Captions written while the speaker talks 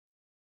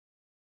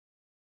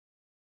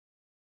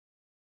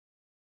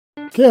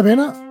Kære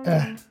venner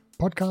af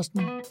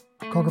podcasten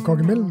Kok og Kok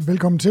imellem,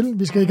 velkommen til.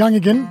 Vi skal i gang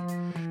igen.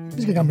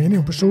 Vi skal i gang med en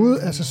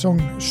episode af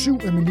sæson 7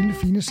 af min lille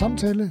fine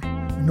samtale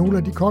med nogle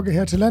af de kokke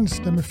her til lands,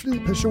 der med flid,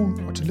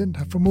 passion og talent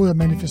har formået at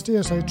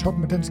manifestere sig i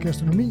toppen af dansk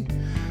gastronomi,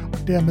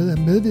 og dermed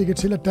har medvirket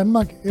til, at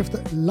Danmark efter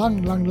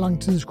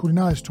lang tids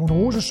kulinarisk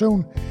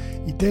tornerosesøvn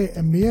i dag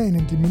er mere end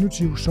en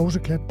diminutiv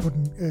sovseklat på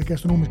den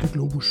gastronomiske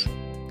globus.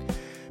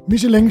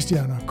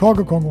 Michelin-stjerner,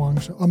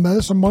 kokkekonkurrencer og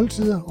mad som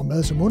måltider og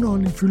mad som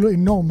underholdning fylder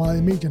enormt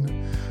meget i medierne,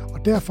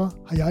 og derfor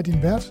har jeg,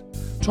 din vært,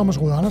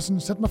 Thomas Rode Andersen,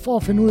 sat mig for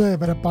at finde ud af,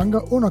 hvad der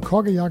banker under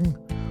kokkejakken,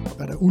 og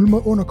hvad der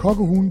ulmer under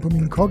kokkehuen på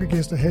mine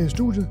kokkegæster her i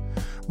studiet,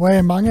 hvor jeg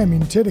er mange af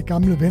mine tætte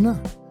gamle venner,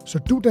 så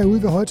du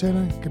derude ved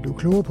højtalerne kan blive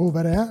klogere på,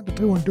 hvad det er, der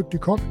driver en dygtig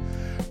kok,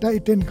 der i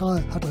den grad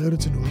har drevet det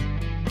til noget.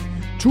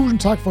 Tusind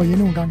tak for, at I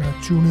endnu en gang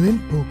har tunet ind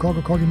på Kok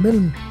og Kok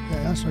imellem.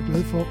 Jeg er så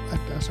glad for, at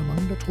der er så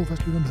mange, der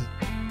trofast lytter med.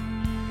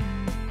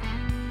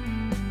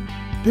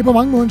 Det er på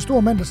mange måder en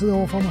stor mand, der sidder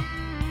overfor mig.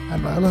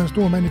 Han var allerede en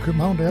stor mand i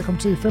København, da jeg kom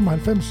til i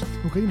 95.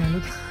 Nu griner han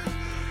lidt.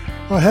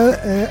 Og havde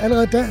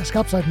allerede da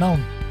skabt sig et navn.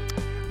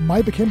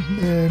 Mig bekendt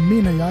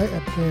mener jeg,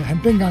 at han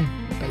dengang,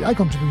 da jeg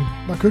kom til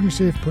byen, var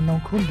køkkenchef på den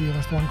navnkundige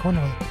restaurant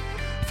Conrad.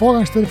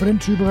 Forgangssted for den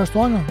type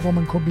restauranter, hvor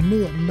man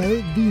kombinerer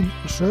mad, vin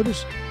og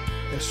service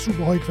af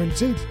super høj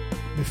kvalitet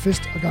med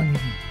fest og gang i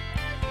den.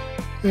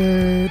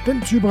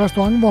 Den type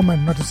restaurant, hvor man,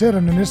 når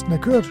desserterne næsten er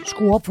kørt,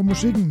 skruer op for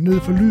musikken, ned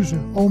for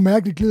lyset og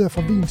mærkeligt glider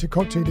fra vin til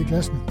cocktail i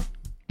glassen.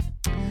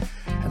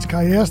 Hans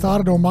karriere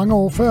starter dog mange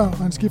år før, og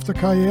han skifter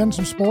karrieren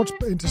som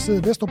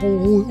sportsinteresseret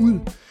Vesterbro-rod ud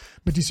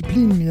med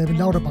disciplinen i Emil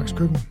Lauterbachs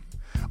køkken.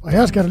 Og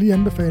her skal jeg da lige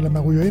anbefale, at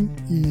man ryger ind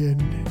i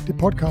det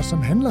podcast,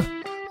 som handler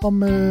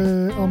om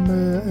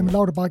Emil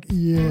Lauterbach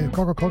i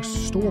Kok og Koks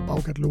store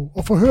bagkatalog.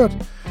 Og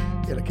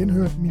eller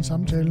genhørt min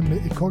samtale med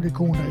et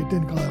kokikon, der i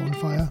den grad er on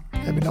fire,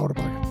 Emil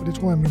Lauterbach. Og det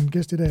tror jeg, min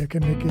gæst i dag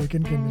kan ikke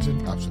genkende til.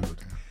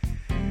 Absolut.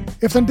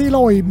 Efter en del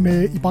år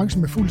i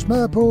branchen med fuld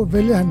smadre på,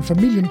 vælger han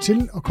familien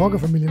til og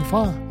kokkefamilien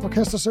fra, og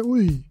kaster sig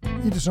ud i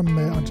det som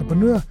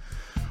entreprenør,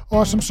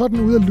 og som sådan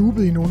ude af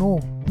loopet i nogle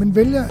år, men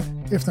vælger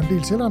efter en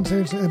del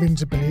selvantagelse at vende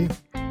tilbage.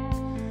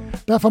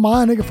 Der er for meget,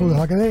 han ikke har fået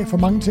hakket af, for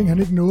mange ting, han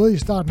ikke nåede i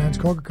starten af hans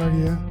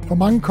kokkekarriere, for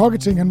mange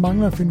kokketing, han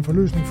mangler at finde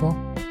forløsning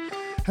for.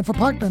 Han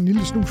forpagter en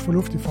lille snus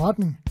fornuftig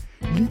forretning,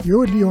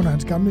 lige under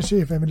hans gamle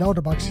chef, Emil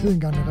Lauterbachs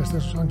hedengangne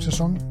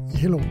restaurantsæson i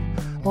Hellerup,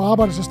 og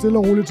arbejder sig stille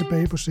og roligt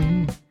tilbage på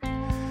scenen.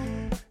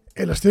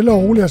 Eller stille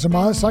og roligt er så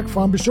meget sagt,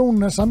 for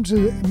ambitionen er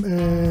samtidig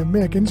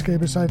med at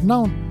genskabe sig et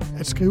navn,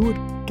 at skrive et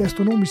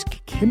gastronomisk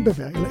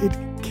kæmpeværk, eller et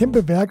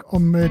kæmpe værk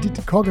om de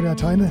kokke, der har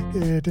tegnet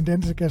den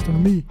danske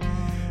gastronomi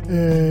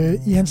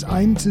i hans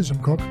egen tid som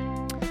kok.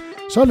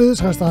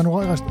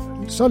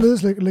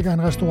 Således lægger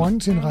han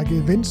restaurant til en række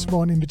events, hvor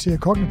han inviterer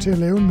kokkene til at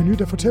lave en menu,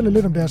 der fortæller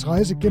lidt om deres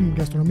rejse gennem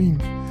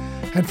gastronomien.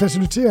 Han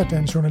faciliterer, at der er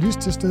en journalist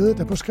til stede,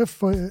 der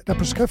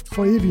på skrift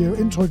foreviger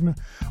indtrykkene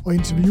og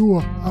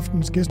interviewer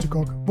aftenens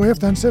gæstekok,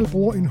 hvorefter han selv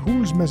bruger en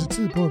hulens masse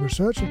tid på at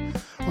researche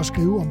og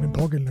skrive om den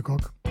pågældende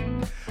kok.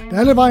 Der er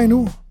alle vej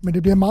endnu, men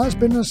det bliver meget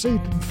spændende at se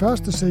den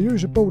første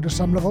seriøse bog, der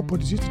samler op på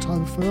de sidste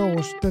 30-40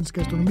 års dansk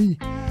gastronomi,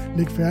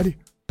 ligge færdig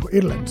på et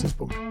eller andet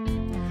tidspunkt.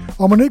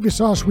 Og man ikke vil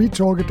så have sweet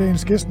talket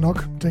dagens gæst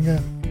nok, tænker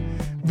jeg.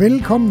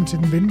 Velkommen til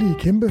den venlige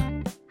kæmpe,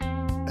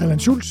 Allan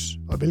Schultz,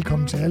 og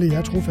velkommen til alle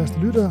jer trofaste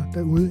lyttere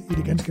derude i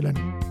det ganske land.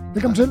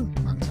 Velkommen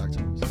til. Mange tak,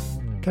 Thomas.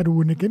 Kan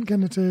du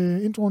genkende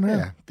til introen her?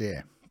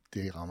 Ja,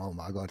 det rammer jo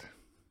meget godt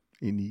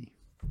ind i.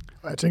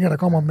 Og jeg tænker,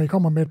 I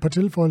kommer med et par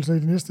tilføjelser i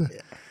det næste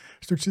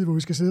stykke tid, hvor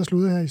vi skal sidde og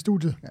slude her i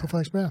studiet på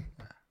Frederiksberg. Ja.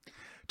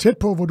 Tæt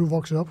på, hvor du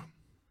voksede op.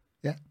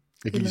 Ja,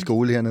 jeg gik i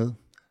skole hernede.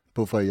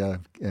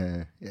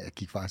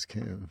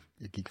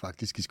 Jeg gik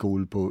faktisk i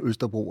skole på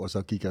Østerbro, og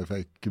så gik jeg fra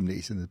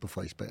gymnasiet ned på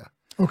Frederiksberg.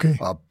 Okay.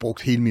 Og har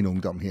brugt hele min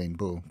ungdom herinde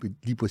på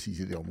lige præcis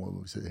i det område,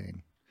 hvor vi sidder herinde.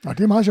 Og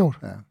det er meget sjovt.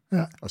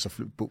 Ja. Og så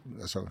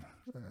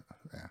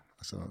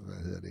hvad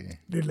hedder det?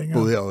 Lidt længere.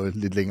 Både her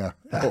lidt længere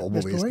over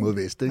mod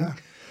vest, ikke?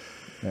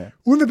 Ja.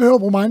 Uden at behøve at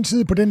bruge meget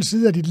tid på den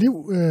side af dit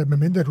liv,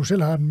 medmindre du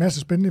selv har en masse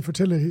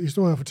spændende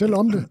historier at fortælle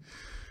om det,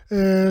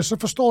 så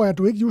forstår jeg, at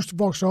du ikke just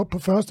voksede op på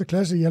første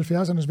klasse i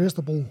 70'ernes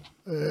Vesterbro.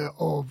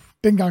 Og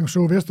dengang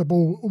så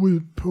Vesterbro ud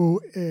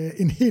på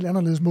en helt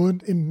anderledes måde,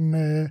 end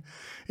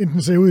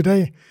den ser ud i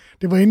dag.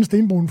 Det var inden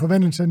stenbroen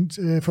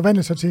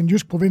forvandlede sig til en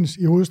jysk provins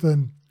i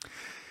hovedstaden.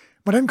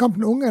 Hvordan kom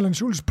den unge Allan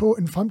Schultz på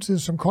en fremtid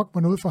som kok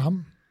var noget for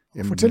ham?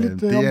 Fortæl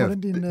lidt om,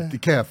 hvordan din...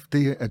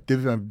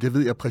 Det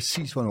ved jeg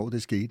præcis, hvornår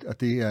det skete. Og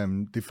det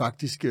er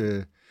faktisk...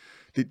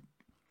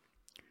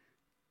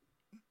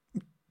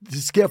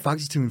 Det sker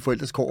faktisk til mine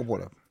forældres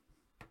kobberbryllup.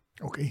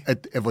 Okay.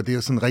 Hvor det er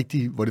sådan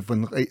rigtigt,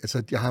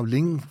 jeg har jo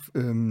længe,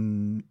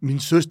 min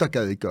søster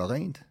gad ikke gøre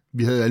rent.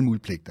 Vi havde alle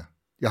mulige pligter.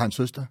 Jeg har en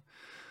søster.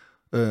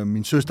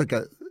 Min søster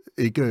gad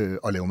ikke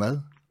at lave mad,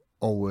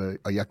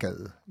 og jeg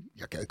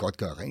gad godt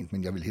gøre rent,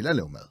 men jeg ville hellere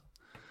lave mad.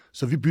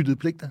 Så vi byttede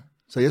pligter.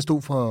 Så jeg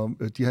stod for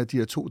de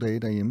her 2 dage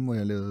derhjemme,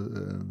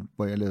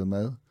 hvor jeg lavede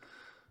mad.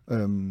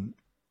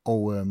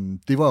 Og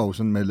det var jo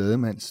sådan med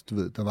Lademands, du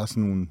ved, der var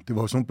sådan nogle, det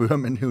var jo sådan nogle bøger,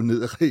 man hævde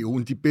ned af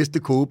regionen. De bedste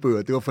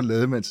kogebøger, det var fra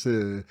Lademands,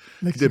 de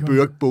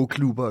der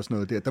bogklubber og sådan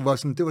noget der. Der var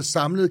sådan, det var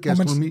samlet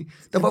gastronomi.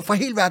 Der var fra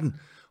hele verden.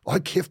 Og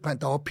hold kæft, man,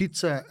 der var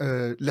pizza.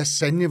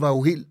 Lasagne var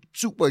jo helt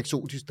super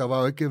eksotisk.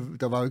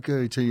 Der var jo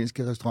ikke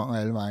italienske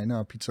restauranter alle vegne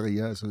og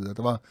pizzerier og så videre.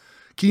 Der var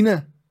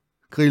Kina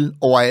grill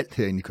overalt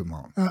herinde i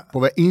København. Ja. På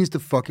hver eneste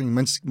fucking,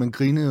 man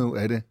grinede jo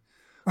af det.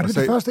 Var det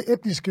det første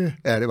etniske?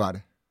 Ja, det var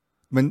det.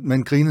 Men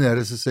man grinede af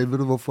det, så sagde, ved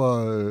du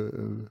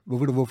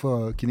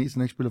hvorfor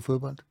kineserne ikke spiller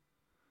fodbold?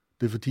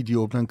 Det er fordi, de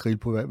åbner en grill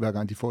på hver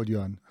gang, de får et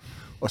hjørne.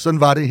 Og sådan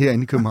var det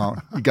herinde i København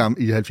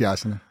i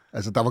 70'erne.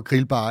 Altså, der var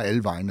grillbarer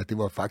alle vegne, og det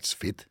var faktisk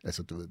fedt.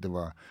 Altså, du ved,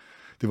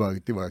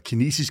 det var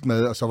kinesisk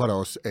mad, og så var der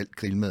også alt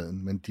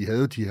grillmaden. Men de havde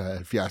jo de her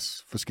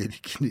 70 forskellige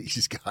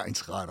kinesiske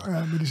egnsretter.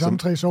 Ja, med de samme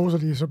 3 saucer,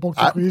 de så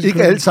brugte til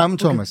ikke alle sammen,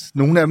 Thomas. Okay.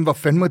 Nogle af dem var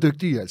fandme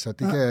dygtige, altså.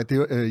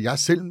 Jeg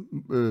selv,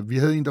 vi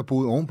havde en, der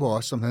boede ovenpå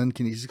os, som havde en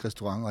kinesisk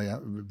restaurant, og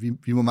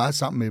vi var meget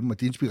sammen med dem, og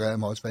de inspirerede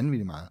mig også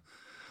vanvittigt meget.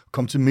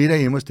 Kom til middag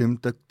hjemme hos dem,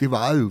 det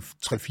varede jo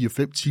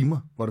 3-4-5 timer,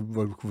 hvor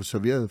du kunne få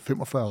serveret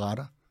 45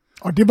 retter.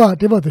 Og det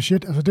var the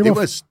shit. Altså,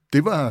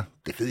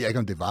 det ved jeg ikke,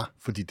 om det var,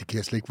 fordi det kan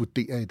jeg slet ikke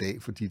vurdere i dag,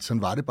 fordi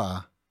sådan var det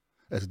bare.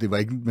 Altså, det var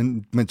ikke,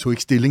 man tog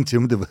ikke stilling til,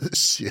 om det var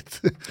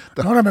shit.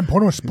 Man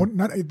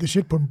prøver the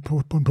shit på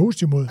en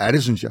positiv måde. Ja,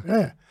 det synes jeg.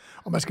 Ja,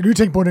 og man skal lige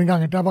tænke på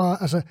dengang, at der var,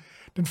 altså,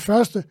 den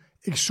første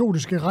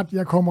eksotiske ret,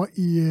 jeg kommer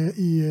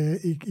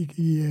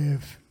i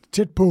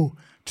tæt på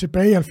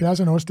tilbage i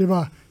 70'erne også, det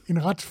var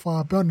en ret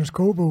fra børnenes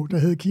kogebog, der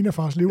hed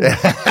Kinafars liv.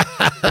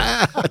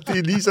 Det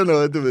er lige sådan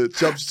noget, du ved,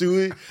 chop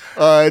suey.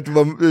 Og det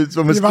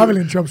var vel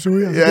en chop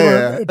suey. Altså,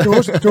 ja. Det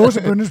var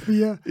dåse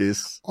bønnespiger.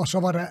 Yes. Og så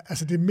var der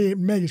altså det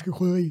magiske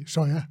krydderi,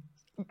 soja.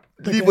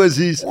 Lige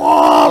præcis.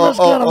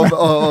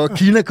 Og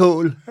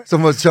kinakål,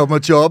 som var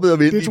choppet og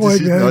vendt i til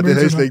sidst. Nå, det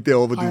havde jeg slet ikke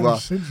derovre, hvor du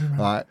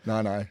var.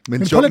 Nej.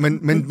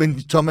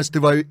 Men Thomas,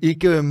 det var jo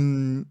ikke...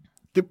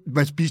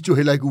 man spiste jo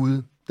heller ikke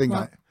ude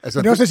dengang. Altså,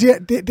 men det er også, jeg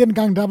siger,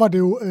 dengang, der var det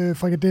jo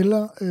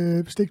frikadeller,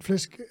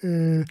 stikflæsk,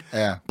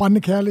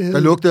 brændende kærlighed. Der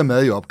lugtede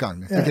mad i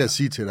opgangen, det kan jeg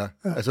sige til dig.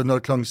 Ja. Altså, når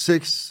klokken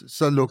 6,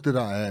 så lugtede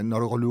der, når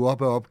du løb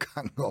op ad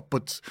opgangen, op på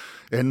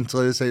anden,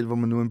 tredje sal, hvor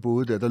man nu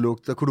boede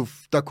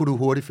der kunne du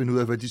hurtigt finde ud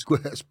af, hvad de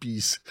skulle have at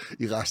spise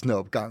i resten af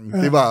opgangen.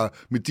 Ja. Det var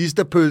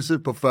medisterpølse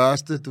på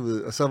første, du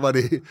ved, og så var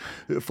det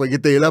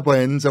frikadeller på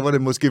anden, så var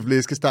det måske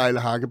flæskesteg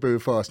eller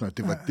hakkebøffer og sådan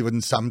noget. Det var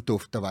den samme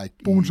duft, der var ikke.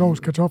 Brunsovs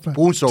kartofler.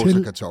 Brunsovs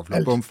og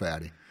kartofler, bum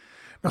færdig.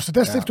 Nå, så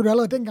der stiftede du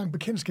allerede dengang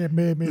bekendtskab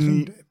med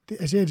sådan det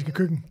asiatiske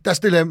køkken? Der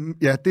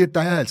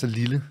er jeg altså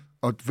lille,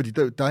 og fordi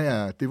det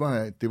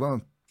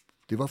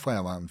var fra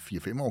jeg var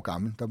 4-5 år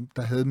gammel,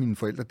 der havde mine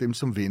forældre dem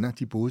som venner,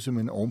 de boede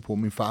simpelthen ovenpå.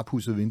 Min far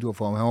pudsede vinduer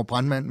for mig. Han var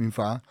brandmand, min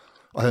far,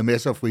 og havde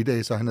masser af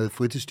fridage, så han havde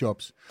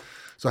fritidsjobs.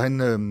 Så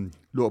han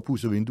lå og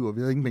pudsede vinduer, vi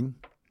havde ingen penge.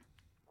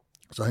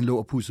 Så han lå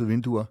og pudsede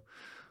vinduer,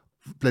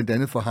 blandt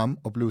andet for ham,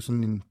 og blev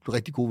sådan en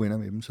rigtig god venner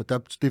med dem. Så der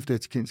stiftede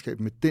jeg til kendskab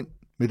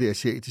med det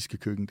asiatiske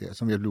køkken der,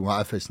 som jeg blev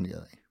meget fascineret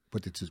af på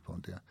det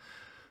tidspunkt der.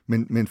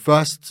 Men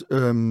først,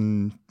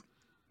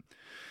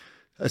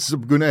 så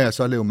begynder jeg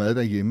så at lave mad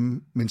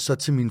derhjemme, men så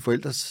til mine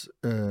forældres,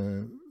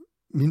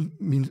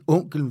 min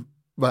onkel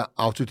var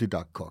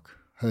autodidakt-kok,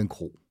 havde en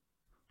kro,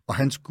 og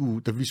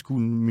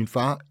min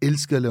far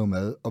elskede at lave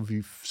mad,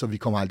 så vi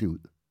kom aldrig ud.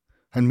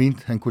 Han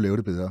mente, han kunne lave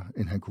det bedre,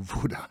 end han kunne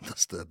få det andre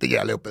steder. Det kan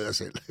jeg lave bedre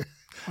selv.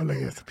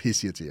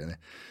 Pisseirriterende.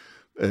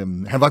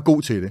 Han var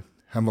god til det.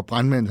 Han var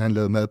brandmand, han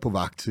lavede mad på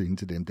vagt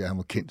indtil dem der. Han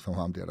var kendt for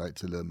ham, der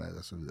altid lavede mad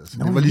og så videre. Så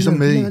det var ligesom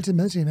med. De altid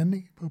mad til hinanden,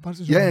 ikke? På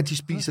ja, de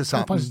spiser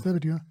sammen.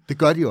 Det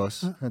gør de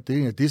også. Ja.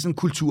 Det er sådan en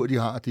kultur, de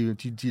har. De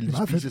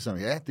spiser fedt.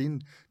 Sammen. Ja, det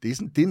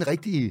er en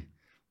rigtig...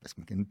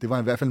 Det var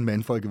i hvert fald en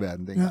mandfolk i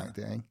verden dengang.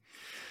 Ja. Der,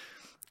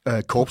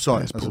 ikke?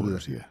 Korpsøj og så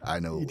videre. I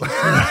know.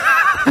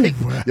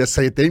 Jeg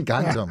sagde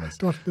dengang, Thomas.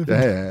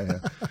 Ja.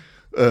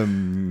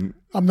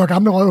 Når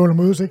gamle røvhuller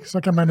mødes, ikke,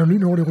 så kan man jo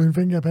lynhurtigt ryge en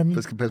finger i panden.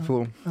 Det skal passe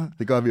på. Ja.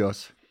 Det gør vi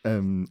også.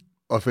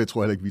 Og for jeg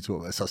tror heller ikke, vi to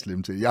har været så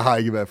slemme til. Jeg har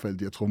ikke i hvert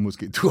fald. Jeg tror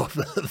måske, du har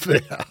været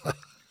værre.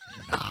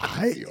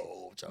 Nej. Jo,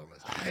 Thomas.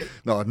 Nej.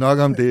 Nå, nok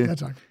om det. Ja,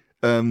 tak.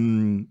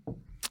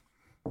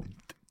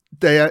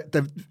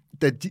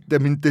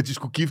 Da de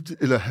skulle gifte,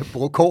 eller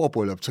have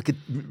kobberbryllup, så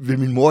vil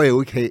min mor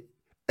jo ikke have,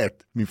 at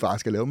min far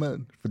skal lave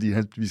maden. Fordi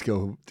vi skal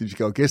jo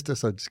have gæster,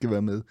 så de skal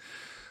være med.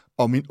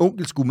 Og min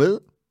onkel skulle med,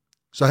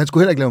 så han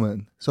skulle heller ikke lave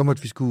maden. Så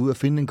måtte vi skulle ud og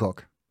finde en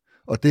kok.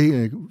 Og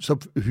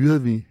så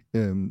hyrede vi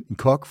en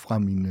kok fra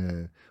min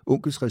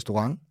onkels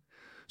restaurant,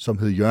 som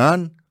hed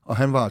Jørgen, og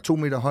han var 2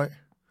 meter høj.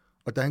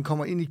 Og da han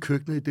kommer ind i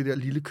køkkenet, i det der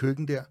lille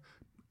køkken der,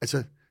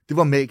 altså, det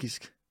var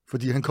magisk.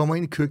 Fordi han kommer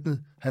ind i køkkenet,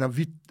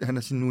 han har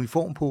sin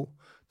uniform på,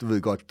 du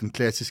ved godt, den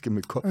klassiske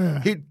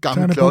med helt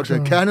gamle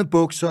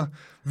kernebukser,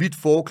 hvidt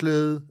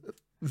forklæde,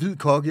 hvid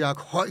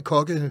kokkejakke, høj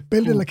kokke.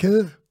 Bælte eller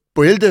kæde?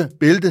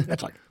 Bælte. Ja,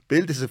 tak.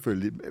 Bælte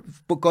selvfølgelig.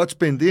 Godt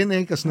spændt ind,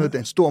 ikke? Og sådan noget. Det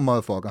er en stor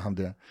motherfucker, ham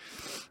der.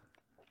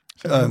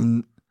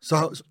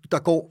 Så der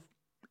går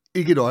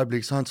ikke et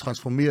øjeblik, så har han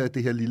transformeret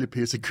det her lille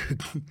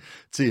pissekøkken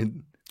til en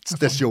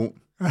station.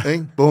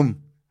 Ikke? Bum.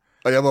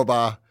 Og jeg var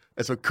bare,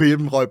 altså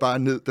kæben røg bare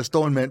ned. Der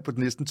står en mand på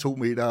næsten 2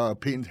 meter og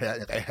pænt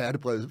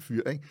hertebred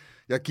fyr, ikke?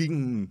 Der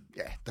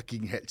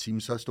gik en halv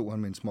time, så stod han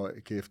med en smøg i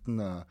kæften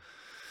og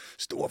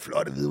stor,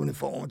 flotte hvide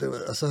uniformer,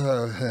 og så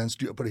havde han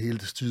styr på det hele,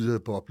 det styrede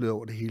og boblede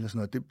over det hele og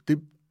sådan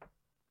noget.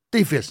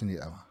 Det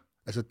fascinerede mig.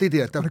 Altså det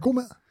der... Var det god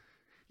mad?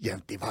 Ja,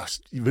 det var...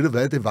 Ved du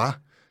hvad det var?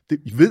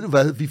 Ved du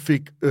hvad? Vi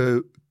fik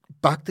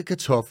bagte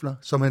kartofler,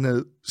 som han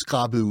havde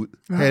skrabet ud.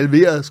 Ja.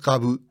 Halveret,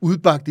 skrabet ud.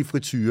 Udbagt i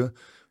frityre.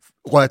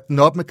 Rørt den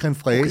op med creme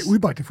fraise. Okay,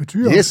 udbagt i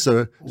frityre? Yes,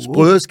 sir.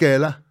 Sprøde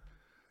skaller.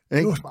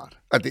 Det var smart.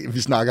 Og vi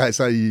snakker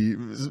altså i...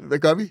 Hvad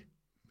gør vi?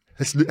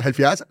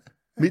 70'erne?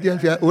 Midt i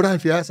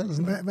 78 eller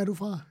sådan. Hvad er du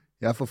fra?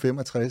 Jeg er fra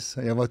 65,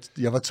 og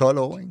jeg var 12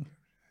 år, ikke?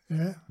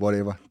 Ja.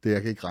 Whatever. Det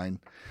jeg kan ikke regne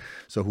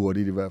så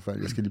hurtigt i hvert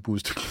fald. Jeg skal lige bruge et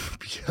stykke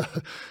papir.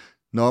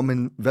 Nå,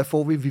 men hvad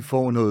får vi? Vi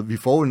får noget,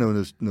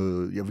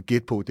 jeg vil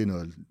gætte på, det er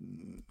noget,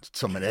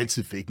 som man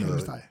altid fik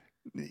noget.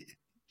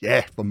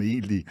 Ja,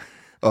 formentlig.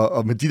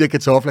 Og med de der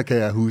kartofler kan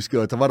jeg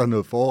huske, og der var der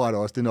noget forret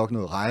også, det er nok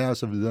noget rejer og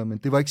så videre, men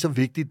det var ikke så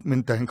vigtigt.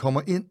 Men da han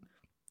kommer ind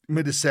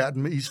med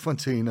desserten med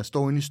isfontæne og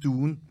står inde i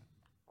stuen,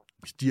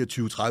 de her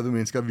 20-30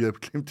 mennesker, vi har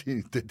glemt i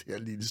den der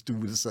lille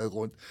stue, der sad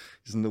rundt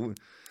i sådan nogle,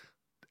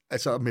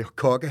 altså med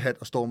kokkehat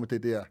og står med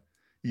det der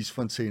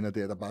isfontæner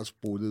der bare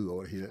spruttede ud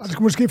over det hele. Og det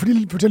skulle måske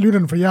fortælle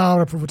lytterne, for jeg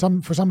arbejder på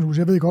forsamlingshus,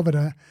 jeg ved godt, hvad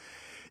det er.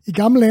 I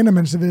gamle dage, når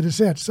man serverede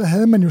dessert, så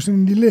havde man jo sådan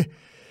en lille,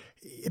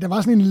 der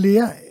var sådan en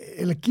ler-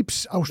 eller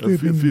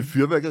gipsafstøbning.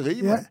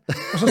 Fyrværkeri, ja.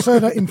 Og så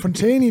sad der en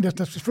fontæne i,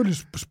 der selvfølgelig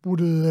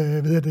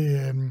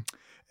spruttede,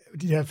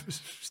 de her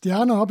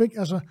stjerner op, ikke?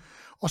 Altså,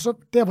 og så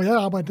der, hvor jeg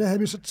arbejdede, der havde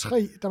vi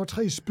så der var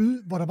 3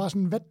 spyd, hvor der var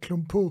sådan en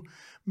vatklump på,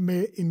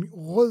 med en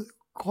rød,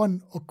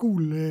 grøn og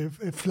gul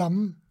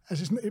flamme.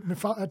 Altså sådan med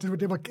farve,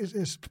 det var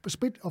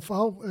sprit og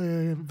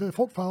farve,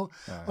 frugtfarve,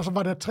 ja. Og så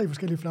var der 3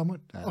 forskellige flammer.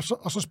 Ja. Og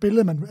så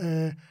spillede man,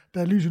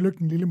 der er lys i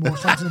lygten, lille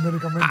mor, samtidig med, at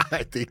det kom ind.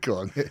 Nej, det er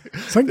konge.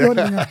 Sådan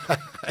gjorde det længere.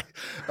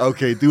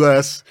 Okay, du er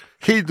også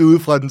helt ude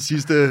fra den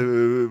sidste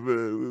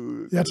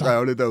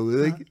trævle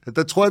derude, ikke? Ja.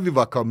 Der tror jeg, vi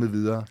var kommet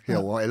videre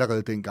herover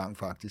allerede dengang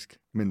faktisk.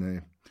 Men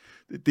det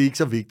er ikke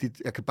så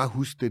vigtigt. Jeg kan bare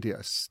huske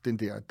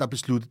der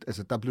besluttede,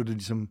 altså der blev det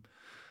ligesom...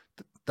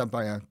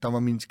 Der var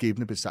min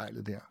skæbne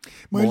besejlet der.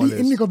 Må jeg lige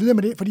endelig gå videre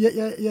med det? Fordi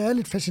jeg er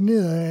lidt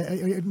fascineret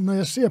af, når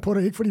jeg ser på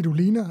dig, ikke fordi du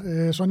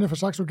ligner Sonja fra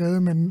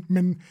Saxogade,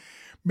 men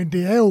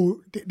det er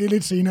jo det er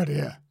lidt senere det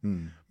her.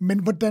 Men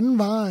hvordan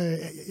var...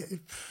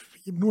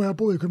 nu har jeg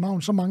boet i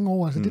København så mange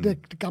år, altså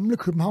det gamle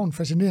København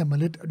fascinerer mig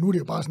lidt, og nu er det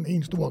jo bare sådan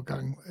en stor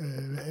gang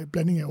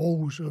blanding af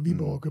Aarhus og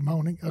Viborg og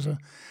København, ikke? Altså,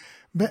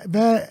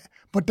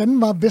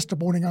 hvordan var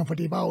Vesterbro dengang? For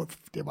det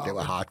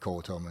var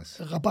hardcore,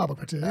 Thomas.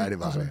 Rabarberkvarter. Ja, det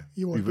var det.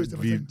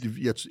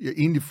 Jeg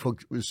egentlig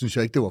synes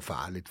jeg ikke, det var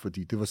farligt,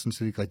 fordi det var sådan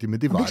set ikke rigtigt,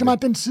 men det var det. Det er ikke så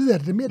meget den side af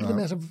det. Det er mere det der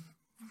med, altså,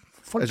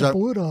 folk, der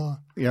boede der,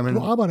 du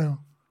arbejder jo.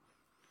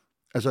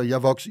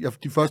 Altså,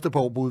 de første par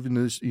år boede vi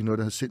nede i noget,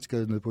 der hed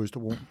Sindsgade nede på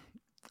Østerbro.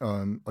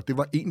 Og det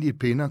var egentlig et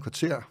pænere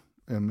kvarter,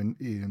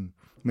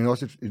 men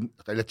også et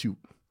relativt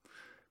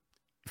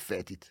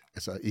fattigt.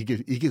 Altså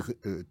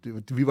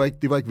det var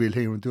ikke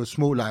velhavende. Det var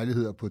små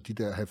lejligheder på de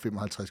der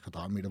 55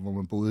 kvadratmeter, hvor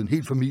man boede en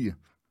hel familie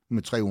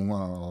med 3 unger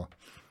og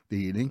det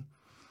hele, ikke?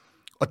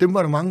 Og dem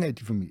var der mange af,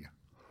 de familier.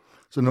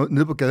 Så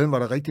nede på gaden var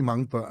der rigtig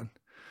mange børn.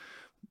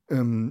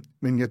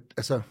 Men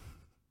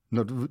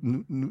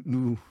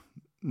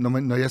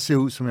når jeg ser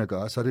ud, som jeg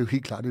gør, så er det jo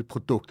helt klart et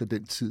produkt af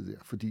den tid der,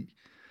 fordi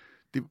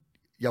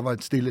jeg var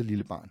et stille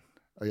lille barn.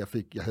 Og jeg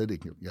havde det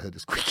ikke nemt. Jeg havde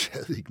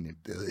det ikke nemt.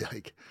 Det havde jeg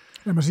ikke.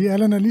 Lad mig sige,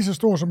 Allan er lige så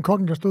stor som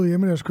kokken, der stod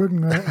hjemme i deres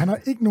køkken. Han har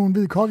ikke nogen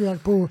hvid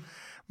kokkejagt på.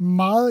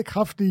 Meget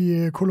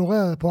kraftig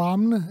koloreret på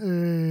armene.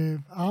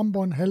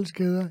 Armbånd,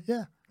 halskæder.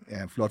 Ja,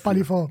 flot fyr. Bare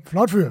lige for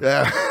flot fyr.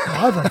 Ja.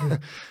 Meget flot fyr.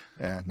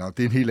 Ja, det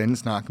er en helt anden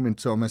snak. Men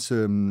Thomas, på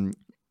en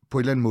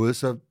eller anden måde,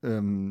 så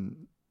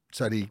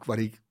var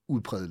det ikke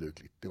udpræget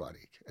lykkeligt. Det var det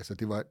ikke. Altså,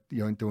 det var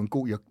en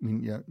god...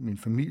 Min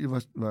familie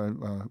var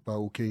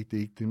okay. Det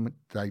er ikke det,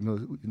 der er ikke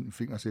noget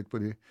finger at sætte på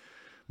det.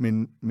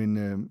 Men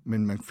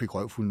man fik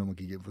røvfuld, når man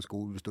gik hjem fra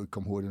skole, hvis du ikke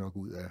kom hurtigt nok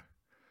ud af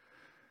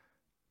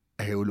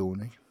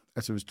havelån, ikke?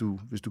 Altså,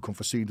 hvis du kom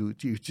for sent ud.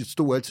 De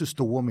stod altid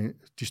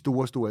de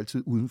store stod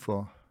altid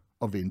udenfor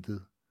og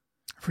ventede.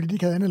 Fordi de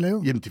ikke havde andet at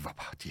lave? Jamen, det var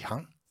bare... De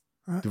hang.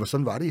 Ja. Det var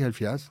sådan, var det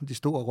i 70'erne. De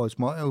stod og røg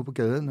smøger ude på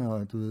gaden,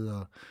 og du ved...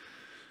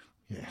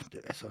 Ja,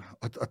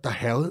 og der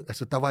havede,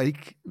 altså der var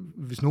ikke,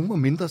 hvis nogen var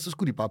mindre, så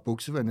skulle de bare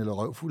buksevand eller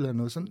røvfuld eller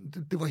noget sådan.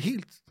 Det var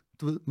helt,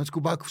 du ved, man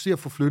skulle bare kunne se at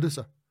forflytte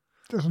sig.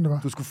 Det var sådan, det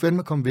var. Du skulle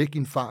fandme komme væk i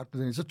en fart,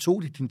 så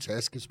tog de din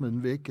taske, smed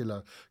den væk,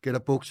 eller gav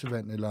dig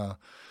buksevand, eller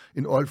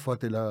en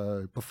olfert,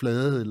 eller på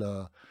flade,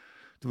 eller,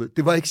 du ved,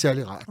 det var ikke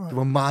særlig rart. Det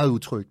var meget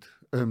utrygt.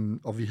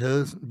 Og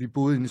vi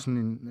boede inde i sådan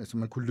en, altså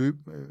man kunne løbe,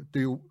 det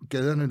er jo,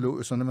 gaderne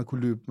lå sådan, at man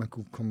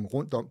kunne komme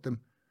rundt om dem.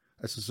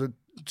 Altså så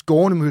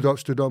skårene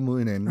stødte op mod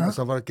hinanden, og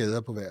så var der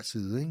gader på hver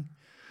side, ikke?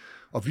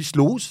 Og vi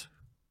slogs.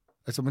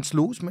 Altså man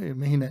slogs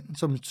med hinanden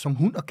som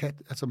hund og kat.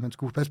 Altså man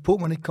skulle passe på,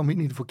 at man ikke kom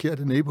ind i det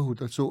forkerte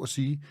neighborhood, så at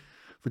sige.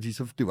 Fordi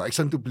det var ikke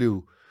sådan, du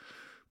blev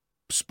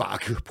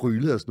sparket og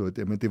brylet og sådan noget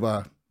der, men det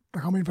Der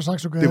kom ind fra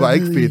Saxogade. Det var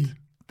ikke fedt.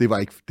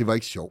 Det var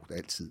ikke sjovt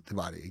altid. Det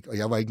var det ikke. Og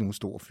jeg var ikke nogen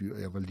stor fyr.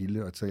 Jeg var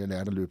lille, og så jeg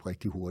lærte at løbe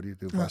rigtig hurtigt.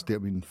 Det var faktisk der,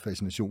 min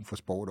fascination for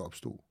sport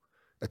opstod.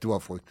 At det var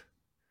frygt.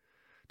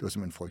 Det var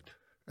simpelthen frygt.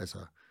 Altså,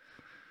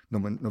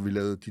 når vi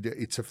lavede de der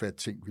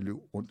etafat-ting, vi løb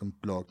rundt om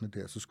blokkene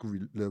der, så skulle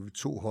vi lave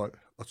 2 hold,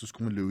 og så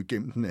skulle man løbe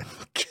igennem den anden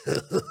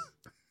kæde.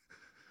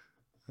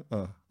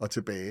 og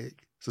tilbage,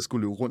 ikke? Så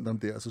skulle du løbe rundt om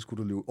der, og så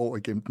skulle du løbe over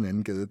igennem den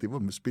anden gade. Det var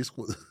med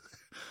spidsrod.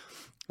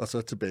 Og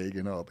så tilbage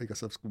igen og op, ikke? Og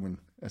så skulle man,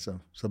 altså,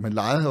 så man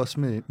legede også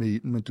med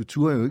ilden, men du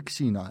turde jo ikke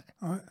sige nej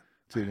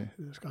til det.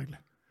 Det er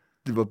skrækkeligt.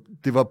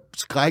 Det var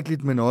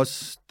skrækkeligt, men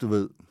også, du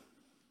ved,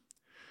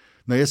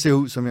 når jeg ser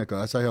ud, som jeg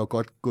gør, så har jeg jo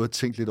godt gået og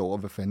tænkt lidt over,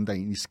 hvad fanden der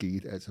egentlig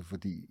skete, altså,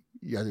 fordi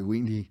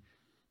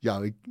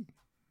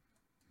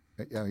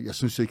jeg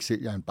synes ikke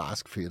selv, jeg er en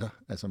barsk fætter,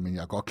 altså, men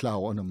jeg er godt klar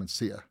over, når man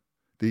ser,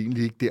 det er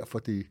egentlig ikke derfor,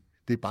 det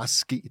er bare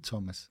sket,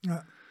 Thomas. Ja.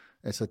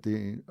 Altså,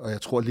 og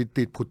jeg tror lidt,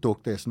 det er et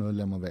produkt af sådan noget,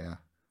 lad mig være.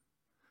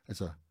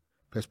 Altså,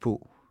 pas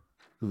på.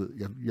 Du ved,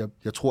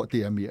 jeg tror,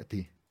 det er mere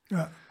det.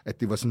 Ja. At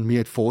det var sådan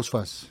mere et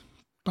forsvarsprojekt.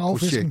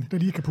 Dragfisken, der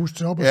lige kan puste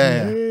sig op og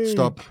sige, hey,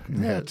 stop.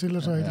 Her til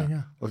og så ikke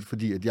længere. Og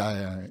fordi at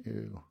jeg er,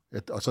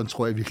 og sådan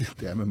tror jeg virkelig,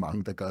 det er med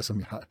mange, der gør som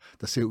jeg har,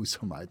 der ser ud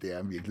som mig. Det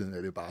er virkelig, at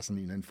det er bare sådan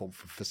en eller anden form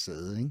for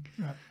facade, ikke?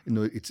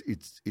 Ja.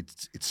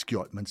 Et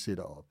skjold, man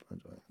sætter op.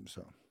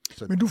 Så.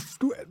 Men du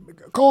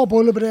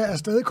kobberbrylluppet der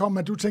afstedkom,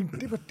 at du tænkte,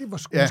 det var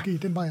sgu måske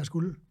den vej, jeg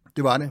skulle.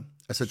 Det var det.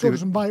 Altså, så du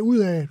som vej ud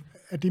af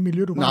det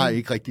miljø, du var Nej,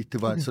 ikke rigtigt.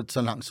 Det var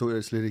så langt så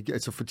jeg slet ikke.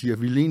 Altså, fordi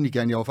jeg ville egentlig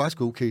gerne, jeg var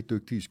faktisk okay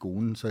dygtig i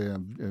skolen, så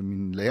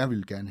min lærer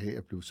ville gerne have, at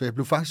jeg blev. Så jeg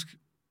blev faktisk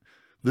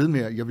ved med,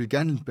 at jeg ville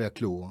gerne være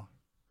klogere.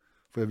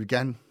 For jeg ville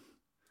gerne,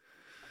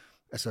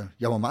 altså,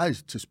 jeg var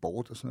meget til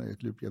sport og sådan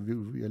noget.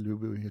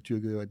 Jeg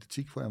dyrkede jo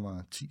atletik, fra jeg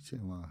var 10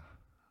 til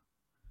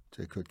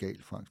jeg kørte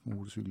galt faktisk med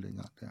motorcykel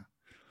dengang der.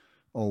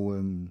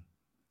 Og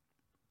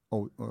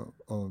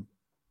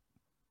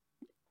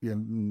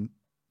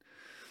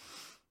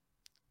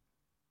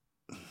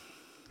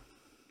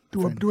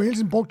Du har hele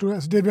tiden brugt,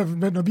 altså det,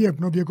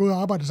 når vi har gået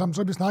og arbejdet sammen,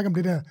 så har vi snakket om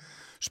det der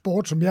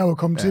sport, som jeg jo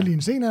kommet til i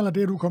en sen alder,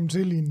 det er du kommet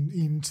til i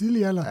en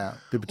tidlig alder,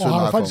 det betyder og har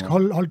meget faktisk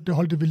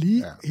holdt det ved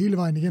lige hele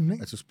vejen igennem,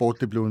 ikke? Altså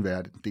sport, det blev en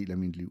del af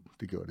mit liv,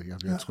 det gjorde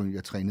det.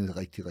 Jeg trænede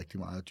rigtig, rigtig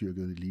meget og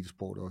dyrkede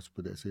elitesport også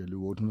på det, så jeg løb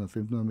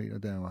 800-1500 meter,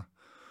 da jeg var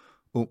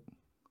ung,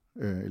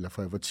 eller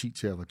fra jeg var 10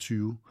 til jeg var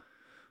 20,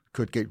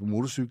 kørte galt på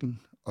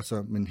motorcyklen, og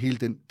så, men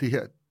hele det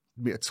her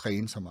med at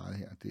træne så meget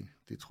her,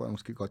 det tror jeg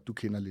måske godt, du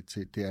kender lidt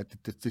til, det er,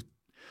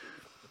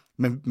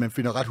 man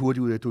finder ret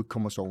hurtigt ud af, at du ikke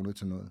kommer sovende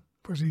til noget.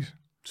 Præcis.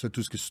 Så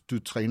du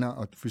træner,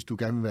 og hvis du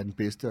gerne vil være den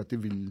bedste, og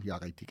det vil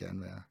jeg rigtig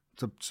gerne være,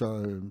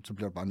 så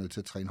bliver du bare nødt til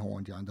at træne hårdere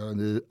end de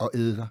andre, og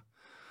æde dig.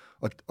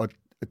 Og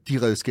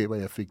de redskaber,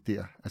 jeg fik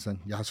der, altså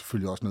jeg har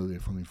selvfølgelig også noget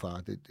af fra min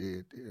far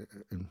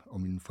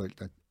og mine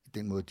forældre,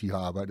 den måde, de har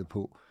arbejdet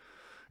på,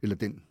 eller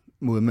den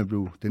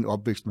måde, den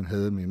opvækst, man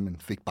havde med, man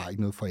fik bare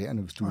ikke noget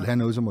forærende. Hvis du vil have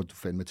noget, så må du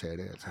fandme tage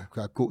det. Altså, du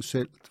kan gå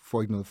selv, du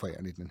får ikke noget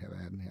forærende i den her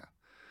verden her.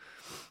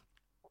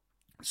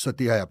 Så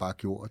det har jeg bare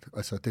gjort.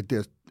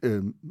 Altså,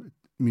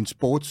 min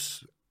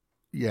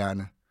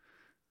sportshjerne,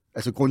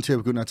 altså grund til, at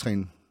jeg begynder at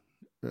træne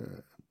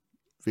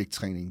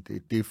vægttræning,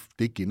 det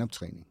er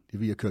genoptræning. Det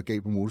vil jeg køre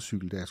galt på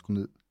motorcykel, da jeg skulle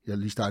ned. Jeg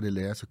lige startede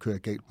lære, så kører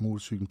jeg galt på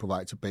motorcyklen på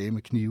vej tilbage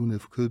med knive ned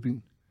fra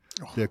Kødbyen.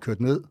 Bliver kørt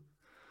ned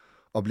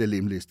og bliver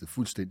lemlæstet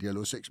fuldstændig. Jeg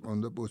lå 6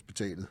 måneder på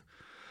hospitalet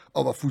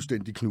og var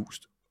fuldstændig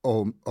knust.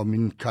 Og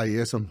min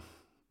karriere som,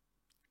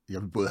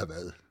 jeg ville både have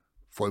været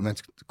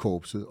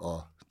frømandskorpset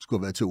og skulle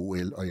have været til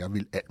OL, og jeg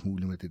ville alt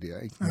muligt med det der.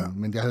 Ikke?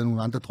 Men jeg havde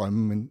nogle andre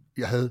drømme,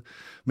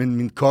 men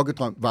min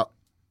kokkedrøm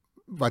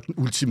var den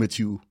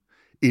ultimative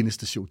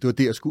endestation. Det var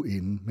der, jeg skulle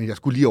ende. Men jeg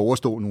skulle lige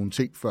overstå nogle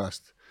ting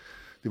først.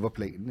 Det var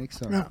planen, ikke?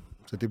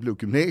 Så det blev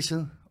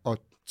gymnasiet og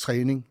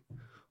træning,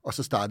 og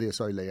så startede jeg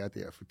så i lære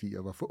der, fordi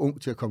jeg var for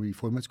ung til at komme i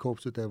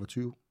frømandskorpset, da jeg var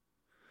 20.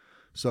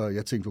 Så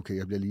jeg tænkte, okay,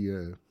 jeg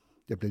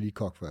bliver lige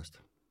kok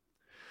først.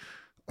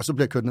 Og så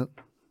blev jeg kørt ned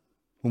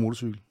på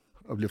motorcykel.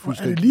 Og bliver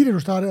fuldstændig... Er det lige det, du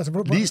startede?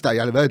 Altså, lige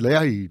startede. Jeg har været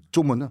lærer i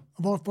 2 måneder.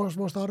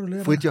 Hvor startede du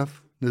lærer?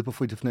 Fridtjof, nede på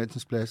Fridtjof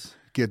Nansens Plads.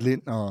 Gert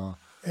Lind og...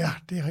 Ja,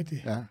 det er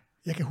rigtigt. Ja.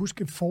 Jeg kan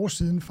huske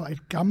forsiden fra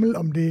et gammelt,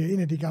 om det er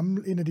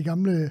en af de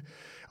gamle,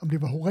 om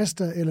det var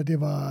Horesta, eller det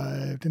var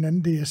den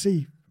anden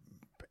DSC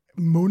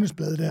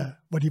månedsblad der,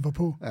 hvor de var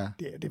på. Ja.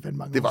 Det fandt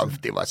mange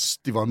år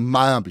siden. Det var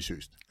meget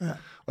ambitiøst. Ja.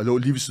 Og lå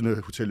lige ved sådan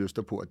noget Hotel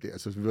Østerport der.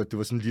 Altså, det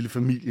var sådan en lille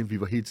familie, vi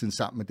var hele tiden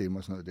sammen med dem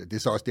og sådan noget der. Det er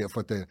så også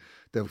derfor, da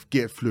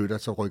Gert flytter,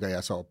 så rykker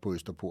jeg så op på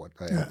Østerport,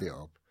 og jeg er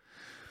deroppe.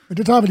 Men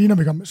det tager vi lige, når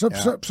vi kommer.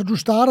 Så du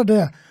starter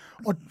der,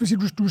 og hvis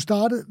du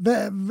startede,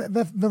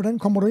 hvordan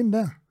kommer du ind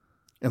der?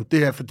 Jamen,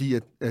 det er fordi,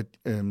 at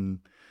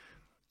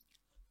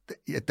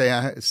da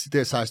jeg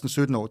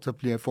er 16-17 år,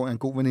 så får jeg en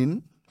god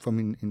veninde,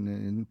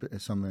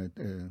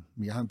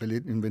 jeg har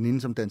en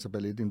veninde, som danser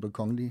ballet inde på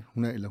Kongelige.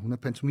 Hun er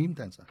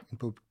pantomimedanser inde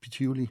på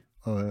Tivoli.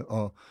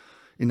 Og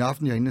en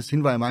aften,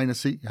 hende var jeg meget inde at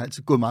se. Jeg har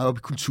altid gået meget op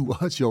i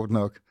kultur, sjovt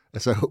nok.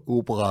 Altså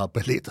opera,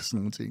 ballet og sådan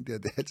nogle ting.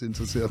 Det har altid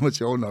interesseret mig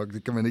sjovt nok.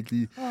 Det kan man ikke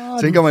lige,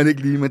 tænker man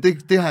ikke lige, men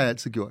det har jeg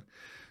altid gjort.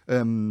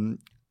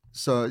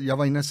 Så jeg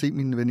var inde og se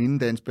min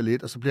veninde danse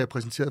ballet, og så blev jeg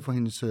præsenteret for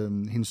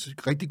hendes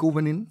rigtig gode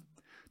veninde.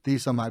 Det er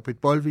så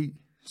Maj-Britt Bolvig,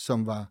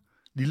 som var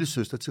lille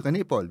søster til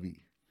René Bolvig.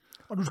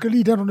 Og du skal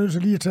lige, der er du nødt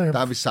til lige at tage... Der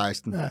er vi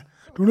 16. Ja,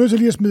 du er nødt til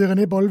lige at smide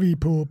René Bolvig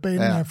på banen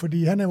her,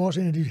 fordi han er jo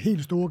også en af de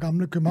helt store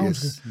gamle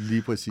københavnske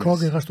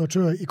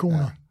kokke-restauratør-ikoner.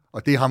 Ja.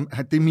 Og det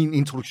er min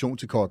introduktion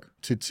til kok,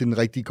 til den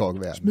rigtige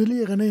kokkeverden. Smid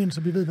lige René,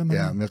 så vi ved, hvad man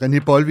er. Ja, men René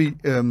Bolvig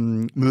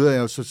møder jeg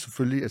jo så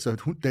selvfølgelig,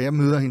 altså da jeg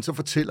møder hende, så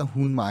fortæller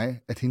hun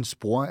mig, at hendes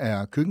bror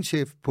er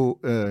køkkenchef på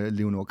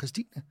Leonora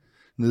Christine,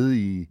 nede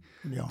i,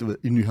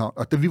 i Nyhavn.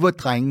 Og da vi var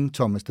drenge,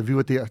 Thomas, da vi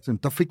var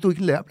der fik du ikke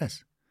en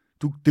læreplads.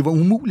 Det var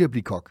umuligt at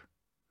blive kok.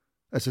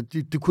 Altså,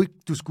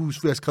 du skulle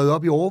være skrevet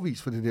op i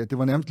overvis for det der. Det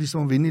var nærmest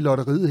ligesom at vinde i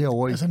lotteriet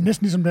herovre. Altså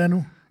næsten ligesom det er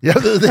nu. Jeg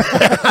ved det.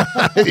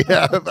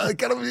 Ja, hvad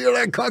kan du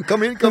lide?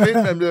 Kom ind.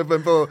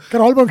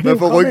 Man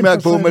får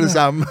rygmærke på med det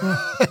samme.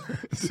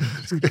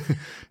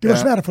 Det var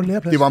svært at få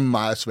læreplads. Det var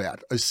meget svært,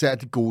 og især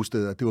de gode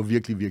steder. Det var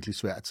virkelig, virkelig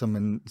svært.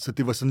 Så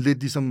det var sådan lidt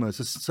ligesom,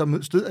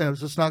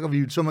 så snakker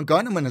vi, så man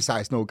gør, når man er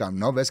 16 år gammel.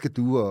 Nå, hvad skal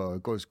du,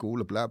 og gå i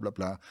skole, og bla bla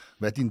bla.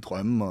 Hvad er din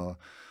drømme, og...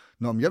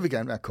 Nå, men jeg vil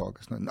gerne være kok,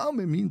 og sådan noget.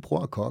 Nå, men min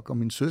bror er kok, og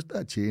min søster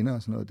er tjener,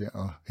 og sådan noget der.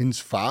 Og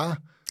hendes far,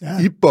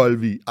 i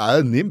Bolvig,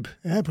 ejede Nimb.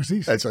 Ja,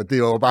 præcis. Altså,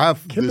 det var bare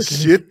the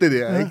shit, det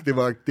der, ikke?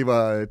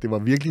 Det var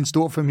virkelig en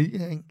stor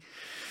familie, ikke?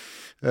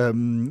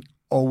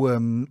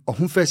 Og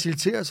hun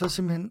faciliterer så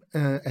simpelthen,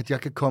 at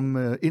jeg kan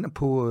komme ind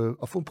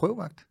og få en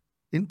prøvevagt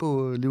ind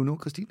på Leonora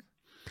Christine.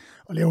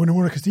 Og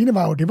Leonora Christine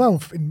var jo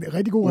en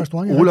rigtig god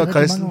restaurant. Ole og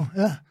Christen.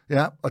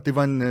 Ja, og det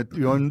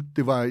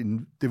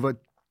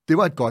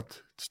var et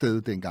godt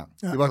sted dengang.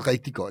 Ja. Det var et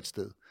rigtig godt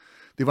sted.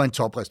 Det var en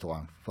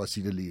toprestaurant, for at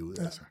sige det lige ud.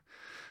 Ja. Altså.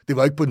 Det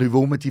var ikke på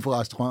niveau med de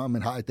restauranter,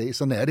 man har i dag.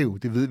 Sådan er det jo.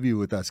 Det ved vi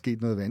jo, at der er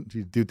sket noget vand. Det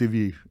er jo det,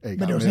 vi er i gang med.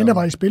 Men det var sådan, der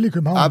var i spil i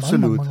København.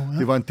 Absolut.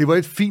 Det var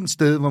et fint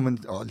sted, hvor man...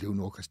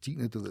 Leonora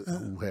Christine, du ved.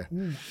 Ja.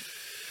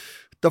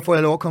 Der får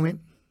jeg lov at komme ind.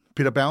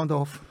 Peter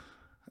Bergendorf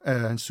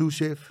er en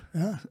souschef.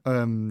 Ja.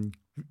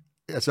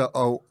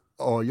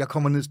 Og jeg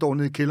står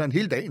ned i kælderen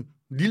hele dagen.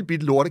 En lille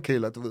bitte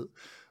lortekælder, du ved.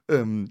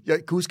 Jeg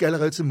kan huske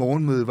allerede til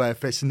morgenmødet, var jeg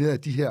fascineret af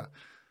de her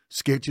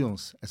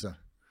schedules. Altså,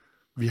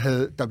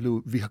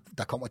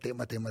 der kommer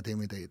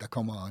dem i dag. Der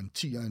kommer en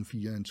 10'er, en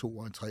 4'er, en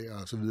 2'er, en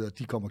 3'er og så videre.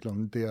 De kommer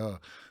klokken der, og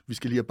vi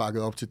skal lige have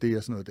bakket op til det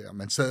og sådan noget der.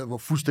 Man sad og var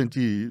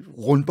fuldstændig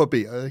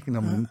rundbarberet, ikke,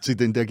 når man til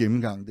den der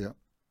gennemgang der.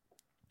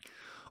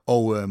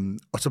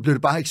 Og så blev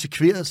det bare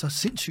eksekveret så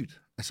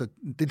sindssygt. Altså,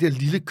 det der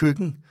lille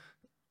køkken,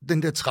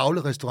 den der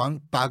travle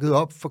restaurant, bakket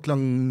op for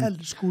klokken...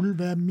 Alt skulle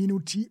være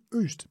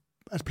minutiøst.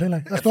 Altså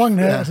planlagt. Restauranten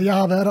her, altså jeg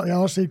har været der, jeg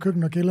har også set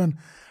køkkenet og kælderen.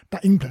 Der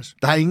er ingen plads.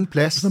 Der er ingen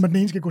plads. Så når den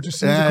ene skal gå til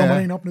siden, så kommer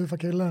der en op ned fra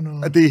kælderen.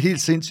 Og det er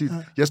helt sindssygt.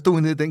 Ja. Jeg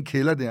stod nede i den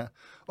kælder der,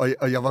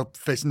 og jeg var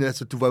fascineret,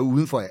 så du var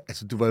udenfor.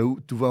 Altså,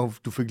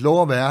 du fik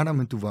lov at være der,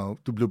 men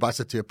du blev bare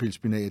sat til at pille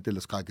spinat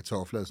eller skrække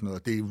kartofler og sådan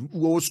noget. Det er en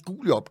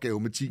uoverskuelig opgave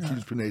med 10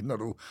 kilo spinat, når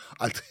du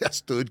aldrig har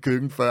stået i et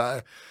køkken før.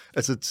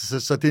 Altså,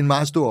 så det er en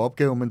meget stor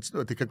opgave, men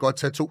det kan godt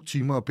tage 2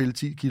 timer at pille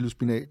 10 kilo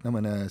spinat, når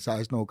man er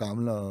 16 år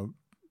gammel og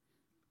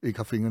ikke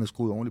har fingrene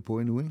skruet ordentligt på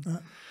endnu. Ikke?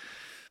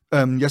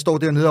 Ja. Jeg står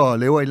dernede og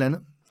laver et eller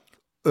andet.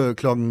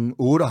 Klokken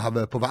 8 har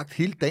været på vagt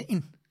hele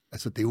dagen.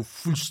 Altså, det er jo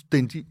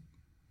fuldstændig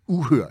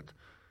uhørt,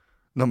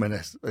 når man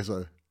er...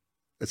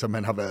 Altså,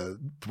 man har været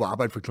på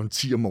arbejde fra klokken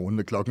 10 om morgenen,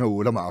 og klokken er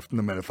 8 om aftenen,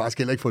 og man har faktisk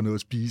heller ikke fået noget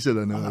at spise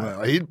eller noget. Man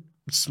er helt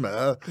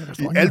smadret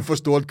i alt for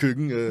stort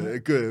køkken,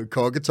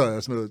 kokketøj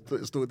og sådan noget.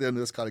 Jeg stod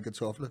dernede og skrællede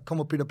kartofler.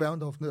 Kommer Peter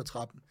Bergendorf ned ad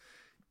trappen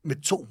med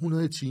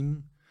 200 i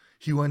timen,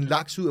 hiver en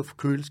laks ud af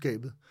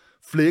køleskabet,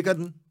 flækker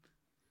den,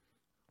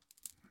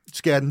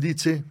 skærer den lige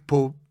til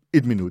på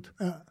 1 minut.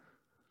 Ja.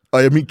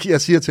 Og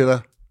jeg siger til dig,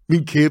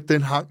 min kæbe,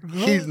 den hang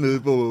helt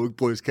nede på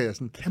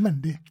brystkassen. Kan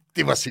man det?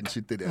 Det var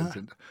sindssygt, det der. Ja.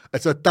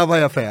 Altså, der var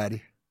jeg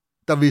færdig.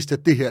 Der vidste jeg,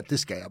 at det her, det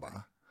skal jeg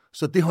bare.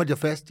 Så det holdt jeg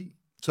fast i.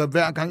 Så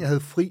hver gang jeg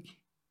havde ferie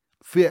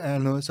eller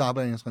noget, så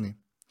arbejdede jeg hos René.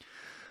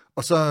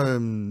 Og så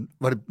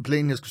var det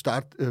planen, jeg skulle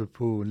starte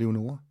på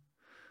Leonora.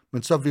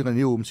 Men så ville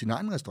René åbne sin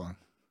egen restaurant.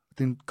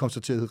 Den kom så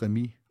til at hedde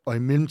Remi. Og i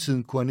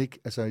mellemtiden kunne han ikke,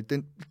 altså i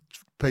den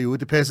periode,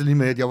 det passer lige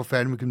med, at jeg var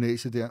færdig med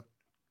gymnasiet der.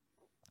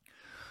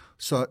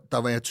 Så der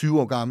var jeg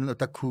 20 år gammel, og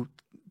der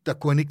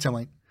kunne han ikke tage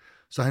mig ind.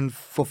 Så han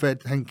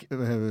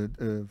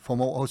får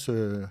mig over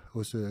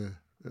hos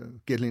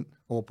Getlind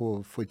over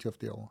på Fritjof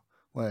derovre,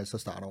 hvor jeg så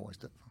starter over i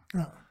stedet for.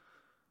 Ja.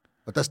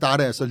 Og der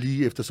starter jeg så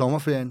lige efter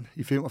sommerferien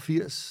i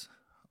 85,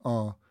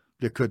 og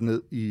bliver kørt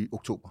ned i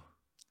oktober.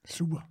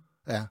 Super.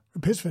 Ja.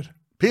 Pisfedt.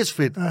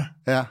 Pisfedt,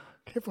 ja.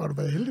 Kæft, hvor har du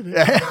været heldig det.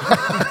 Ja.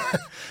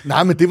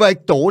 Nej, men det var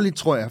ikke dårligt,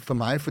 tror jeg, for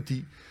mig,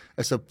 fordi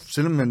altså,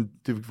 selvom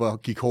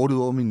gik hårdt ud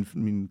over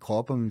min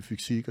krop og min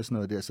fysik og sådan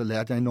noget der, så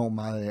lærte jeg enormt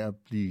meget af at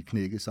blive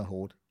knækket så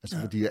hårdt. Altså,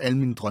 fordi alle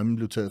mine drømme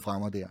blev taget fra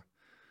mig der.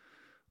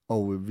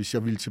 Og hvis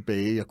jeg ville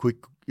tilbage,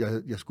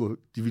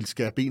 de ville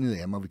skære benet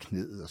af mig ved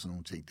knæet og sådan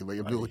nogle ting. Det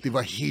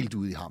var helt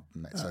ude i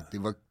hampen. Altså,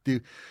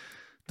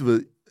 du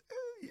ved,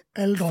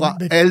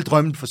 alle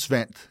drømmen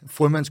forsvandt.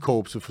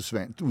 Frømandskorpset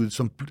forsvandt ud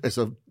som,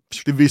 altså,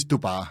 det vidste du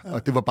bare.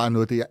 Og det var bare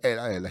noget, det jeg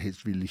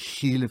allerhelst ville i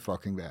hele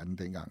fucking verden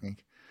dengang,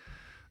 ikke?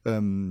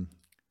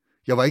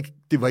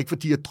 Det var ikke,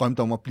 fordi jeg drømte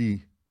om at blive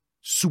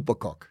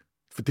superkok,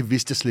 for det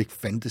vidste jeg slet ikke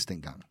fandtes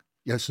dengang.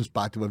 Jeg synes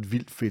bare, det var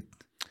vildt fedt.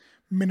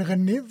 Men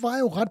René var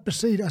jo ret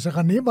beset. Altså,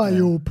 René var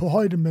jo på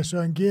højde med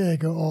Søren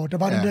Gericke, og der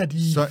var den der, de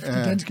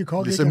danske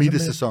kokke. Det er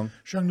Samite-sæson.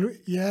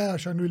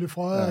 Jean-Louis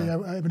Lefroy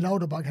og Eben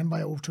Lauterbach, han var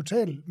jo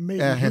totalt med.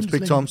 Ja, Hans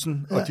Bæk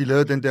Thomsen, og de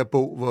lavede den der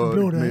bog,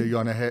 hvor med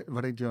Jonna Hall.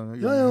 Var det ikke Jonna?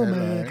 Jo,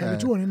 med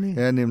karikaturen inde i.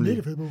 Ja, nemlig.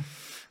 Mega fed bog.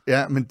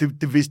 Ja, men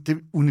det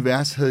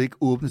univers havde ikke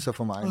åbnet sig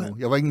for mig nu.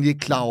 Jeg var ikke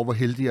klar over, hvor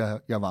heldig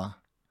jeg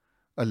var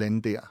at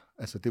lande der.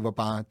 Altså, det var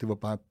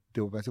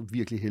bare så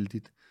virkelig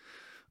heldigt.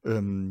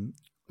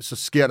 Så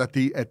sker der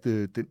det,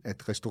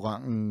 at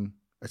restauranten,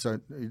 altså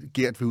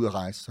Gert vil ud at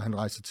rejse, så han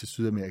rejser til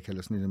Sydamerika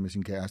eller sådan noget med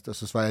sin kæreste, og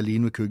så var jeg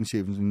alene med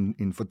køkkenchefen,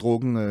 en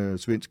fordrukken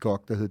svensk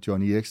kok, der hed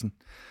Johnny Eriksen,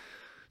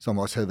 som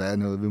også havde været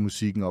noget ved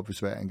musikken op i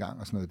Sverige engang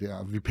og sådan noget der.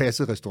 Og vi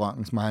passede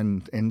restauranten, som var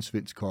en anden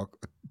svensk kok,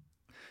 og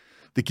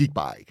det gik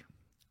bare ikke.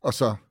 Og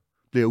så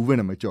blev jeg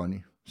uvenner med Johnny,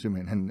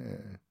 simpelthen.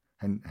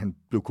 Han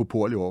blev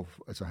korporlig over,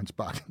 altså han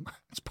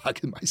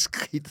sparkede mig i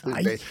skridt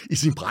i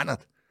sin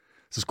brændert.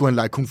 Så skulle han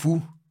lege kung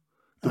fu.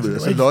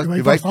 Det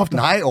var ikke,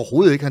 nej,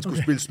 overhovedet ikke. Han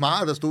skulle spille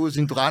smart og stod i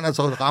sin brændert, og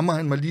så rammer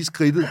han mig lige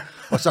skridtet,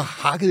 og så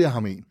hakkede jeg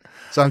ham en.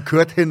 Så han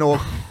kørte henover.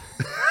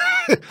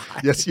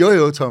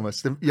 Jo,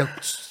 Thomas.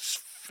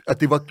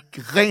 Og det var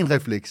ren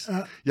refleks. Ja.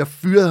 Jeg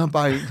fyrede ham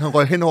bare ind. Han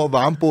røg hen over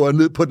varmebordet,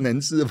 ned på den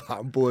anden side af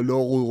varmebordet, lå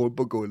og rundt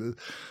på gulvet.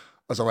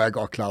 Og så var jeg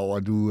godt klar over,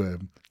 at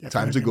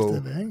time to go.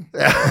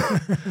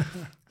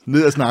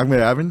 Ned og snakke med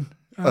Erwin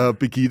og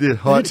Birgitte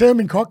Høj. Jeg til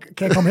min kok,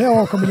 kan jeg komme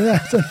herover og kombinere?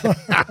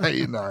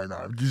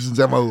 nej. De synes,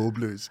 jeg var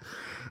håbløs.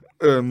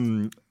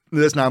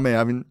 Ned og snakke med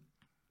Erwin,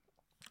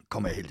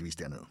 kom jeg heldigvis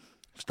derned.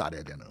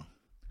 Startede jeg dernede.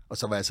 Og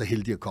så var jeg så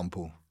heldig at komme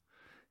på.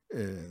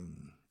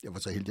 Jeg var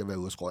så heldig at være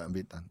ude hos Røg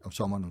om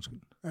sommeren.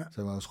 Ja. Så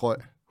jeg var hos Røg,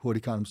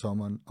 Hurtigkarl om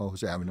sommeren, og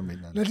hos Erwin om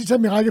vinteren. Lad os lige tage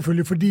dem i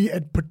rækkefølge, fordi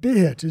at på det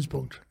her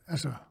tidspunkt,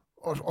 altså,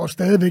 og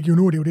stadigvæk jo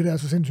nu, det er jo det, der er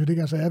så sindssygt,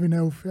 ikke? Altså Erwin er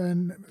jo...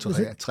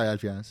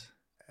 73.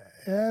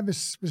 Ja,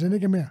 hvis han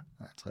ikke er mere.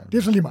 Ja, det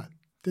er så lige meget.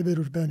 Det ved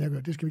du bedre, end jeg gør.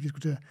 Det skal vi ikke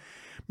diskutere.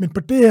 Men på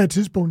det her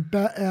tidspunkt,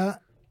 der er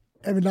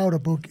Erwin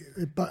Lauterbach...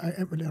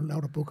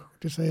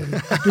 det sagde jeg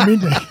det. Det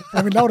mente jeg ikke.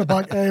 Erwin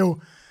Lauterbach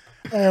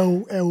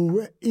er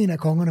jo en af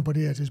kongerne på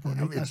det her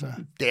tidspunkt. Ikke? Altså,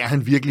 det er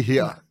han virkelig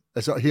her.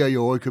 Altså her i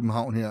år i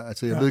København her.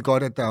 Altså jeg ved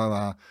godt, at der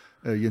var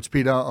Jens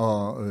Peter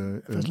og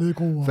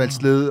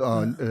Falsled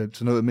og sådan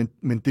noget,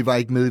 men det var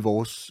ikke med i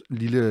vores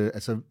lille...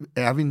 Altså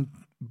Erwin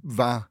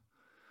var...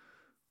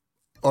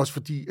 Også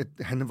fordi, at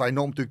han var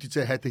enormt dygtig til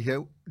at have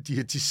de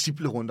her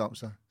disciple rundt om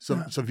sig.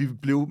 Så vi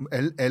blev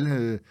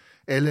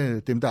alle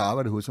dem, der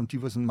arbejdede hos ham,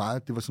 det var sådan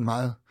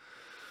meget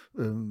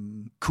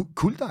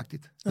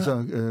kultagtigt. Ja.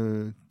 Altså,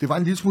 det var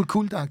en lille smule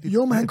kultagtigt.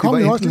 Jo, men han kom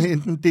jo også...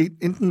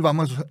 Enten var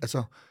man,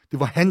 altså, det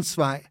var hans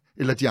vej,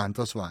 eller de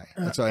andres vej.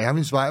 Ja. Altså,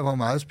 Erwins vej var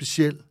meget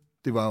speciel.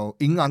 Det var jo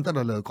ingen andre,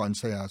 der lavede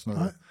grøntsager og sådan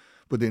noget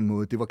på den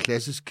måde. Det var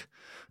klassisk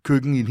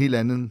køkken i en helt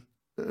anden...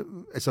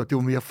 altså, det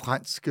var mere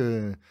fransk...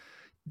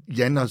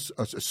 Jan og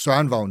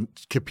Søren var jo en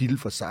kapitel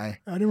for sig.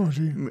 Ja, det må man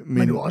sige.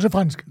 Men det var også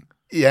fransk.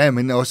 Ja,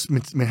 men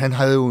han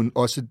havde jo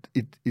også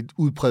et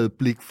udpræget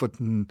blik for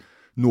den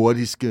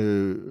nordiske...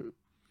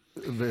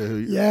 Ja,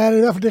 det er i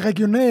hvert fald det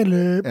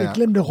regionale,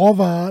 glemte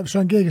råvarer,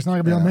 Søren Gericke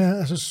snakker vi om her,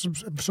 altså,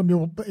 som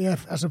jo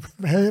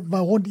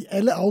var rundt i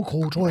alle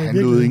afkroge, tror jeg. Han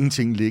lod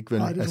ingenting ligge, vel?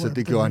 Nej,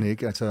 det gjorde han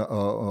ikke. Altså,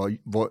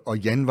 og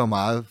Jan var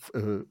meget,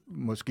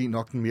 måske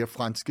nok den mere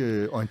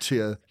franske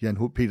orienteret, Jan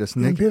H.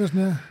 Petersen, ikke? Petersen,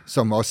 ja.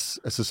 Som også,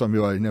 altså, som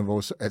jo er en af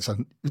vores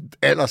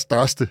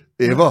allerstørste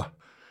ever.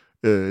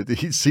 Det er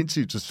helt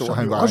sindssygt, så stor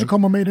han var. Som også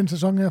kommer med i den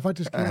sæson her,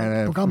 faktisk. Ja, han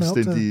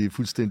er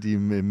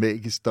fuldstændig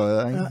magisk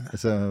støjer, ikke? Ja.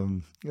 Altså,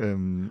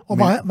 og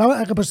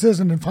hvad repræsenterede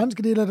sådan den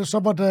franske del af det? Så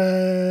var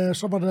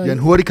der Jan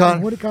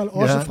Hurtigkarl,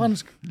 også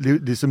fransk.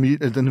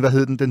 Hvad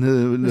hed den? Den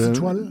hed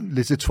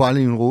Les Étoiles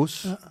i en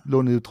Rose,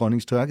 lå nede i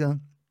Dronningens Tørgade.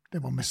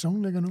 Det var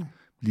Maison ligger nu.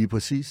 Lige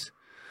præcis.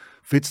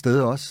 Fedt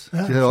sted også. De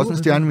havde også en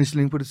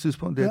stjerne på det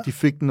tidspunkt. Der. Ja. De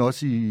fik den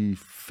også i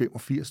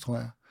 85, tror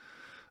jeg.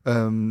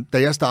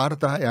 Da jeg starter,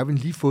 der har Erwin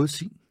lige fået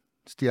sin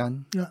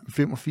stjerne. Ja.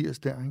 85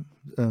 der, ikke?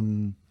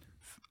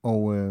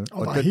 Og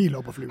var helt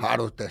op at flyve. Har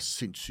du da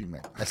sindssygt,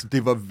 mand. Altså,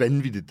 det var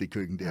vanvittigt, det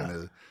køkken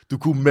dernede. Ja. Du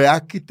kunne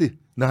mærke det,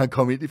 når han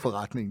kom ind i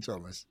forretningen,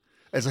 Thomas.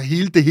 Altså,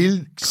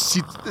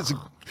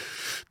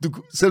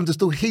 selvom det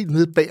stod helt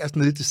nede bag os,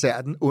 nede i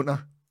desserten under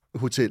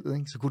hotellet,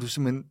 ikke? Så kunne du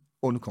simpelthen,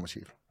 nu kommer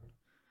chef.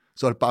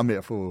 Så er det bare med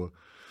at få...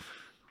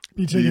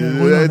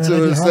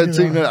 Så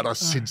tænkte jeg, der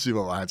sindssygt,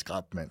 hvor var han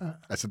skrabt, mand. Ja.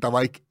 Altså, der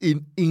var ikke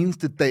en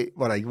eneste dag,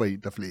 hvor der ikke var en,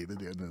 der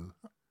flæbede dernede.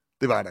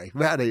 Det var der ikke.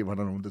 Hver dag var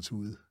der nogen, der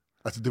tudede.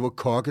 Altså, det var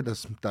kokke,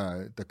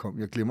 der kom.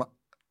 Jeg glemmer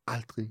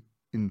aldrig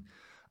en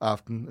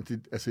aften.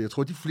 Jeg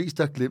tror, de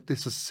fleste har glemt det,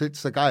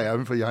 så gør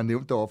jeg, for jeg har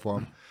nævnt det over for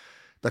ham.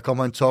 Der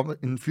kommer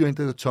en fyr ind,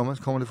 der hedder Thomas,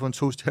 kommer det fra en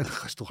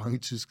tostjernet restaurant i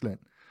Tyskland.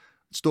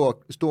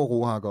 Stor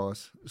rohakker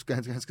også.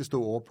 Han skal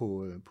stå over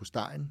på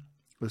Stein,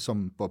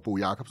 som Bo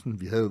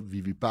Jacobsen. Vi havde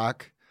Vivi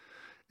Bak,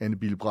 Anne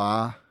Bille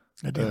Brahe.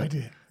 Ja, det er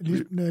rigtigt.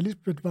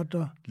 Lisbeth var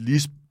der.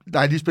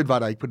 Nej, Lisbeth var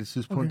der ikke på det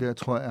tidspunkt, der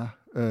tror jeg.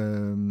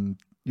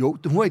 Jo,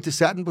 hun var i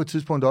desserten på et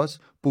tidspunkt også.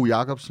 Bo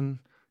Jacobsen,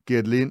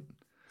 Gert Lind,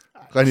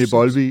 René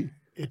Bolvig.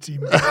 Et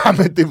team.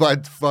 Men det var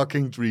et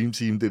fucking dream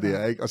team, det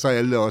der, ikke? Og så er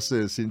alle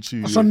også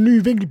sindssyge. Og så en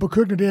ny vinkel på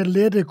køkkenet, det er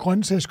lette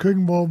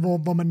grøntsagskøkken,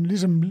 hvor man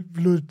ligesom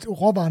lod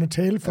råvarerne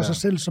tale for sig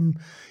selv, som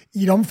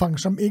i et omfang,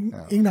 som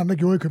ingen andre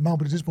gjorde i København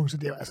på det tidspunkt. Så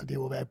det er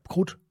jo været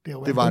krudt.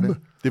 Det var det.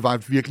 Det var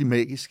virkelig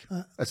magisk.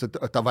 Ja. Altså,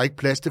 der var ikke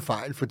plads til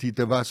fejl, fordi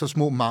der var så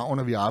små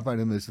marginer, vi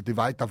arbejdede med, så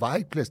der var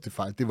ikke plads til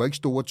fejl. Det var ikke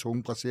store,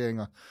 tunge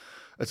braseringer.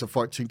 Altså,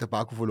 folk tænkte, der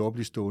bare kunne få lov at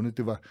blive stående.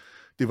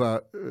 Det var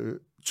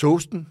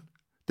toasten,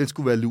 den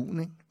skulle være lun,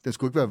 ikke? Den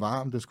skulle ikke være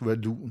varm, den skulle være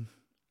lun.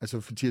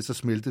 Altså, fordi så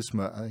smeltede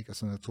smøret, ikke? Og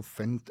sådan, jeg tror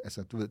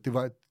altså, du ved, det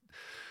var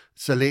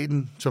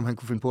salaten, som han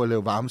kunne finde på at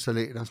lave varme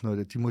salater og sådan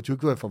noget. De måtte jo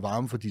ikke være for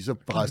varme, fordi så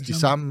brændte de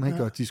sammen, ikke?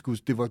 Ja.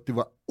 Og det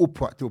var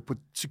ophørt, det var på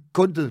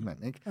sekundet,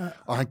 mand, ikke? Ja.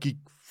 Og han gik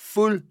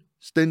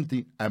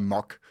fuldstændig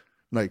amok,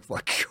 når ikke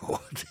folk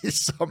gjorde det,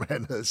 som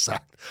han havde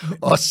sagt.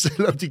 Også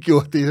selvom de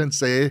gjorde det, han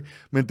sagde,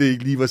 men det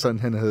ikke lige var sådan,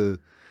 han havde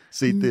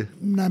set det.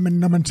 Nej, men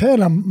når man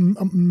taler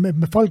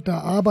med folk, der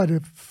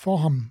arbejdede for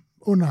ham,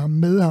 under ham,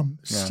 med ham,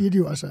 siger de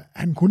jo, altså,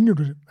 han kunne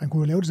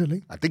jo lave det selv,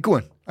 ikke? Ja, det kunne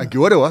han. Han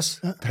gjorde det også.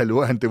 Ja.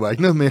 Det var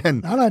ikke noget med,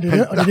 nej, det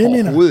er det, jeg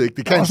mener. Ikke.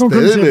 Det kan han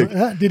stadigvæk.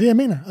 Ja, det er det, jeg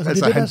mener.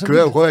 Altså det, han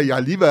kører, jeg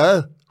har lige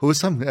været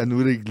hos ham, nu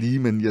er det ikke lige,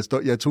 men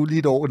jeg tog lige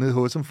et år ned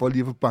hos ham, for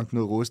lige at få banket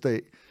noget rust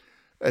af.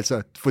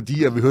 Altså,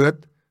 fordi jeg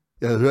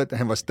havde hørt, at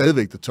han var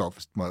stadigvæk the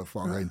toughest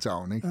motherfucker in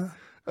town, ikke? Ja.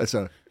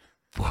 Altså,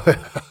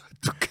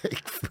 du kan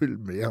ikke følge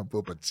med ham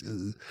på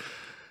partiet.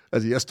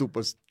 Altså, jeg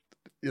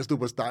stod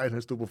på stegen,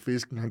 han stod på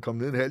fisken, han kom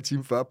ned en halv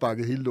time før,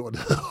 bakkede hele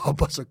lortet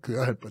op, og så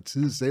kører han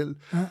partiet selv.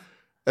 Ja.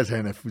 Altså,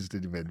 han er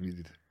fuldstændig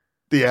vanvittigt.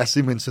 Det er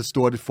simpelthen så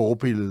stort et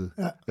forbillede.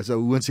 Ja. Altså,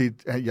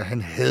 uanset,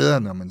 han hader,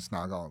 når man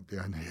snakker om det,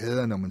 han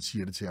hader, når man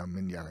siger det til ham,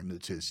 men jeg er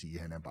nødt til at sige,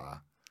 at han er bare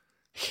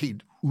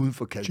helt uden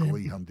for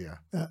kategori ham der.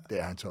 Ja. Det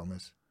er han,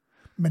 Thomas.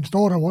 Men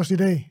står der jo også i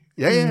dag?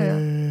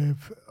 Ja.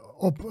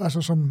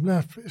 Altså som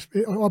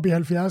op i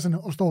 70'erne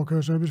og står og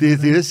kører service. Det er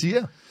det, jeg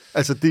siger.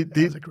 Altså,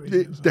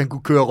 han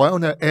kunne køre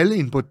røven af alle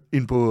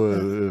ind på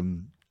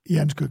i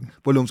hans køkken.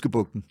 På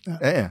Lumskebugten.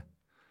 Ja.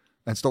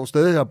 Han står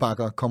stadig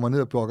og kommer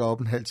ned og blokker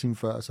op en halv time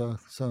før,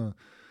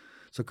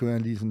 så kører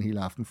han lige sådan en hel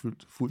aften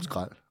fuld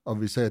skrald. Og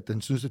hvis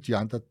han synes, at de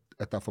andre,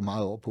 at der er for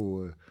meget over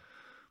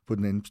på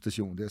den anden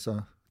station der,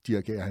 så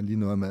dirigerer han lige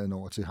noget af maden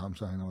over til ham,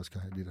 så han også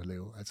kan have lidt at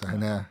lave. Altså,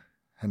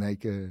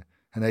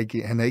 han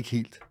er ikke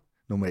helt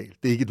normal.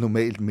 Det er ikke et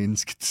normalt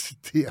menneske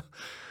der.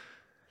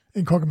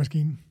 En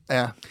kokkemaskine.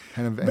 Ja,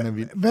 han er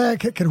vild.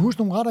 Kan du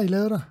huske nogle retter, I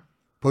lavede der?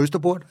 På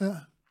Østerbort? Ja.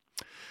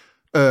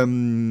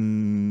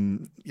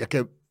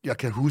 Jeg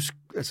kan huske,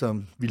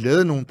 altså, vi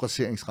lavede nogle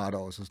braseringsretter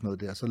også og sådan noget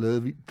der. Så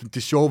lavede vi,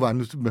 det sjove var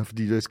nu,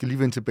 fordi jeg skal lige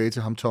vende tilbage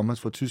til ham,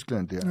 Thomas fra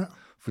Tyskland der. Ja.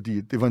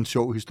 Fordi det var en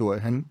sjov historie.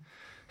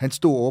 Han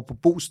stod over på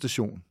Bo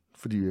station,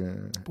 fordi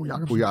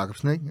Bo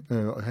Jacobsen,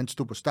 ikke? Og han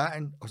stod på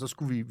stegen, og så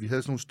skulle vi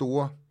havde sådan nogle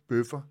store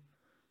bøffer.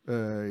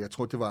 Jeg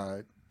tror, det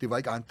var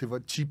ikke andet, det var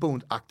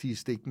T-bone-agtige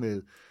stik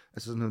med,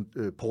 altså sådan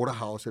en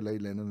porterhouse eller et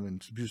eller andet,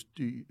 men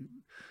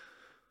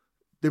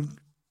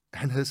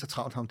han havde så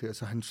travlt ham der,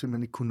 så han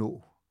simpelthen ikke kunne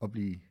nå at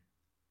blive,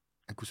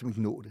 han kunne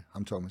simpelthen ikke nå det,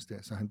 ham Thomas der,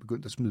 så han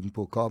begyndte at smide den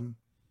på koppen.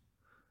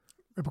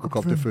 På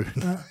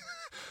kopteføden. Ja.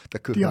 Der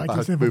kørte han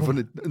bare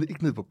bøfferne,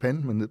 ikke ned på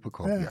panden, men ned på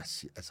koppen. Ja.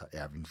 Altså,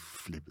 Erwin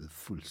flippede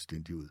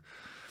fuldstændig ud.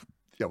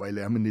 Jeg var i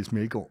lære med Niels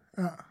Melgaard.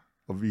 Ja.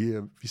 Og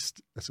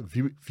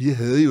vi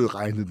havde jo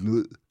regnet den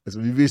ud.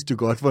 Altså, vi vidste jo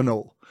godt,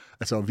 hvornår.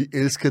 Altså, vi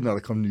elskede, når der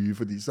kom nye,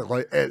 fordi så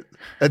røg alt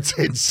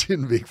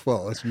attention væk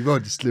fra os. Vi var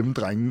de slemme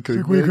drenge i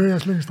køkkenet. Så kunne I køre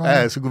slingstrenge.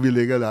 Ja, så kunne vi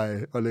ligge og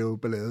lege og lave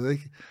ballade,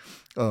 ikke?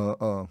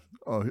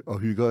 Og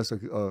hygge os.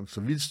 Og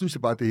så vi synes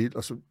jeg bare det hele,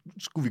 og så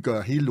skulle vi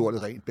gøre hele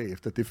lortet rent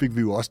bagefter. Det fik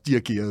vi jo også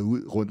dirigeret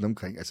ud rundt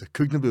omkring. Altså,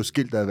 køkkenet blev jo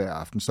skilt ad hver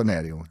aften. Sådan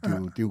er det jo.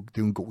 Det er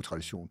jo en god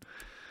tradition.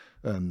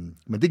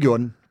 Men det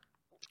gjorde den.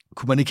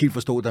 Kunne man ikke helt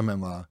forstå, da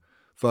man var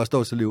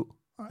førsteårselev,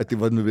 at det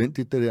var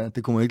nødvendigt, det der.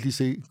 Det kunne man ikke lige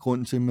se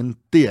grunden til, men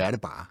det er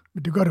det bare.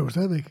 Men det gør det jo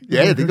stadigvæk.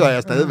 Ja, det gør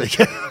jeg stadigvæk.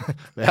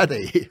 Hver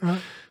dag.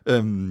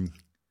 Ja.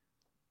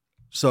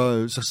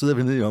 Så sidder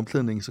vi nede i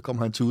omklædningen, så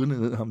kommer han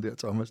tudende ned, ham der,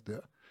 Thomas der.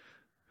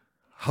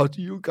 How do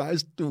you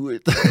guys do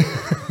it?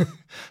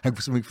 Han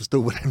kunne simpelthen ikke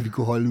forstå, hvordan vi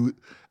kunne holde ud.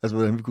 Altså,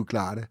 hvordan vi kunne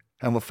klare det.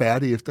 Han var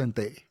færdig efter en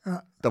dag. Ja.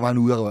 Der var han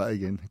ude at røre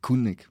igen. Han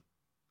kunne ikke.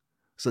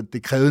 Så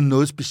det krævede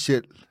noget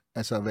specielt,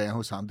 altså at være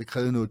hos ham. Det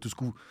krævede noget,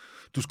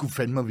 du skulle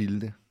fandme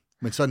ville det.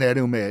 Men sådan er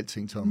det jo med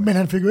alting, Thomas. Men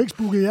han fik jo ikke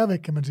spooket jer væk,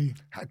 kan man sige.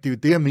 Det er jo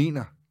det, jeg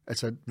mener.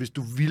 Altså, hvis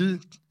du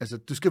vil, altså,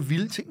 du skal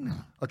ville tingene.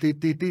 Og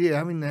det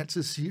er, min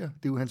altid siger.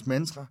 Det er jo hans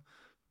mantra.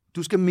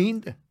 Du skal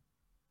mene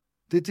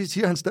det. Det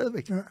siger han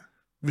stadigvæk. Ja.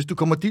 Hvis du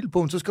kommer dild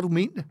på, så skal du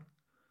mene det.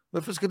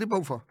 Hvorfor skal det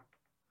på for?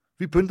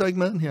 Vi pynter ikke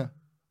maden her.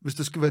 Hvis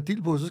der skal være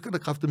dild på, så skal der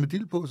kræfte med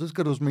dild på, så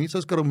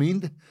skal du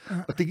mene det. Ja.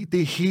 Og det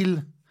er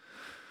hele...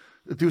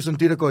 Det er jo sådan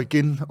det, der går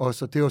igen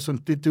også. Det er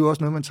jo også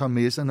noget, man tager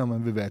med sig, når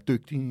man vil være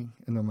dygtig,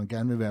 når man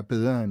gerne vil være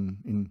bedre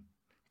end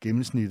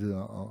gennemsnittet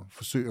og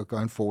forsøge at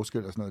gøre en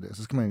forskel og sådan noget der.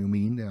 Så skal man jo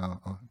mene det,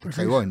 og det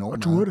kræver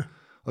enormt meget.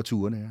 og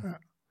turene,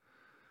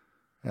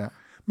 ja.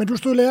 Men du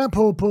stod lærer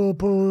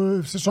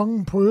på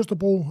sæsonen på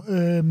Østerbro,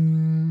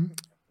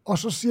 og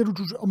så siger du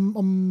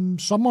om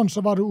sommeren,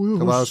 så var du ude hos...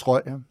 Så var jeg hos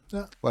Røg,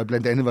 ja. Hvor jeg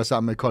blandt andet var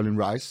sammen med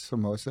Colin Rice,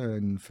 som også er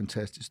en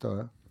fantastisk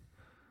støjer.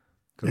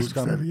 Kan du huske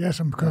ham? Ja,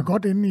 som kører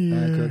godt ind i...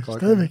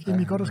 stadigvæk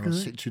ind i godt og skade. Han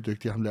er sindssygt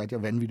dygtig. Ham lærte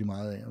jeg vanvittigt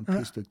meget af. Han er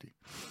pisse dygtig.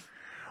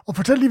 Og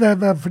fortæl lige,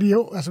 hvad fordi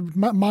jo, altså,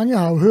 mange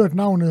har jo hørt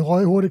navnet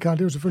Røg Hurtigkarl.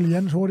 Det er jo selvfølgelig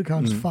Jens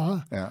Hurtigkarls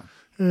far. Ja.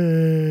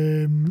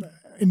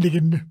 En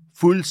legende.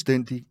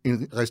 Fuldstændig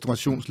en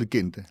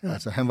restaurationslegende. Ja.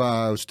 Altså, han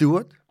var jo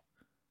steward.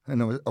 Han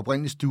var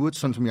oprindelig steward,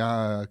 sådan som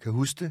jeg kan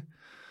huske det.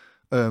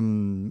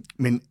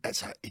 Men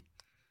altså,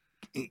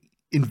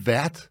 en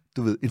vært,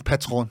 du ved, en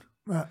patron.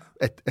 Ja.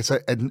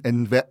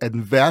 Er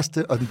den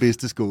værste og den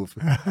bedste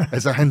skuffe.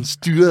 Altså, han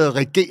styrede,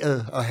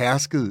 regerede og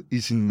herskede i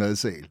sin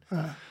madsal.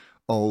 Ja.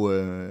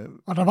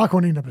 Og der var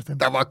kun en, der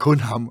bestemte. Der var kun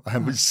ham, og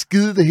han ville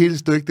skide det hele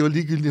stykke. Det var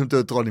ligegyldigt, om det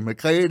var dronning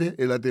Margrethe,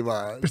 eller det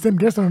var...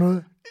 Bestemte gæsterne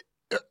noget?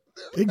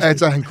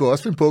 Altså, han kunne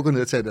også finde på at gå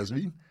ned og tage deres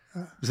vin.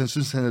 Ja. Hvis han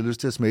synes, han havde lyst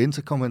til at smage ind,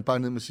 så kom han bare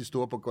ned med sit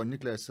store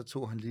bourgogneglas, så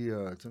tog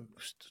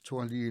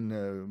han lige en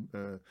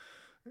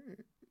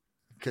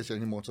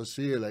Cassagne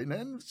Montrachet, eller en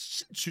anden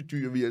sindssygt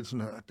dyr vin.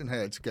 Sådan her. Den har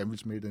jeg altid gerne vil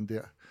smage, den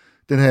der.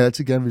 Den har jeg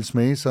altid gerne vil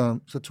smage,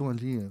 så tog han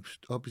lige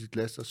op i sit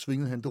glas, og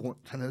svingede han det rundt.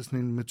 Han havde sådan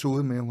en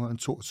metode med, hvor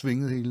han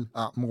svingede hele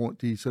armen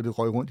rundt så det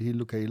røg rundt i hele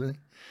lokalet.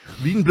 Ikke?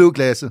 Vinen blev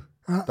glasset.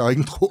 Ja. Der var ikke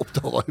en dråbe,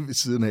 der røg ved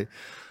siden af.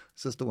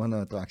 Så stod han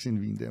og drak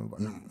sin vin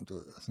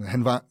der.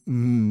 Han var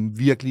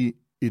virkelig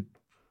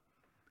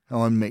han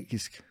var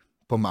magisk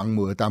på mange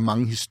måder. Der er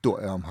mange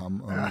historier om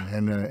ham, og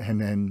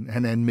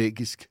han er en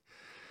magisk.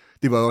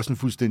 Det var også en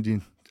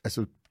fuldstændig...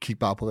 Altså, kig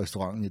bare på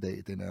restauranten i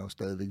dag. Den er jo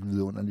stadigvæk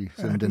vidunderlig.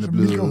 Ja, den er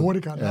blevet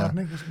hurtigt,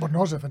 hvor den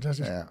også er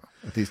fantastisk. Ja,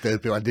 og det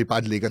er bare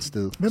et lækkert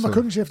sted. Hvem var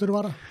køkkenchef, da du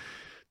var der?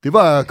 Det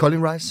var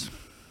Colin Rice.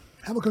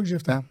 Han var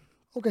køkkenchef der? Ja.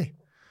 Okay.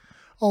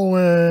 Og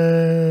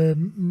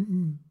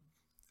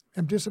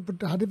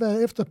har det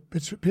været efter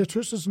Per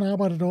Tøstersen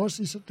arbejdede der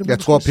også i... Jeg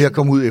tror, Per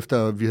kom ud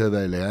efter, vi havde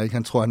været i lærer. Ikke?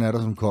 Han tror, han er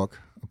der som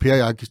kok. Og Per og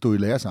jeg stod i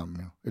lærer sammen.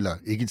 Jo. Eller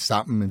ikke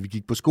sammen, men vi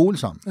gik på skole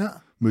sammen. Ja.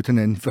 Mødte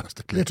hinanden i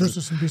første klasse. Per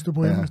Tøstersen vidste du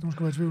på hvis nu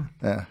skal være i tvivl.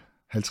 Ja.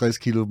 50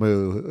 kilo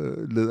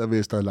med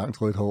lædervest og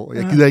langt rødt hår.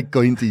 Jeg gider ikke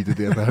gå ind i det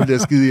der, for han bliver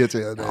skide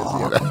irriteret, når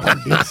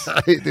jeg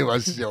siger det. Det var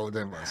sjovt,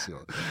 det var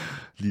sjovt.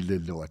 Lille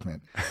lort,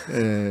 mand.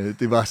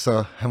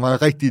 Han var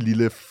en rigtig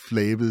lille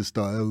flabet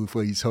støjer ude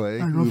fra Ishøj,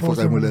 ikke? Ude fra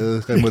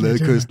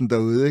Remouladekysten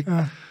derude, ikke?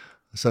 Ja.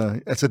 Så,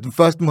 altså den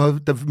første måde,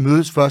 der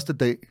mødes første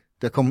dag,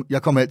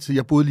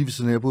 jeg boede lige ved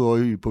siden af, jeg boede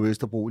over på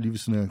Vesterbro, lige ved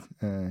siden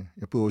af,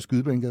 jeg boede over i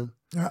Skydebanegade.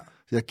 Ja.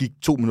 Så jeg gik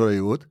 2 minutter i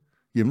 8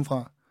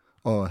 hjemmefra,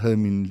 og havde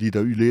min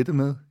liter ylette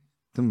med.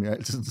 Dem jeg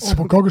altid... Og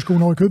på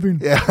kokkeskolen over i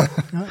Kødbyen. Ja.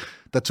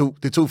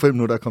 Det tog 5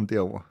 minutter at komme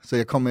derover. Så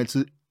jeg kom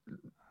altid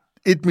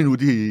 1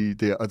 minut i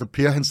der, og da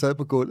Per han sad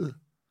på gulvet,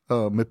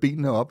 og med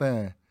benene op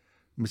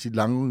med sit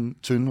lange,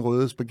 tynde,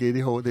 røde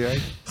spaghetti-hår der,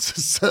 ikke?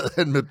 Så sad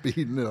han med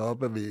benene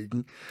op ad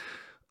væggen.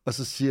 Og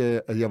så siger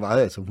jeg, at jeg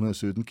vejede altså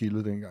 117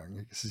 kilo dengang.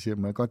 Ikke? Så siger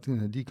jeg, må jeg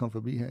godt lige komme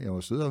forbi her? Jeg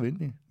var sød og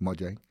venlig.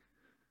 Måtte jeg ikke?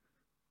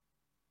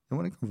 Jeg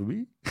måtte ikke komme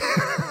forbi.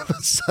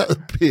 Så sad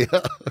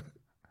Per.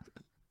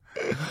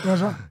 Hvad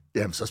så?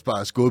 Jamen,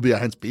 så skubbede jeg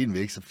hans ben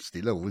væk, så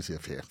stille og roligt siger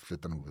jeg,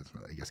 flyt dig nu.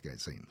 Jeg skal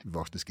altså ind.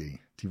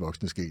 De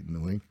voksne skal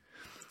nu, ikke?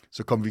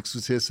 Så kom vi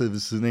til at sidde ved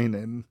siden af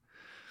hinanden,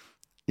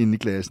 inde i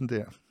klassen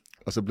der.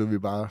 Og så blev vi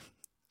bare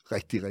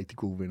rigtig, rigtig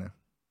gode venner.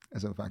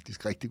 Altså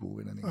faktisk rigtig gode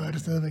venner. Og er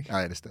det stadigvæk?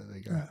 Ja, er det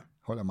stadigvæk. Ja.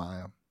 Holder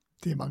meget om.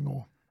 Det er mange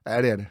år.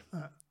 Ja, det er det. Ja.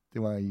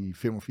 Det var i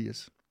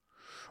 85.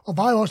 Og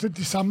var jo også lidt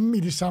i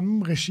det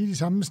samme regi, det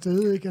samme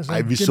sted, ikke?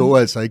 Altså, vi så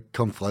altså ikke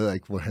Kong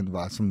Frederik, hvor han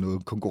var som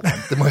noget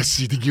konkurrent. Det må jeg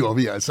sige, det gjorde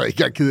vi altså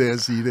ikke. Jeg er ked af at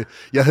sige det.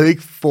 Jeg havde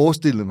ikke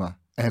forestillet mig,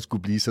 at han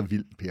skulle blive så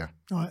vild, Per.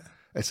 Nej.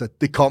 Altså,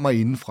 det kommer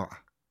indenfra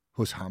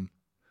hos ham.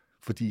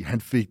 Fordi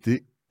han fik det,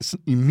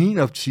 i min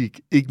optik,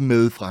 ikke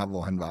med fra,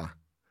 hvor han var.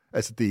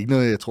 Altså, det er ikke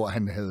noget, jeg tror,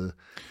 han havde...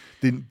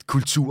 Den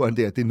kulturen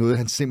der, det er noget,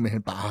 han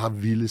simpelthen bare har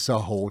ville så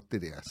hårdt,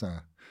 det der, så...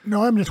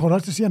 Nå, men jeg tror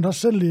også, det siger han også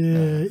selv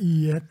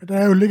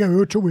ligger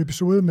jo 2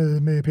 episoder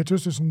med Per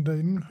Tøstersen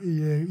derinde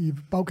i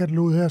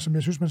bagkataloget her, som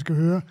jeg synes, man skal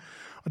høre.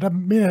 Og der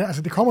mener jeg,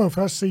 altså det kommer jo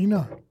først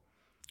senere.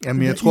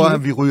 Jamen, jeg tror,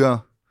 at vi ryger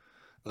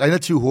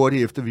relativt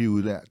hurtigt efter, vi er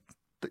udlært.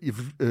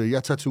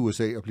 Jeg tager til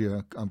USA og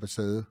bliver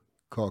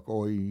ambassadekok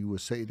over i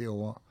USA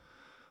derovre,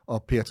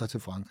 og Per tager til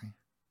Frankrig.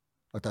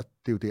 Og det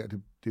er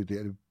jo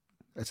der,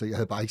 altså jeg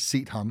havde bare ikke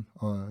set ham,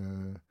 og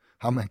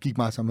han gik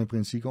meget sammen med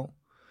Brian Siggaard.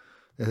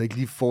 Jeg havde ikke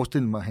lige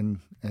forestillet mig,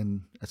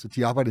 altså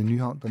de arbejdede i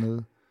Nyhavn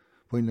dernede,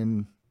 på en eller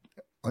anden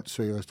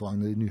åndssvag restaurant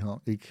nede i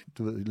Nyhavn, ikke,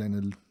 du ved, et eller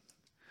andet.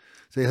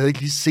 Så jeg havde ikke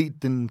lige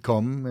set den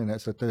komme, men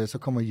altså, da jeg så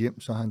kommer hjem,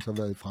 så har han så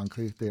været i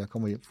Frankrig, da jeg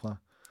kommer hjem fra.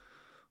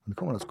 Og nu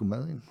kommer der sgu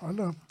mad ind.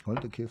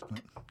 Hold da kæft,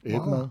 mand.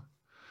 Æbmad. Wow.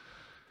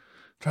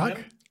 Tak.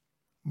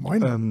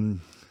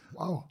 Moin.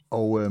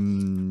 Og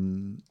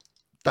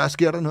der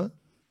sker der noget.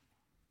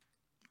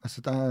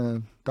 Altså,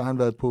 der har han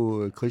været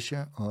på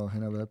Krisha, og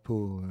han har været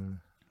på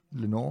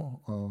Lenore,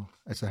 og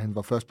altså han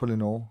var først på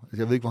Lenore. Altså,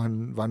 jeg ved ikke, hvor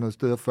han var noget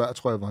sted før,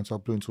 tror jeg, hvor han så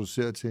blev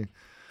introduceret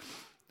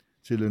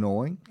til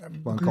Lenore,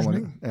 ikke? Hvor han kommer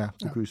ind. Ja,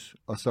 Bocuse.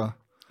 Og så...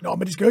 Nå,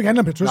 men det skal jo ikke handle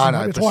om Peter Tøssen.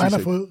 Jeg tror, han har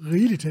ikke. fået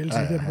rigeligt tale til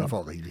det. Ja, han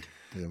får rigeligt.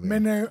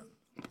 Men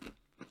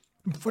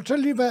fortæl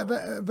lige,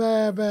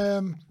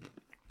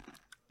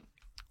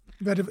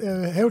 hvad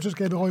det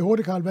haveselskabet Røg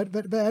Hurtig, Karl.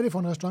 Hvad er det for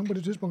en restaurant på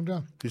det tidspunkt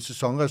der? Det er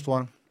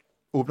sæsonrestaurant.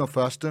 Åbner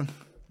 1.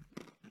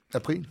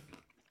 april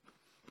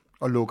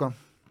og lukker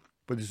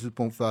på det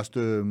tidspunkt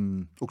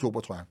 1. oktober,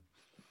 tror jeg.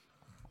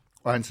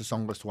 Og en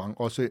sæsonrestaurant.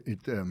 Også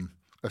et...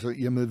 altså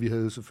i og med, vi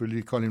havde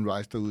selvfølgelig Colin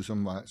Rice derude,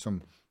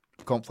 som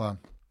kom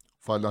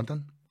fra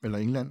London eller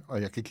England,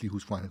 og jeg kan ikke lige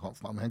huske, hvor han kom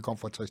fra, men han kom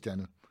fra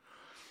 3-stjernet,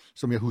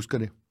 som jeg husker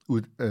det,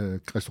 ud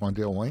restaurant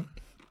derovre, ikke?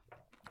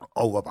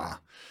 Og var bare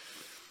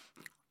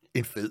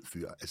en fed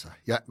fyr. Altså,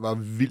 jeg var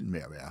vild med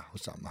at være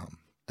sammen med ham.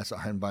 Altså,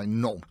 han var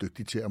enormt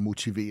dygtig til at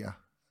motivere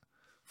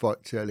folk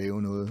til at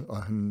lave noget,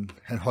 og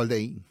han holdt af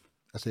en.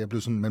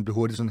 Altså, man blev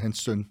hurtigt sådan hans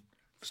søn.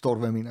 Forstår du,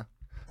 hvad jeg mener?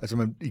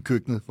 Altså, i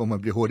køkkenet, hvor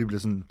man bliver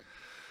sådan...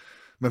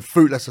 Man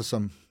føler sig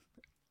som,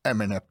 at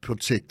man er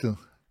protected.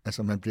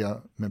 Altså, man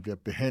bliver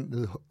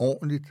behandlet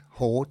ordentligt,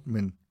 hårdt,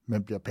 men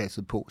man bliver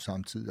passet på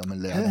samtidig, og man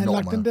lærer enormt meget.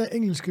 Han lagt den der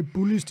engelske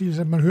bully-stil,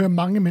 så man hører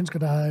mange mennesker,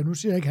 der har, nu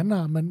siger jeg ikke, han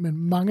har, men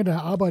mange, der har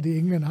arbejdet i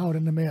England, har jo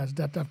den der med,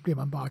 altså der bliver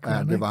man bare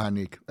kørende. Ja, det var han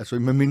ikke. Altså,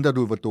 medmindre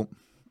du var dum.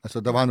 Altså,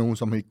 der var nogen,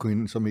 som ikke kunne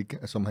ind,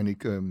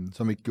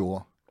 som ikke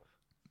gjorde.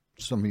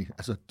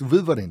 Altså, du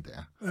ved, hvordan det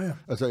er. Ja.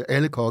 Altså,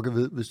 alle kokke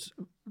ved, hvis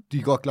de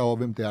er godt klar over,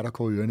 hvem det er, der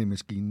går ørerne i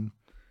maskinen.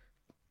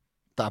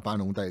 Der er bare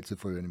nogen, der altid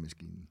får ørerne i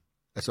maskinen.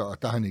 Altså,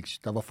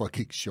 der var folk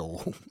ikke sjove.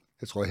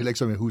 Jeg tror heller ikke,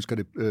 som jeg husker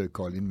det,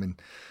 Colin, men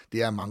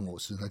det er mange år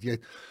siden. Det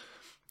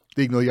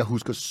er ikke noget, jeg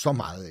husker så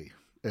meget af.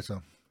 Altså,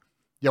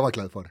 jeg var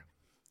glad for det.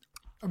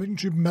 Og hvilken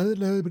type mad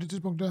lavede I på det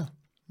tidspunkt der?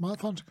 Meget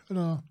fransk?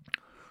 Eller?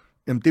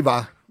 Jamen, det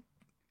var...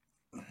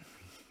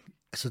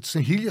 Altså, så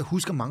hele jeg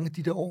husker mange af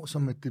de der år,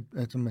 som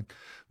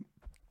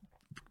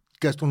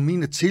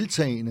gastronomien er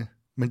tiltagende,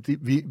 men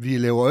vi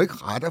laver jo ikke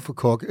retter for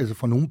kokke, altså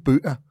fra nogle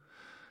bøger.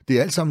 Det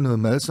er alt sammen noget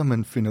mad, som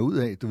man finder ud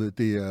af. Du ved,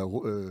 det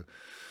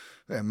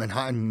er... man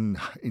har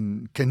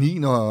en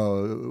kanin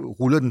og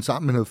ruller den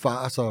sammen med noget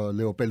fars og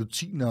laver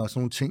ballotiner og sådan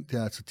nogle ting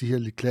der. Altså de her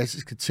lidt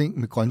klassiske ting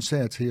med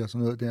grøntsager til og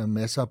sådan noget. Der er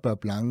masser af beurre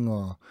blanc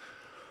og...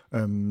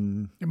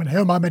 Jamen, det havde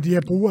jo meget med de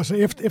her bruger. Så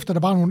efter der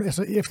var nogle,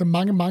 altså efter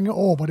mange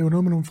år, hvor det var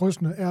noget med nogle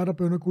fristende ærter,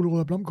 bønner, gulerødder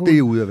og blomkål. Det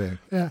er ude af værk.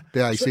 Ja. Det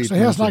har jeg ikke set. Så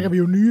her snakker vi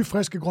jo nye,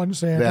 friske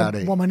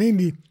grøntsager, hvor man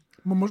egentlig...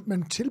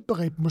 Man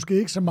tilberedte måske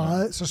ikke så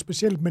meget, så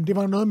specielt, men det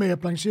var noget med at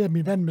blanchere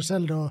min vand med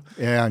salt og...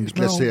 Ja,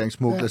 en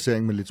små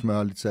glasering med lidt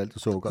smør, lidt salt og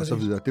sukker og så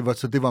videre.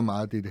 Det var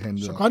meget det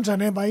handlede om. Så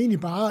grøntsagerne var egentlig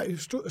bare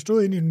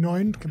stod inde i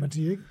nøgen, kan man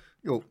sige, ikke?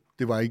 Jo,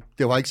 det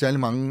var ikke særlig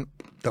mange.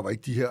 Der var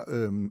ikke de her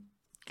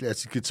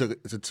klassiske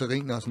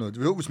terriner og sådan noget.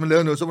 Jo, hvis man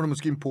lavede noget, så var det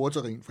måske en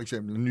porterrin, for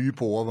eksempel. En nye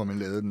porer, hvor man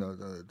lavede den. Og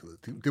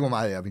det var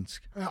meget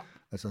ærvinsk. Ja.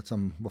 Altså,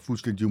 som var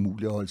fuldstændig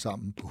umuligt at holde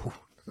sammen på.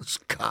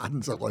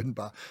 Skarten, så røg den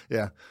bare.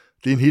 Ja.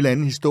 Det er en helt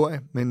anden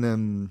historie,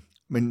 men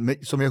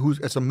som jeg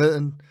husker, altså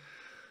maden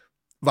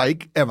var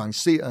ikke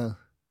avanceret.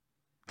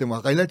 Den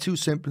var relativt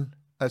simpel,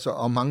 altså,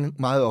 og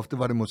meget ofte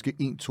var det måske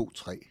 1, 2,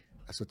 3.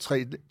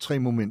 Altså tre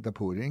momenter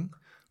på det, ikke?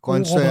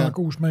 Grøntsager,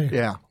 god smag.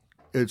 Ja,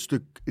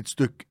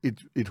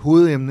 et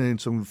hovedemne,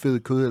 som fed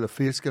kød eller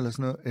fisk eller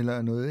sådan noget,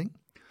 eller noget, ikke?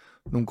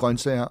 Nogle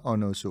grøntsager og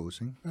noget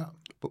sauce, ikke? Ja.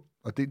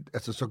 Og det,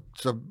 altså,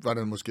 så var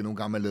der måske nogle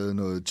gange, man lavede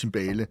noget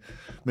timbale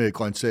med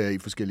grøntsager i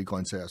forskellige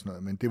grøntsager og sådan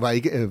noget, men det var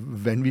ikke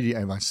vanvittigt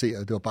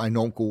avanceret, det var bare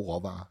enormt gode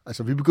råvarer.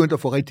 Altså, vi begyndte at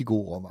få rigtig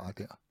gode råvarer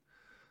der.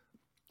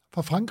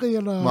 Fra Frankrig,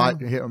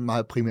 eller?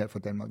 Meget primært fra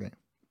Danmark af.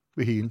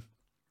 Ved hele.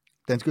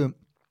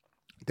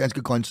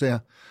 Danske grøntsager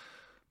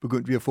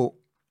begyndte vi at få,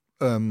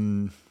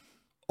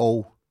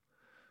 og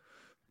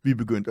vi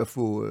begyndte at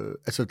få,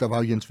 altså, der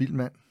var jo Jens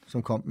Wildmann,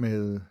 som kom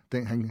med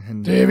den,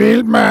 han... Det er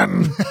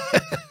Wildmanden!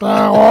 Der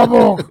er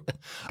råbuk,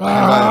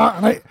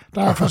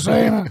 der er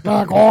fasaner, der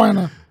er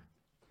gråænder,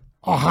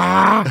 og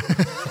hare.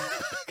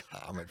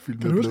 Man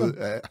fyldt med blod.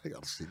 Ja, jeg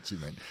er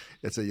sindssygt, mand.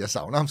 Altså, jeg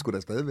savner ham sgu da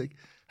stadigvæk.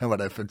 Han var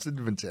da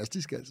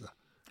fantastisk, altså.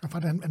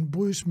 Han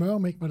boede i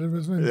Smørum, ikke? Var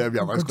det sådan en, ja,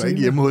 jeg var sgu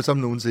ikke hjemme hos ham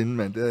nogensinde,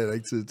 mand. Det havde jeg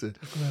ikke tid til.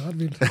 Det skulle være ret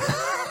vildt.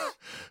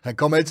 Han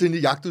kom altid ind i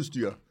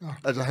jagtudstyr. Ja.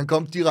 Altså, han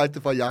kom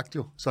direkte fra jagt,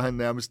 jo. Så han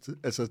nærmest...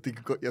 Altså,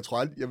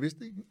 jeg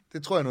vidste ikke...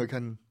 Det tror jeg nu ikke,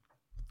 han...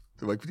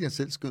 Det var ikke, fordi han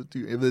selv skød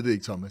dyr. Jeg ved det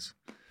ikke, Thomas.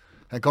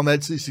 Han kom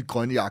altid i sit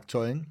grønne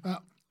jagttøj, ikke? Ja.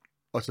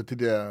 Og så det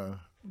der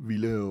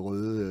vilde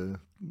røde,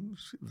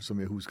 som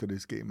jeg husker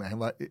det sker. Men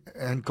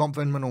han kom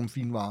fandme med nogle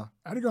fine varer.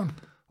 Ja, det gør han.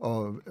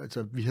 Og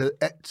altså, vi havde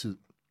altid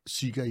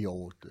Sika i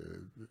år,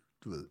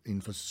 du ved,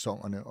 inden for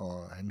sæsonerne,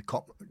 og han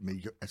kom med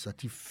altså,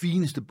 de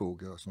fineste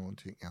bukke og sådan nogle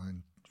ting. Ja,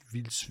 en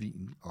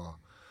vildsvin og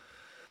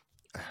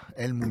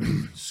alle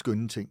mulige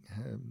skønne ting.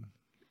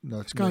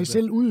 Skar I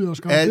selv ud og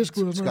skar fisk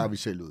ud? Alt skar vi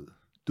selv ud.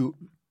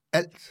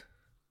 Alt.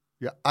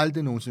 Jeg har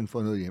aldrig nogensinde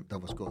fået noget hjem, der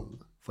var skåret ud,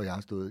 for jeg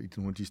har stået i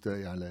nogle af de steder,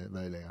 jeg har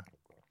været i lærer.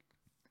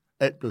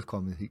 Alt blev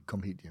kom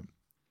helt hjem.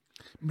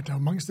 Men der er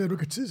jo mange steder, du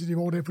kan tid til de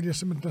år, fordi der er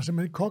simpelthen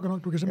ikke kokker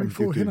nok. Du kan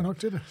simpelthen ikke få hænder nok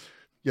til det.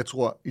 Jeg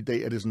tror, i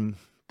dag er det sådan,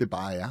 det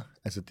bare er.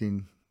 Altså,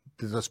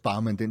 så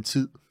sparer man den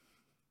tid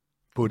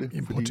på det.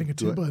 Jamen, prøv at tænke,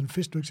 tilberede en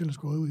fisk, du ikke selv har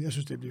skåret ud. Jeg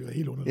synes, det bliver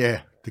helt underligt.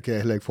 Ja, det kan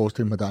jeg heller ikke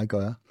forestille mig, dig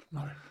gøre.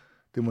 Nej.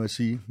 Det må jeg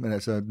sige. Men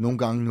altså, nogle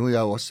gange, nu er jeg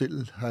jo også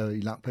selv,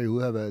 i lang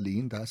periode har været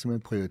alene, der er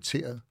simpelthen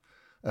prioriteret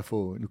at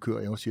få, nu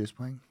kører jeg også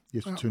Jesper, ikke?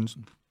 Jesper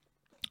Tønnesen.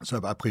 Så er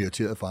jeg bare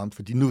prioriteret for ham,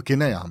 fordi nu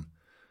kender jeg ham,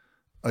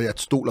 og jeg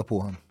stoler på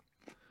ham.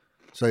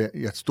 Så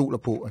jeg stoler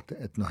på,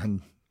 at når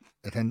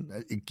han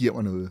ikke giver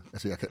mig noget,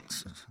 altså jeg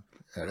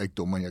er ikke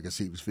dummere, jeg kan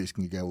se, hvis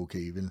fisken ikke er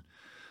okay, vel?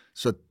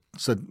 Så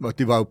og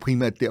det var jo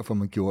primært derfor,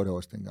 man gjorde det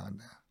også dengang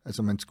der.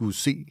 Altså man skulle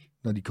se,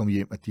 når de kom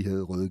hjem, at de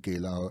havde røde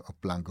gælder og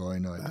blanke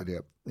øjne og alt det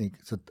der. Ikke?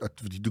 Så,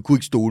 fordi du kunne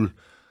ikke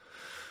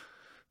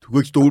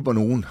stole på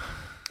nogen.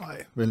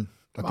 Nej. Vel?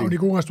 Og det var de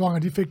gode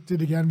restauranter, de fik det,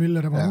 de gerne ville,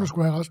 og der var nogen, der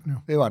skulle have resten jo.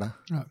 Det var der.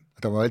 Ja.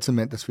 Og der var altid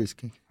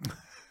mandagsfisk, ikke?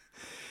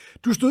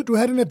 Du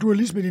havde den her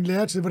dualisme i din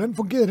læretid. Hvordan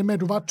fungerede det med, at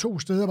du var 2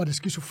 steder? Var det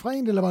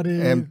skizofrent, eller var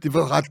det... Det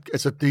var ret...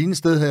 Altså, det ene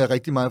sted havde jeg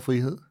rigtig meget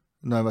frihed,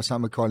 når jeg var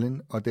sammen med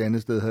Colin, og det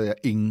andet sted havde jeg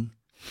ingen.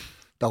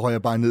 Der røg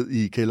jeg bare ned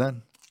i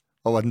kælderen,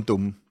 og var den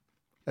dumme.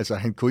 Altså,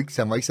 han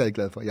var ikke særlig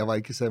glad for. Jeg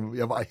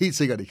var helt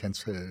sikkert ikke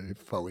hans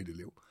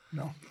favoritelev.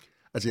 No.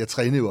 Altså, jeg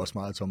trænede jo også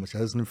meget, Thomas. Jeg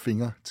havde sådan en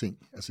fingerting.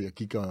 Altså, jeg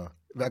gik og...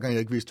 Hver gang jeg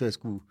ikke vidste, hvad jeg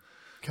skulle...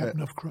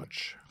 Captain of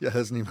Crutch. Jeg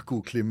havde sådan en, man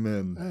kunne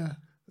klemme...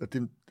 Og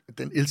den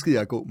elskede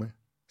jeg at gå med.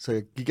 Så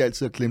jeg gik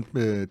altid og klemte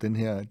med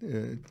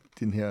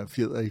den her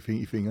fjeder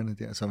i fingrene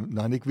der. Så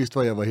når han ikke vidste,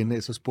 hvor jeg var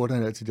henne, så spurgte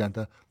han altid de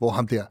andre, hvor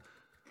ham der?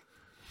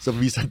 Så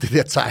viste han det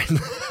der tegn.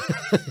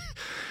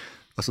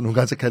 Og så nogle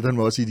gange så kaldte han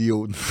mig også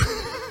idioten.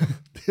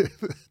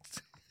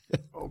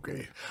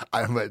 Okay.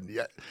 Ej, men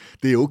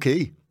det er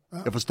okay.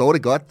 Ja. Jeg forstår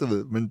det godt, du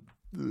ved, men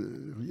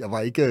jeg var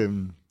ikke...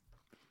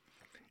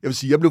 Jeg vil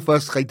sige, jeg blev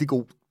først rigtig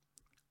god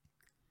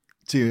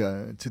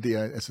til det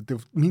her. Altså,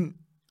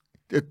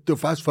 det var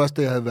faktisk først,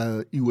 da jeg havde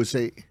været i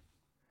USA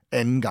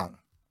anden gang.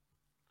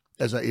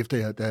 Altså efter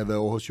da jeg havde været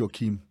over hos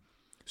Joachim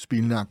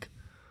Spilnak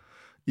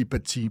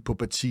på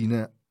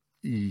Patina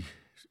i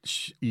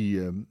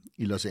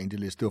Los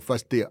Angeles. Det var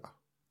først der,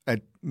 at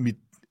mit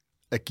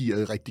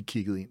agerede rigtig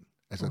kiggede ind.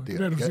 Altså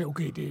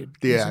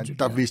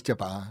der vidste jeg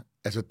bare,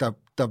 altså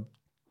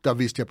der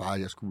vidste jeg bare,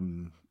 at jeg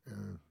skulle...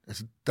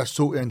 altså der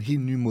så jeg en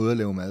helt ny måde at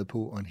lave mad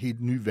på, og en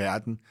helt ny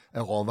verden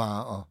af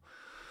råvarer og...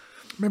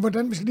 Men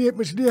hvordan, hvis vi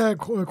lige har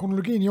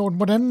kronologien i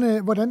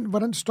orden,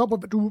 hvordan stopper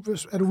du?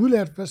 Er du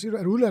udlært, hvad siger du?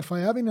 Er du udlært fra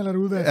Ervin, eller er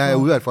du udlært fra... Jeg er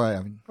udlært fra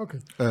Ervin. Okay.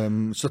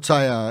 Så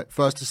tager jeg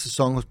første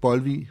sæson hos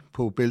Bolvig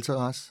på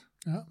Belterras,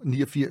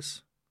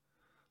 89.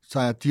 Så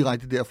tager jeg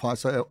direkte derfra,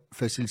 så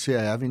faciliterer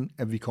Ervin,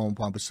 at vi kommer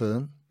på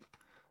ambassaden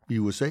i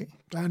USA.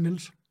 Der er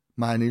Niels.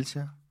 Mig og Niels,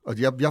 ja. Og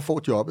jeg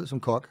får jobbet som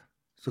kok.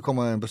 Så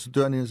kommer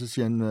ambassadøren ind, og så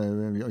siger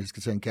han, jeg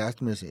skal tage en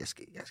kæreste med. Så jeg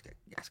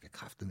skal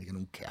kraftedeme ikke have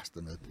nogen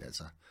kæreste med.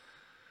 Altså...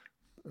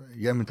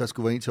 Jamen, der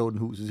skulle være en til orden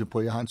hus. Så siger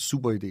jeg, jeg har en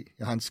super idé.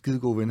 Jeg har en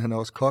skidegod ven, han er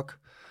også kok.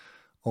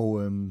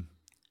 Og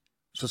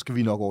så skal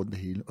vi nok ordne det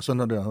hele. Og så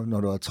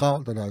når du er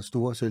travlt, og der er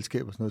store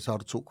selskaber og sådan noget, så har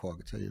du 2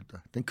 kokke til at hjælpe dig.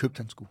 Den købte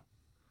han sgu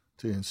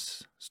til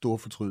hans store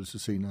fortrydelse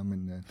senere,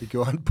 men det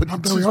gjorde han på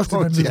det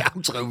tidspunkt. Ja,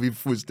 ham drev vi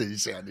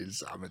fuldstændig særligt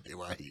sammen. Det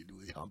var helt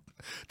ude i ham.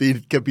 Det er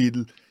et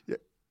kapitel,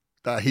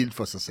 der er helt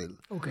for sig selv.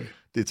 Okay.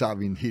 Det tager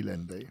vi en helt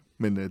anden dag.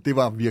 Men det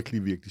var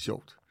virkelig, virkelig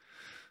sjovt.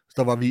 Så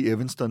der var vi i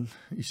Evanston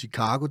i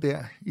Chicago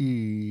der i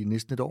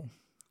næsten et år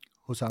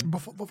hos ham.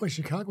 Hvorfor i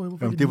Chicago?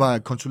 Jamen, det var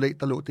et konsulat,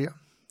 der lå der.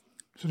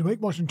 Så det var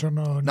ikke Washington?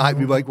 Nej,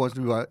 vi var ikke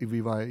Washington.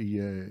 Vi var i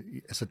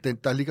altså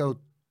der ligger jo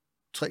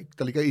 3.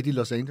 Der ligger et i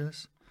Los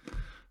Angeles.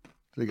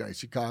 Der ligger i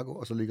Chicago,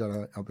 og så ligger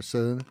der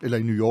ambassaden, eller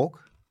i New York,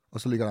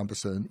 og så ligger der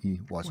ambassaden i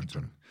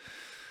Washington.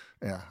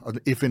 Ja, og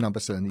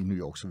FN-ambassaden i New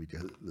York, så vidt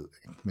jeg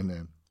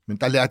ved. Men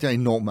der lærte jeg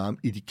enormt meget om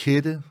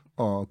etikette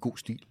og god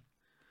stil.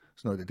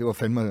 Sådan noget. Det var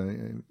fandme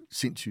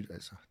sindssygt,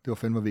 altså. Det var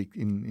fandme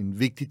en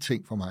vigtig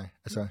ting for mig.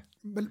 Altså,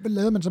 hvad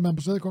lavede man som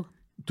ambassadekok?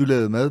 Du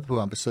lavede mad på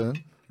ambassaden.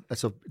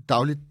 Altså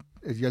dagligt,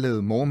 jeg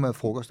lavede morgenmad,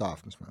 frokost og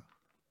aftensmad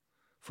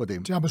for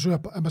dem. Til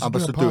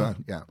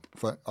ambassadøren, ja.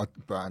 Og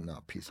børn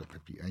og pis og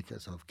papir, ikke?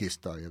 Altså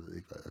gæster, og jeg ved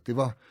ikke hvad.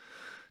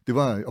 Det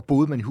var, og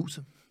boede man i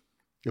huset.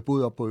 Jeg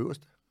boede op på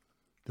øverste.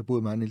 Der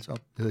boede mig og Niels op.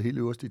 Det havde helt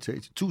øverste etage.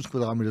 1000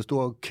 kvadratmeter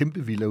store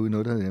kæmpe villa ude i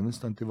noget, der hed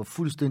Evanston. Det var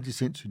fuldstændig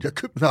sindssygt. Jeg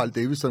købte en Harley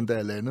Davidson, da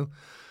jeg landede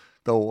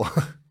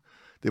derovre.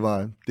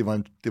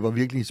 Det var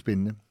virkelig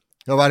spændende.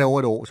 Jeg var der over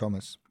et år,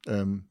 Thomas.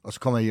 Og så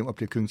kommer jeg hjem og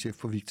bliver køkkenchef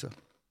for Victor.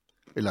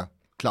 Eller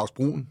Claus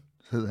Brun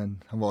hed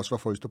han. Han var også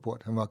fra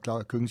Østerport. Han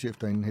var køkkenchef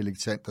derinde, Helge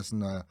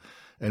Sandersen og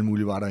alle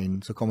mulige var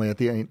derinde. Så kommer jeg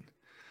derind,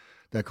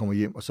 da jeg kommer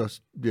hjem, og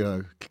så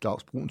bliver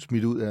Claus Brun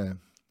smidt ud af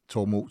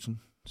Torben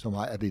Olsen, som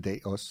ejer det i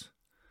dag også.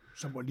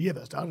 Som må lige have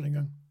været startet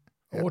dengang.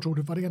 Overtog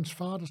det. Var det ikke hans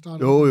far, der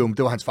startede? Jo, men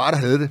det var hans far, der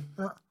havde det.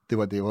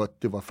 Ja.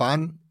 Det var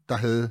faren, der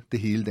havde det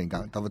hele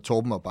dengang. Der var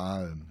Torben og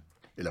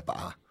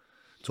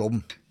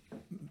Torben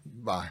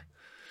var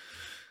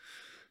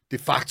de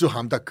facto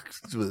ham, der,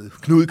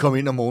 Knud kom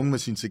ind om morgenen med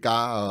sin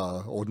cigar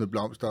og ordnede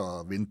blomster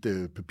og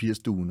vendte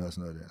papirstuen og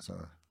sådan noget der. Så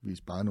vi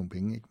sparede nogle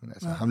penge, ikke? Men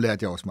altså, ham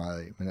lærte jeg også meget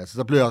af. Men altså,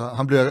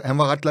 han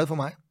var ret glad for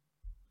mig,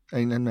 af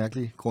en eller anden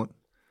mærkelig grund.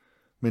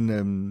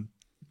 Men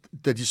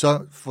da de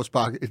så får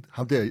sparket,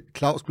 ham der,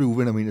 Claus blev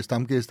uvenner med en af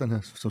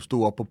stamgæsterne, som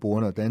stod op på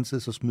bordene og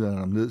dansede, så smider han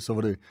ham ned, så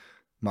var det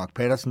Mark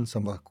Patterson,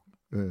 som var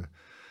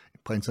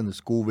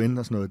prinsernes gode ven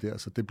og sådan noget der,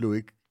 så det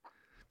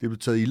blev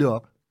taget ilde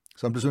op.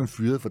 Så han blev sådan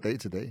fyret fra dag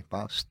til dag,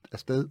 bare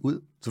afsted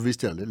ud.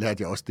 Så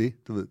lærte jeg også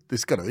det, du ved, det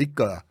skal du ikke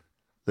gøre.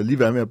 Så lige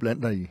være med at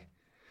blande dig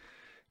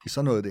i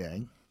sådan noget der,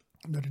 ikke?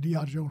 Når det lige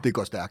har det sjovt. Det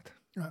går stærkt.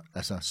 Ja.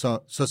 Altså,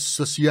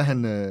 så siger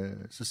han,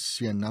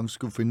 at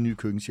skal du finde en ny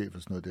køkkenchef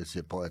og sådan noget der. Så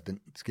siger jeg, at den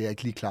skal jeg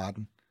ikke lige klare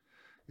den.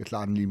 Jeg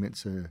klarer den lige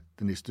mens det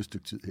næste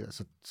stykke tid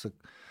her.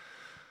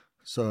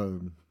 Så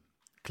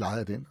klarede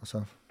jeg den, og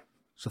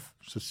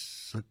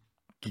så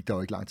gik der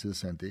jo ikke lang tid, og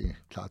sagde han, det er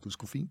klart, du er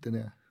sgu fint, den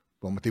her.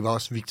 Det var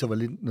også, Victor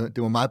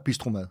det var meget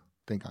bistromad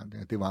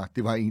dengang. Det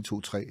var 1,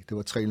 2, 3. Det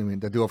var 3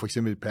 elementer. Det var for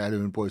eksempel et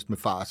perleønbryst med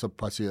fars og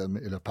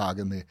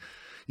pakket med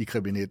i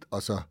krebinet,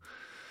 og så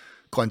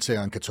grøntsager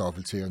og en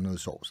kartoffel til og noget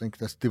sovs.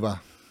 Ikke? Det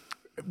var...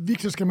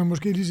 Victor skal man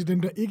måske lige sige,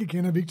 dem der ikke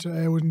kender Victor,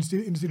 er jo en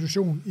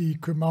institution i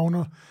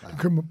København,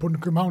 på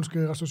den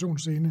københavnske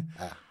restaurationsscene.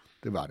 Ja,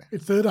 det var det.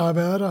 Et sted, der har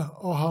været der,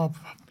 og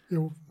har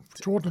jo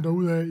tordnet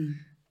derudad i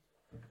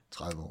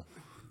 30 år.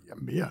 Ja,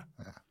 mere.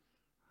 Ja.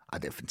 Ej,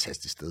 det er et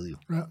fantastisk sted jo.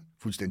 Ja.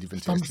 Fuldstændig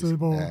fantastisk. Sted,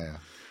 hvor... Ja.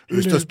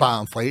 Østersbar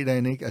om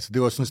fredagen, ikke? Altså,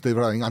 det var sådan et sted,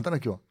 hvor der var ingen andre, der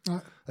gjorde. Nej.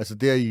 Altså,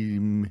 der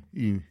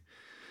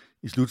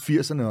i slut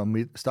 80'erne og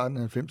starten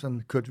af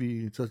 90'erne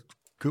så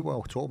køber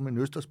jeg Torben en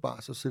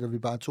Østersbar, så sætter vi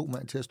bare 2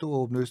 mand til at stå og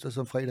åbne Østers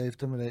som fredag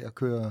eftermiddag og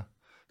køre.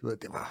 Du ved,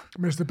 det var...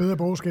 Mens det bedre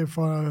borgerskab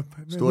for...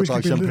 Stor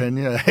træk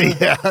champagne. Ja,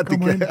 det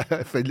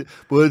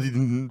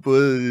kan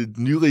både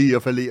nyrige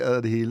og falderede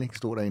og det hele, ikke?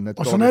 Stod derinde.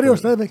 Og sådan er det jo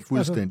stadigvæk.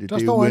 Fuldstændig. Altså,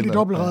 der står alle de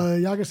dobbeltrædede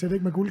jakkesæt,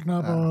 ikke med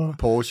guldknap. Ja, og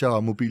Porsche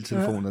og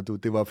mobiltelefoner. Ja.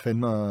 Det var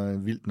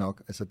fandme vildt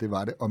nok. Altså, det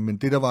var det. Men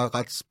det, der var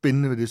ret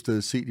spændende ved det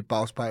sted, set i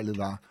bagspejlet,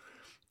 var,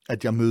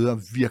 at jeg møder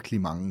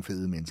virkelig mange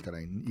fede mennesker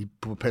derinde.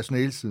 På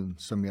personalesiden,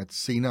 som jeg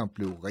senere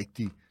blev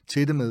rigtig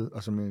tætte med,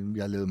 og som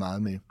jeg lavede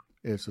meget med.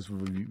 Så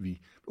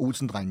vi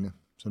Olsen-drengene,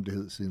 som det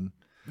hed siden.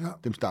 Ja.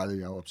 Dem startede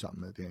jeg op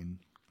sammen med derinde.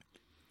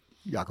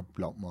 Jakob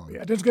Blom og...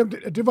 Ja,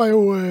 det var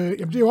jo...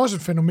 det er jo også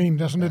et fænomen,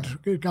 der er sådan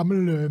et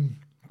gammelt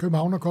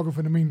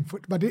københavner-kokkefænomen.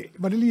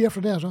 Var det lige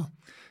efter der så?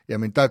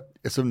 Jamen,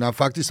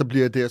 faktisk så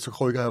bliver jeg der, så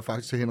krykker jeg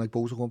faktisk til Henrik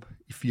Boserup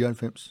i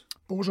 94.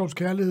 Boserups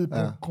kærlighed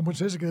på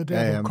Kronprinsessegade.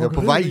 Der jeg var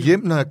på vej hjem,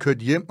 når jeg kørte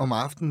hjem om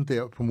aftenen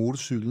der på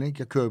motorcyklen.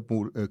 Ikke?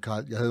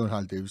 Jeg havde jo en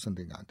Harley Davidson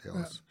dengang der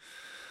også.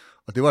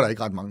 Og det var der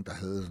ikke ret mange, der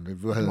havde.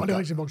 Var det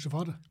rigtig vokset fra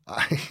det?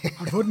 Nej.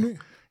 Har du fået den ny?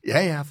 Ja,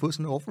 jeg har fået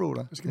sådan en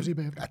offroader. Det skal vi se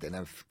bagefter. Ja,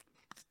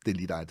 det er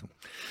lige dig, du.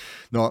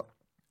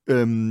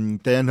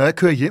 Når jeg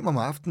kører hjem om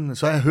aftenen,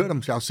 så har jeg hørt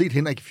om, jeg har set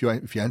Henrik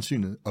i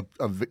fjernsynet,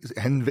 og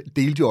han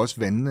delte jo også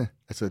vandene,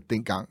 altså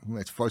dengang.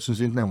 Altså, folk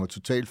synes enten, han var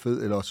totalt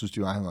fed, eller også synes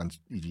de, at han var en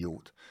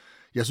idiot.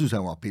 Jeg synes,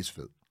 han var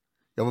pissfed.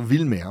 Jeg var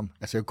vild med ham.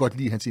 Altså, jeg kunne godt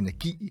lide hans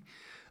energi,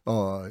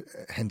 og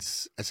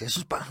hans... Altså, jeg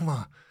synes bare, han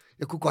var...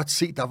 Jeg kunne godt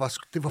se,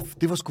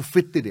 det var sgu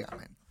fedt, det der,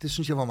 mand. Det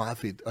synes jeg var meget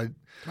fedt. Og, det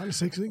var lidt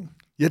sexet, ikke?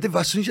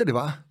 Ja, synes jeg, det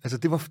var. Altså,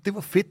 det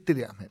var fedt, det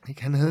der, mand.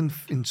 Ikke? Han havde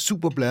en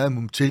super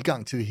bladet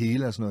tilgang til det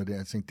hele og sådan noget der.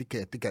 Jeg tænkte,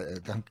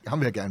 ham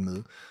vil jeg gerne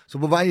møde. Så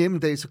på vej hjem en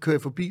dag, så kører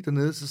jeg forbi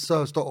dernede,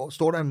 så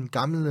står der en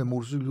gammel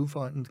motorcykel ude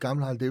foran, en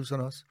gammel Harley Davidson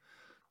også.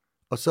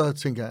 Og så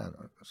tænker jeg,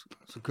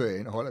 så kører jeg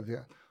ind og holder det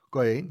der.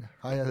 Går jeg ind,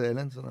 hej, jeg hedder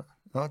Allan, sådan noget.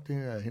 Nå,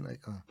 det er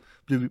Henrik, og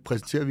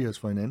præsenterer vi os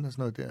for hinanden og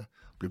sådan noget der.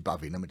 Blev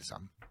bare venner med det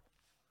samme.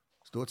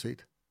 Stort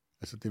set.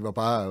 Altså, det var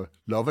bare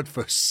love at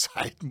first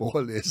sight, more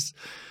or less.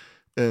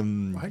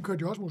 Og han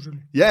kørte jo også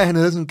motorcykel. Ja, han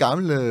havde sådan en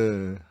gammel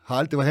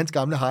Harley. Det var hans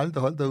gamle Harley, der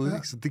holdt derude. Ja.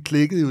 Ikke? Så det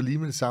klikkede jo lige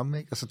med det samme.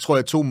 Ikke? Og så tror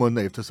jeg 2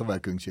 måneder efter, så var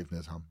jeg køkkenchef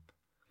nede til ham.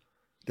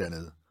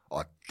 Dernede.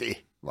 Og det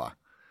var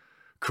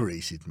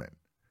crazy, mand.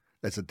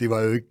 Altså, det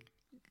var jo ikke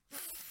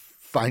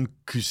fine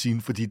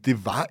cuisine, fordi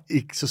det var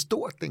ikke så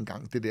stort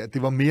dengang, det der.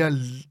 Det var mere...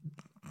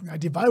 Ja,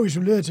 det var jo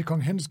isoleret til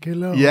Kong Hans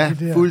kælder. Ja, og det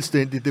der.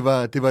 Fuldstændig.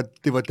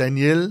 Det var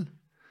Daniel...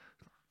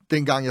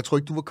 Dengang, jeg tror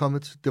ikke, du var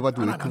kommet. Det var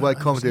du ikke. Du var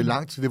ikke kommet det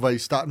langt. Det var i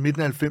starten,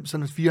 midten af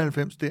 90'erne,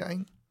 94 der,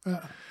 ikke? Ja.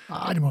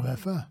 Nej, det må være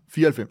før.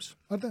 94.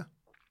 Hvad der?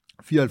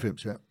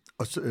 94, ja.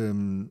 Og så,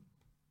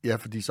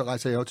 fordi så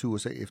rejser jeg jo til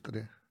USA efter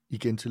det.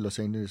 Igen til Los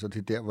Angeles, og det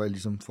er der, hvor jeg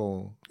ligesom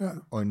får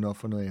øjnene op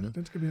for noget andet.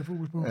 Den skal vi have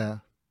fokus på. Ja.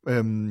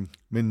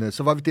 Men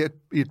så var vi der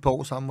i et par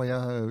år sammen,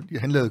 hvor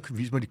han lavede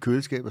vise mig de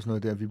køleskab og sådan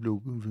noget der. Vi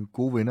blev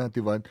gode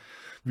venner.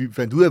 Vi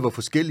fandt ud af, hvor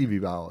forskellige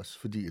vi var også.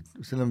 Fordi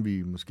selvom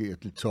vi måske er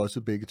lidt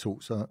tosset begge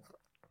to, så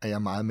er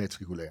jeg meget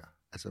matrikulær.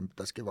 Altså,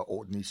 der skal være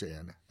orden i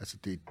sagerne. Altså,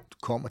 du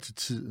kommer til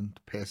tiden,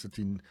 passer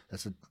din...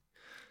 Altså,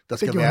 der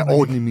skal være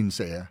orden i mine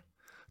sager.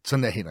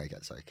 Sådan er Henrik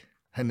altså ikke.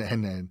 Han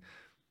er en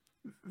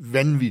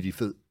vanvittig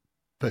fed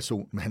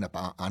person, men han er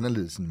bare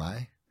anderledes end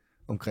mig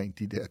omkring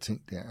de der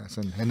ting der.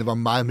 Altså, han var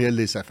meget mere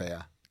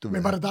laissez-faire.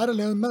 Men var det dig, der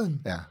lavede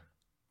maden? Ja.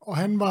 Og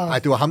han var... Nej,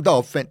 det var ham, der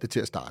opfandt det til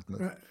at starte med.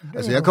 Ja,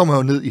 altså, jeg kommer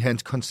jo ned i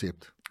hans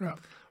koncept. Ja.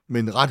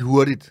 Men ret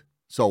hurtigt,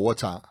 så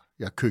overtager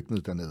Jeg er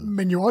køkkenet dernede.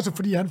 Men jo også,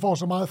 fordi han får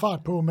så meget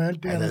fart på med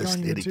alt det, han havde gang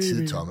slet i ikke TV.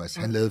 tid, Thomas.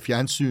 Han lavede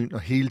fjernsyn og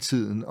hele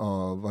tiden,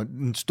 og var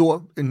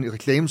en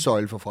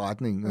reklamesøjle for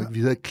forretningen. Ja.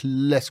 Vi havde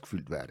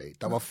klaskfyldt hver dag.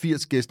 Der var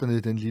 80 gæster nede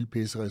i den lille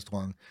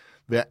pisserestaurant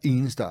hver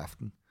eneste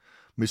aften.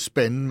 Med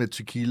spanden med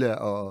tequila,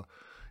 og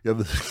jeg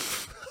ved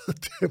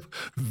det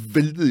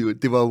væltede jo.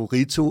 Det var jo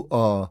Rito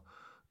og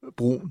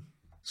Brun,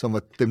 som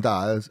var dem, der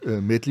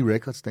ejede Medley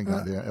Records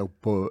dengang. Ja.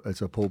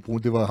 Der, på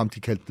Brun, det var ham, de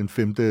kaldte den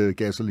 5.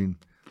 gasolin,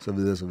 så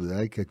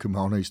videre, ikke?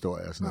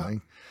 Københavner-historie og sådan noget,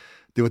 ikke?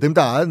 Det var dem,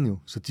 der ejede den jo,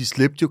 så de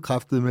slæbte jo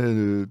kraftet med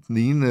den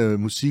ene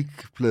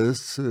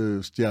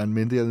musikpladestjerne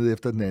mænd dernede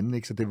efter den anden,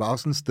 ikke? Så det var jo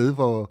sådan et sted,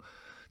 hvor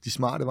de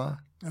smarte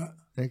var.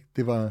 Ja. Ikke?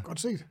 Det var godt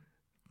set.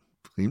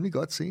 Rimelig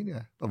godt set, ja.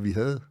 Og vi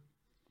havde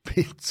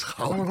pænt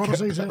travlt. Det var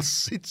godt at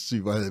se,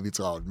 sindssygt, hvor havde vi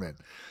travlt, mand.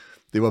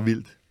 Det var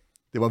vildt.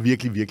 Det var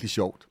virkelig, virkelig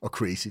sjovt og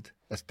crazy.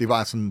 Altså, det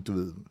var sådan, du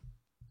ved,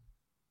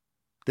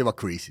 det var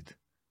crazy.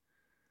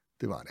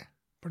 Det var det.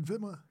 På en fed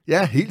måde?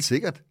 Ja, helt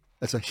sikkert.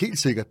 Altså, helt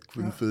sikkert på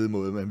en fed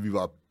måde, men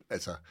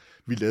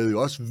vi lavede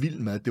jo også vild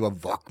mad. Det var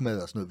wokmad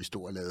og sådan noget, vi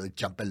stod og lavede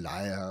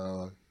jambalaya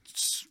og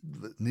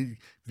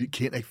vi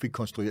kender ikke fik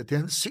konstrueret. Det er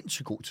han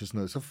sindssygt god til sådan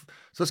noget.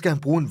 Så skal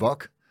han bruge en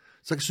wok.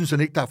 Så synes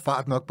han ikke, der er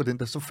fart nok på den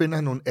der. Så finder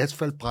han nogle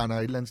asfaltbrænder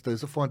et eller andet sted.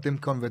 Så får han dem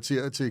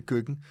konverteret til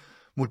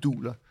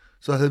køkkenmoduler.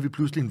 Så havde vi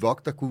pludselig en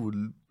wok, der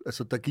kunne...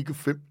 Altså, der gik jo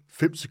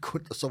 5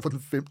 sekunder, og så var den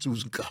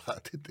 5.000 grader,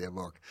 det der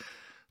wok.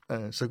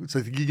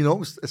 Så det gik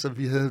enormt... Altså,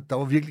 der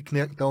var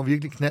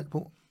virkelig knald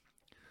på.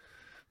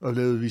 Og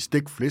lavede vi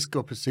stegt flæsk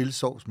og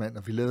persillesovs, mand,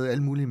 og vi lavede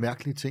alle mulige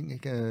mærkelige ting,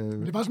 ikke?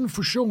 Men det var sådan en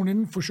fusion,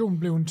 inden fusionen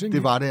blev en ting.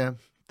 Det var det, ja.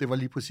 Det var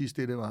lige præcis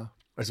det var.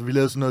 Altså, vi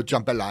lavede sådan noget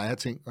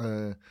jambalaya-ting,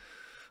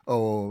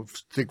 og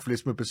stegt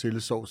flæsk med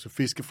persillesovs,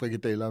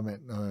 fiskefrikadeller,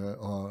 mand,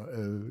 og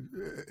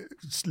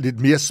lidt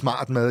mere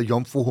smart mad,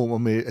 jomfruhummer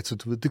med, altså,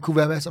 du ved, det kunne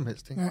være hvad som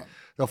helst, ikke? Ja. Der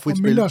var frit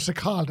spil. Og mindre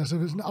sakralt, altså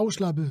sådan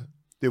afslappet.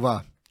 Det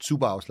var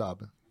super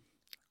afslappet.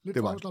 Lidt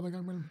for afslappet i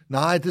gang imellem?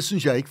 Nej, det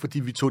synes jeg ikke, fordi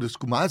vi tog det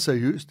sgu meget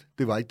seriøst.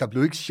 Det var ikke,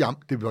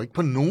 det var ikke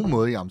på nogen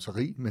måde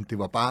jamseri, men det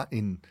var bare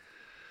en...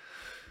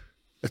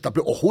 Altså, der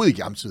blev overhovedet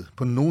ikke jamset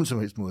på nogen som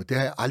helst måde. Det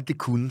har jeg aldrig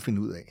kunnet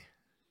finde ud af.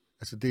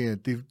 Altså,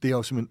 det er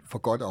jo simpelthen for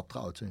godt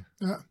opdraget til,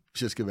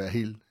 hvis jeg skal være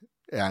helt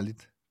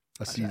ærligt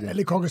at sige det.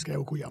 Alle kokke skal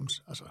jo kunne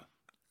jams, altså.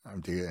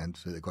 Jamen, det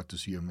ved jeg godt, du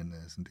siger, men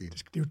sådan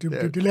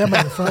det lærer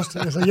man jo først.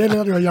 Altså, jeg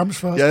lærer det jo at jams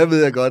først. Ja, jeg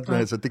ved jeg godt, men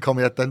altså,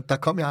 der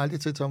kom jeg aldrig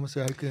til, Thomas.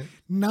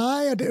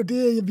 Nej,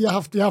 vi har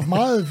haft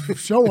meget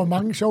sjov og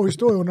mange sjove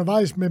historier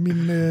undervejs med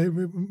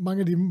mange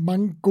af de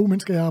mange gode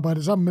mennesker, jeg har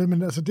arbejdet sammen med,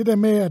 men altså det der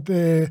med, at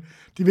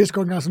de vidste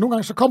godt, altså nogle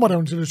gange, så kommer der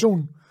jo en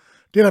situation,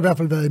 det har der i hvert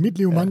fald været i mit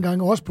liv mange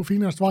gange, også på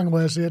fine restauranter, hvor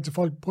jeg siger til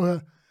folk, prøv at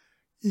høre,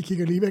 I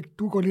kigger lige væk,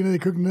 du går lige ned i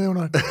køkkenet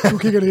nedenunder, du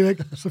kigger lige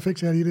væk, så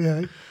fikser jeg lige det her,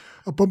 ikke?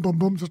 Og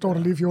bum, så står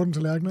der lige 14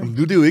 tallerkener.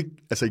 Nu er det jo ikke,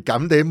 altså i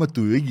gamle dage måtte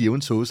du jo ikke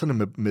jævne saucerne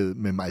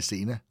med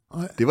maizena.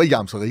 Det var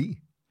jamseri.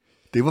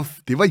 Det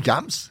var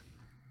jams,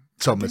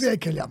 Thomas. Det vil jeg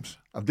ikke kalde jams.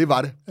 Jamen, det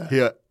var det. Ja.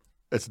 Her,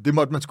 altså det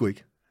måtte man sgu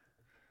ikke.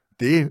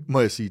 Det må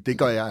jeg sige, det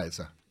gør jeg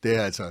altså.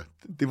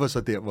 Det var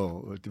så der,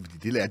 hvor...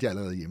 Det lærte jeg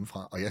allerede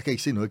hjemmefra, og jeg kan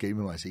ikke se noget galt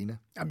med maizena.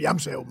 Jamen,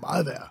 jams er jo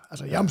meget værd.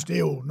 Altså, jams, det er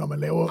jo, når man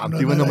laver... Jamen,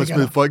 det var, når man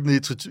smed folk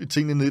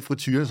tingene ned i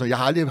frityren, så jeg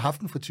har aldrig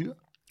haft en frityr.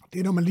 Det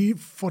er, når man lige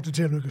får det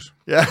til at lykkes.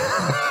 Ja.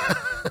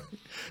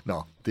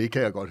 Nå, det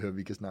kan jeg godt høre,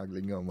 vi kan snakke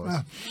længere om også.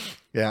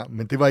 Ja,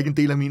 men det var ikke en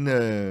del af min...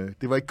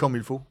 det var ikke comme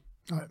il faut.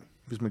 Nej.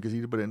 Hvis man kan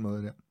sige det på den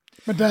måde der.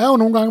 Men der er jo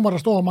nogle gange, hvor der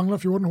står og mangler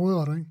 14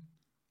 hovedretter, ikke?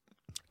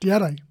 De er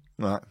der ikke.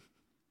 Nej.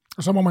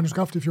 Og så må man jo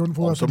skaffe de 14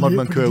 hovedretter. Så måtte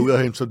man køre ud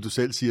af hende, som du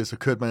selv siger, så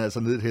kørte man altså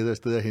ned et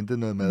sted og hentede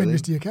noget mad. Men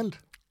hvis de er kaldt?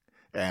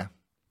 Ja.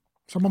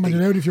 Så må man jo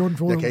lave de 14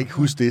 hovedretter. Jeg kan ikke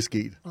huske, det er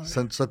sket.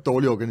 Så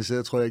dårligt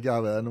organiseret tror jeg ikke, jeg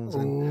har været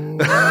nogensinde.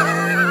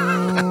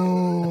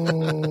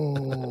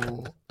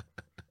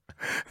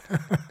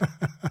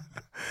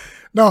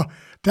 Nå,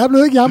 der er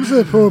blevet ikke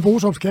jamset på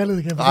Bosops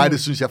kærlighed. Nej, det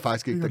synes jeg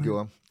faktisk ikke, der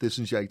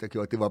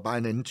gjorde. Det var bare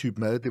en anden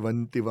type mad.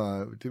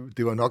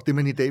 Det var nok det,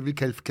 man i dag vil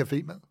kalde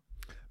cafémad.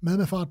 Mad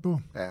med fart på.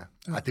 Ja.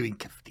 Ej, det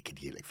kan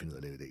de heller ikke finde ud af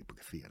at lave i dag på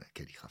caféerne.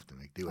 Kan de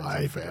kraftedeme ikke. Det var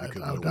altså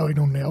der er jo ikke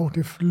nogen nerve.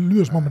 Det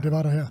lyder som om, at det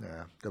var der her.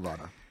 Ja, det var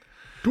der.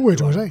 Du er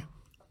i USA?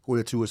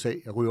 Ryger til USA.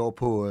 Jeg ryger over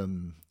på...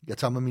 jeg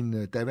tager med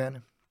min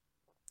daværende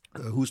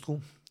hustru,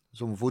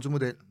 som var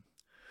fotomodel,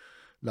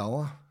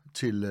 Laura,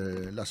 til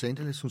Los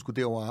Angeles. Hun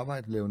skulle derover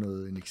arbejde, lave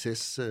noget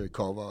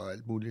NXS-cover og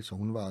alt muligt, så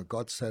hun var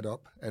godt sat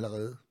op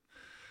allerede.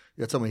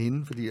 Jeg tager med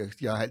hende, fordi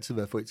jeg har altid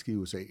været forelsket i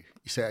USA,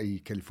 især i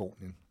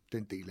Kalifornien,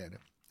 den del af det.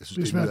 Jeg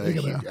synes, det er svært ikke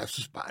at være. Jeg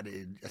synes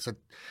bare,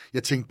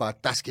 jeg tænkte bare,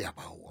 der skal jeg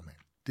bare over, mand.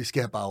 Det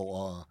skal jeg bare over,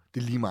 og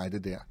det er lige mig,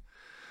 det der.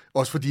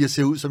 Også fordi jeg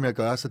ser ud, som jeg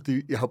gør,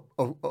 så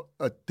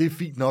og det er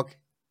fint nok,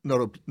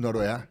 når du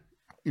er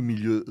i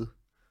miljøet,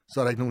 så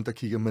er der ikke nogen, der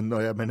kigger, men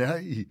når man er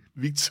i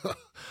Victor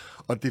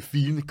og det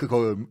fine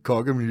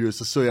kokkemiljø,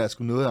 så jeg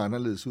sgu noget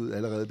anderledes ud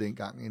allerede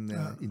dengang,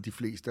 end de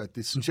fleste. Og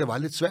det synes jeg var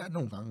lidt svært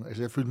nogle gange.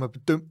 Altså, jeg følte mig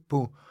bedømt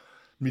på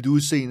mit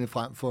udseende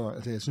frem for,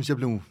 altså, jeg synes, jeg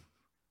blev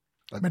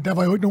Men der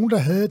var jo ikke nogen, der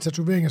havde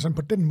tatoveringer sådan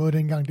på den måde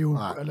dengang. Det er jo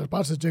altså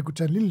bare til at kunne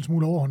tage en lille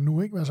smule overhånd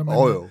nu, ikke? Altså,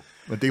 jo,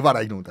 men det var der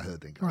ikke nogen, der havde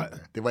dengang. Nej,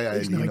 det var jeg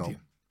alene om.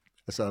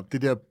 Altså,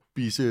 det der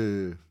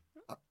bise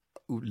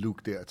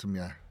look der, som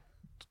jeg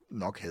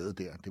nok havde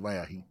der, det var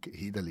jeg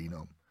helt alene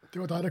om.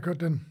 Det var dig, der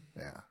kørte den?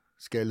 Ja,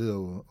 skaldet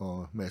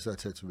og masser af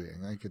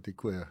tatoveringer, ikke?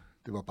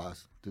 Det var bare,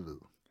 det ved.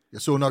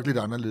 Jeg så nok lidt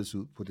anderledes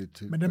ud på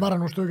det. Men det var der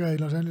nogle stykker af i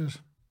Los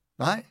Angeles?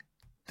 Nej,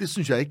 det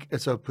synes jeg ikke,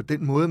 altså på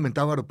den måde, men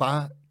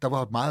der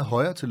var meget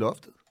højere til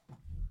loftet.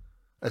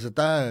 Altså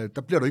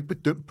der bliver du ikke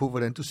bedømt på,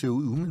 hvordan du ser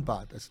ud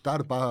umiddelbart. Altså der er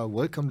det bare,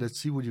 welcome,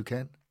 let's see what you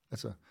can.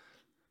 Altså,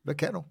 hvad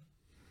kan du?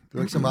 Det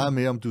er ikke så meget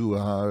mere, om du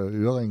har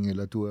ørering,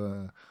 eller du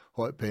er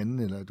høj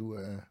pande, eller du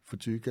er for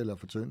tyk, eller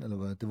for tynd, eller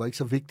hvad. Det var ikke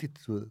så vigtigt,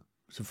 du ved.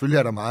 Selvfølgelig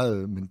er der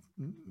meget, men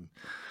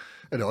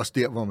er det også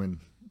der, hvor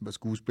man var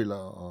skuespiller,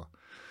 og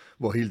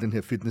hvor hele den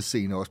her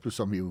fitnessscene også blev,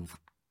 som jo,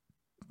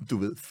 du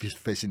ved,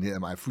 fascinerede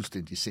mig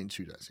fuldstændig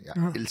sindssygt. Altså,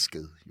 jeg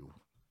elskede jo.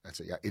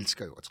 Altså, jeg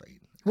elsker jo at træne.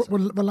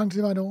 Altså, hvor lang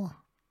tid var det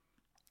over?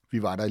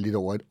 Vi var der i lidt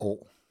over et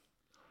år.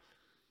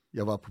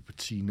 Jeg var på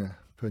Patina,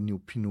 på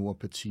Pinot og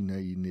Patina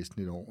i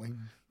næsten et år. Ikke?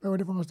 Hvad var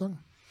det for en restaurant?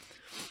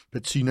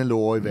 Patina lå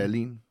over i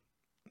Vallien.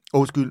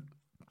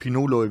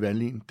 Pinot lå i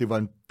Vallien. Det var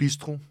en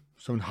bistro,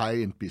 som en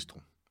high-end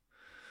bistro.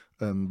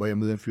 Hvor jeg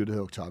mødte en fyr, der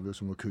hedder Octavio,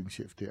 som var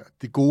køkkenchef der.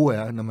 Det gode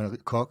er, når man er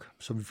kok,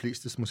 som de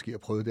fleste måske har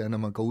prøvet, det er, når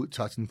man går ud,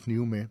 tager sin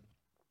knive med,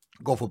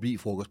 går forbi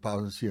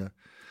frokostpausen og siger,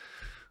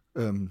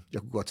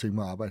 jeg kunne godt tænke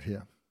mig at arbejde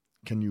her.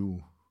 Can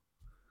you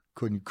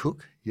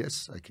cook?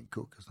 Yes, I can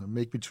cook. Så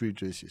make me 3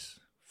 dishes.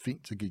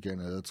 Fint, så gik jeg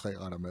ned og 3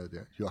 retter mad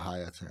der. You're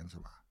hired, til han så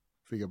var.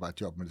 Fik jeg bare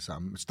et job med det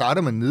samme.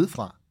 Starter man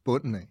nedefra,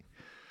 bunden af.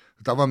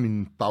 Der var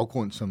min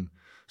baggrund som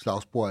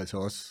slagsbror altså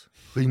også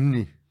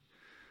rimelig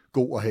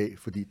god at have,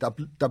 fordi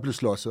der blev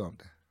slåsset om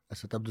det.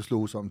 Altså, der blev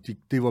slået om.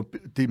 Det var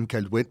det, man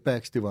kaldte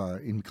wetbacks. Det var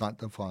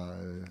immigranter fra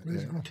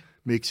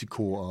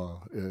Mexico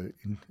og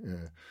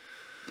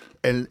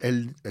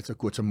altså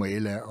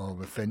Guatemala og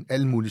hvad fanden,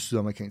 alle mulige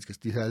sydamerikanske.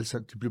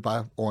 De blev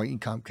bare over en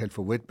kamp kaldt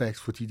for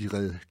wetbacks, fordi de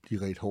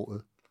red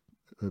håret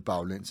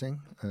baglæns, ikke?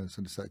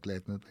 Så det sad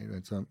glat ned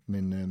baglæns.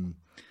 Men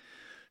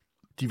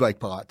de var ikke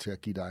parat til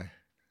at give dig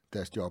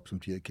deres job, som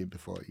de havde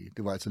kæmpet for i.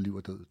 Det var altså liv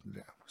og død. Det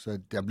der. Så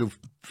der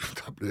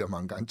blev jeg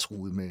mange gange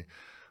truet med,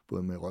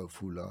 både med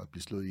røvfuld og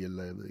blive slået ihjel,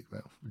 og jeg ved ikke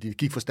hvad. Det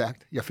gik for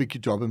stærkt. Jeg fik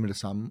jo jobbet med det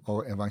samme,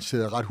 og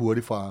avancerede ret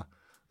hurtigt fra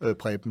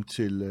Preben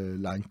til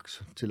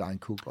line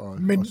cook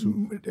og men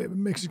og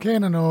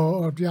mexikanerne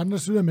og de andre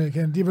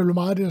sydamerikanere, de er vel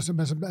meget der, som,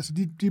 altså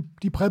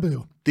de preppede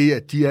jo. Det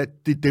er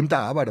dem, der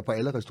arbejder på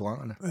alle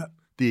restauranterne. Ja.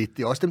 Det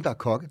er også dem, der er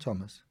kokke,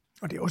 Thomas.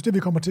 Og det er også det, vi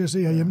kommer til at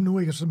se herhjemme nu,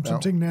 ikke? Som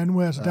tingene er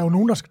nu. Altså, der er jo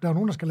nogen,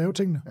 der skal lave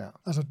tingene. Ja.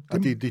 Altså,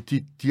 og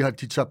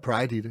de tager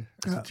pride i det.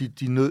 Altså,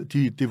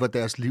 det var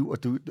deres liv,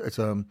 og de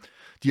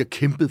har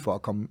kæmpet for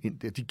at komme ind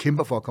der. De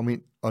kæmper for at komme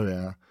ind og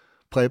være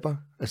prepper,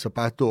 altså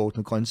bare stå og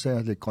ordne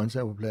grøntsager, lægge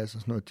grøntsager på plads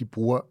og sådan noget. De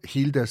bruger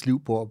hele deres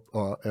liv på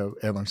at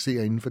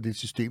avancere inden for det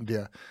system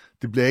der.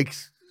 Det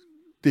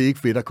er ikke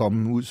fedt at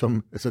komme ud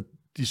som, altså,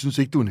 de synes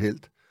ikke, du er en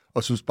helt,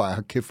 og synes bare,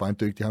 at kæft for en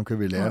dygtig, ham kan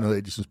vi lære noget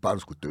af. De synes bare, du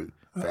skulle dø.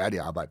 Færdig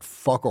arbejde.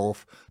 Fuck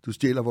off. Du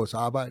stjæler vores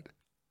arbejde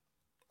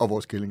og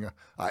vores kællinger.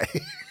 Ej.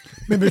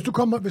 Men hvis du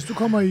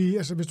kommer i,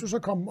 altså hvis du så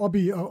kommer op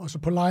i, og så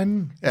på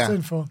linen, i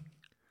stedet for,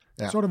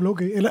 så er det vel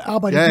okay? Eller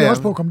arbejder de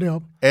også på at komme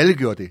derop? Alle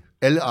gjorde det.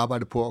 Alle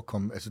arbejder på at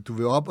komme. Altså, du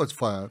vil op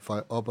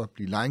fra op og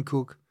blive line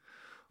cook,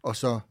 og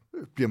så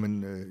bliver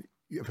man...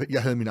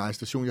 jeg havde min egen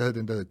station. Jeg havde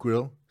den, der hed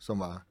Grill, som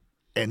var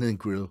andet end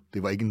grill.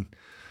 Det var ikke en...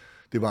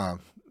 Det var...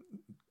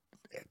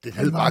 Det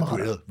hed bare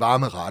grill.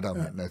 Varme retter.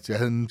 Ja. Altså, jeg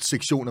havde en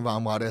sektion af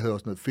varme retter. Jeg havde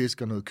også noget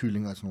fisk og noget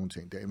kylling og sådan nogle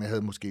ting der. Men jeg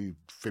havde måske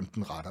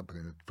 15 retter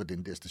på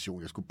den der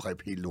station. Jeg skulle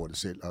preppe hele lortet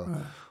selv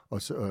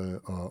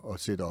og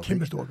sætte op.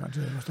 Kæmpe stor gang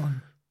til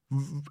restauranten.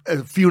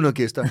 Altså 400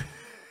 gæster.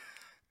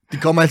 De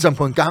kom alle sammen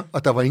på en gang,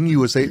 og der var ingen i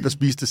USA, der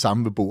spiste det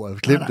samme ved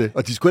bordet. Glem det.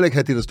 Og de skulle ikke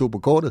have det, der stod på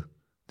kortet.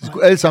 De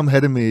skulle alle sammen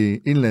have det med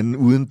en eller anden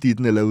uden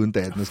ditten eller uden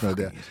datten og sådan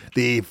noget der.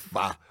 Det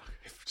var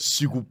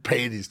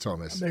psykopatisk,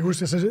 Thomas. Jeg kan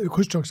huske, at jeg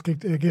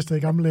krydstogsgæster i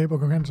gamle dage på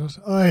Kong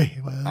også.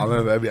 Jeg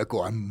var ved at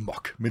gå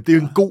amok. Men det er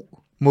jo en god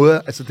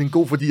måde. Altså, det er en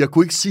god, fordi jeg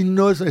kunne ikke sige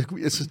noget,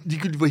 så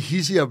ligegyldigt hvor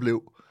hissig jeg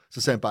blev,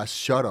 så sagde han bare,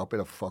 shut up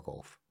eller fuck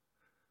off.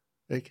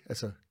 Ikke?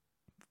 Altså,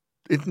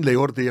 enten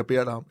laver du det, jeg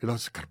beder dig om, eller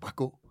så kan du bare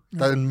gå.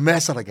 Der er en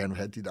masse, der gerne vil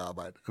have dit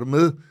arbejde. Er du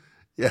med?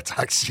 Ja,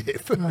 tak,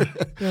 chef.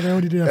 Jeg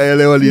laver de der jeg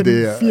laver lige det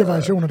her. 4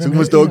 variationer. Så kan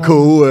man stå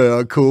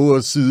og koge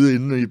og sidde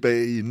inde i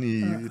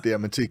der,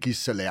 men til gis,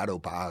 så lærer du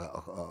bare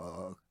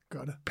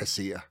at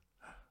passere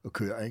og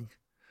køre, ikke?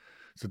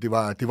 Så det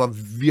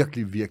var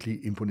virkelig,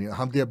 virkelig imponerende.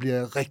 Ham der bliver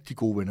jeg rigtig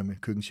gode venner med,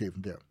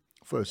 køkkenchefen der.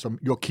 For, som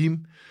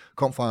Joachim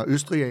kom fra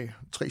Østrig af,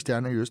 3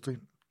 stjerner i Østrig,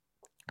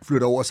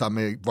 flytter over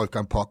sammen med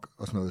Wolfgang Pock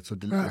og sådan noget,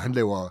 så han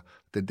laver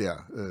den der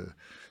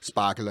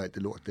sparkel og alt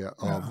det lort der,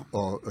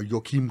 og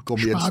Joachim går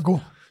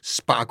mere...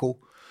 Spargo.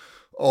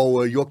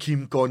 Og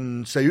Joachim går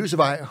den seriøse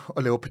vej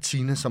og laver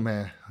Patina, som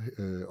er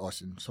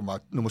som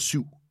var nummer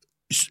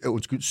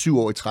 7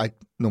 år i træk,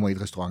 nummer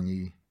 1 restaurant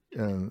i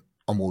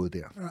området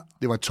der. Ja.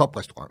 Det var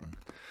toprestauranten.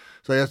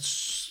 Så jeg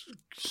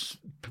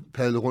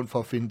padlede rundt for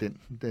at finde den,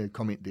 der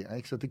kom ind der.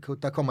 Ikke? Så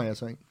der kommer jeg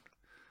så ind.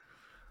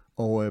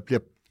 Og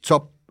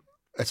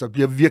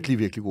bliver virkelig,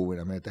 virkelig god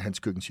venner med hans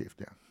køkkenchef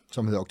der,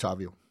 som hedder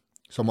Octavio,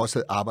 som også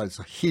havde arbejdet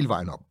sig hele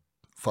vejen op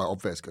fra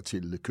opvasker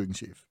til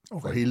køkkenchef.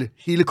 Okay. For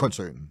hele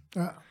koncernen.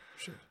 Ja,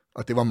 shit.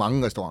 Og det var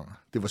mange restauranter.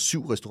 Det var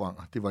 7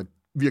 restauranter. Det var et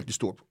virkelig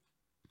stort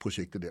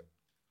projekt, det der.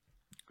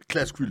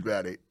 Klaskfyldt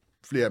hver dag.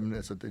 Flere af dem,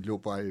 altså,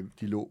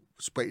 de lå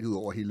spredt ud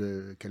over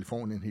hele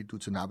Kalifornien, helt ud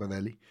til Napa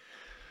Valley.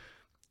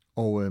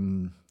 Og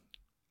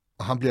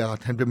han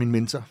bliver min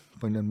mentor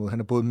på en eller anden måde. Han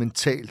er både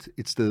mentalt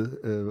et sted.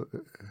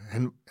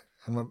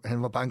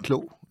 Han var bare en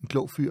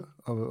klog fyr,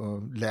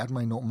 og lærte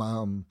mig enormt meget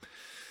om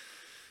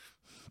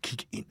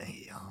kigge indad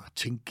og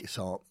tænke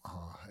sig om.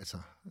 Og, altså,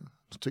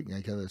 ting, jeg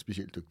ikke havde været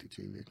specielt dygtig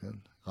til i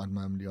virkeligheden. Ret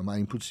meget, og meget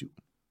impulsiv.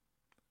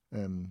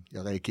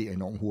 Jeg reagerer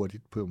enormt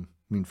hurtigt på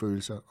mine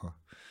følelser, og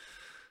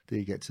det er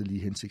ikke altid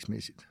lige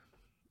hensigtsmæssigt.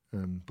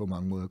 På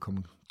mange måder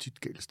komme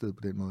tit galt sted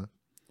på den måde.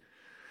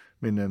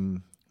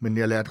 Men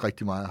jeg lærte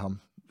rigtig meget af ham,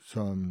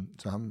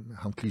 så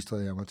ham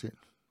klistrede jeg mig til.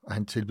 Og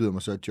han tilbyder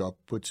mig så et job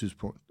på et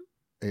tidspunkt,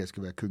 at jeg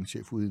skal være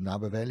køkkenchef ude i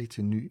Napa Valley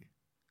til en ny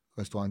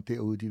restaurant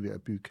derude, de er ved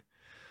at bygge.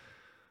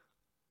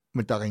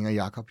 Men der ringer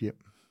Jakob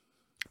hjem.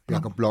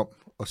 Jakob Blom,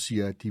 og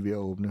siger, at de er ved at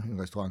åbne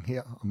en restaurant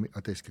her,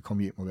 og der skal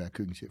komme hjem og være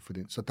køkkenchef for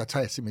den. Så der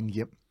tager jeg simpelthen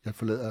hjem. Jeg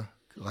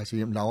rejser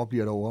hjem. Laura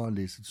bliver derovre og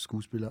læser til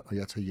skuespiller, og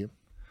jeg tager hjem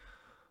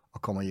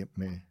og kommer hjem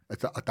med...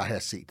 Altså, og der har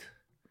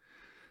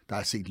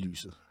jeg set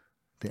lyset.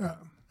 Der. Ja.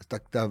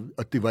 Altså,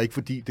 og det var ikke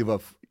fordi, det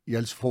var...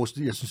 Jeg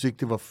synes ikke,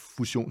 det var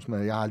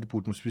fusionsmad. Jeg har aldrig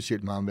brugt mig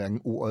specielt meget om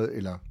hverken ordet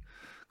eller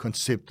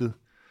konceptet.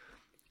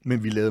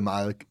 Men vi lavede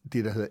meget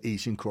det, der hedder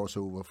Asian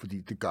crossover,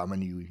 fordi det gør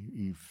man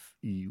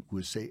i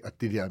USA.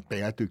 Og det der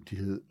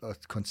bæredygtighed og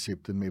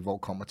konceptet med, hvor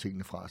kommer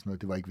tingene fra, sådan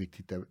noget, det var ikke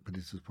vigtigt på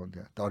det tidspunkt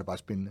der. Der var det bare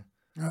spændende.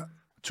 Ja.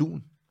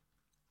 Tun.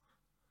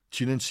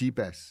 Chilean sea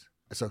bass.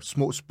 Altså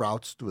små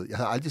sprouts, du ved. Jeg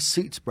havde aldrig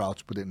set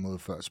sprouts på den måde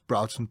før.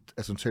 Sprouts,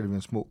 altså taler vi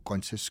om små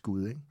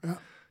grøntsagsskud, ikke? Ja.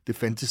 Det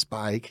fandtes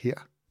bare ikke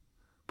her.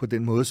 På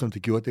den måde, som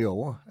det gjorde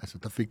derovre. Altså,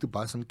 der fik du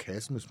bare sådan en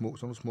kasse med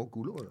sådan små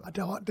gulerødder.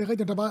 Det er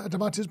rigtigt, der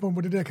var et tidspunkt,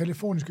 hvor det der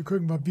kaliforniske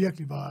køkken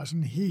var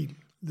sådan helt...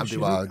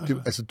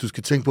 Altså, du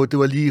skal tænke på, at det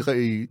var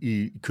lige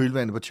i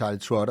kølvandet på Charlie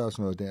Trotter og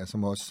sådan noget der,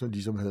 som også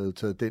ligesom havde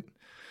taget den.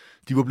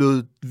 De var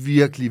blevet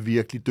virkelig,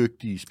 virkelig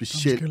dygtige,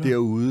 specielt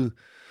derude.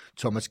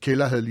 Thomas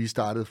Keller havde lige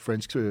startet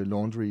French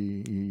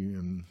Laundry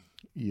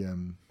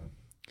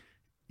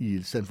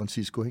i San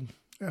Francisco, ikke?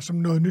 Ja, som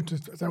noget nyt.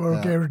 Der var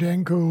jo Gary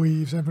Danko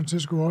i San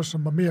Francisco også,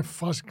 som var mere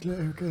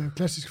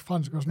klassisk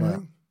fransk og sådan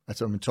noget.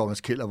 Altså, men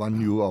Thomas Keller var en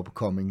new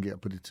upcoming der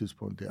på det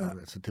tidspunkt der. Ja.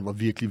 Altså, det var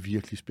virkelig,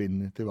 virkelig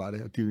spændende. Det var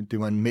det. Og det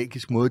var en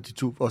magisk måde, de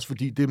tog. Også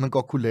fordi det, man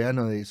godt kunne lære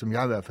noget af, som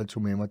jeg i hvert fald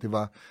tog med mig, det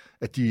var,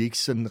 at de ikke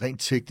sådan rent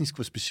teknisk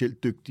var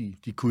specielt dygtige.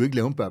 De kunne jo ikke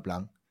lave en beurre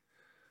blanc.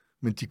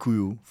 Men de kunne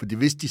jo, for det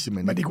vidste de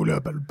simpelthen. Men de kunne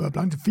lave beurre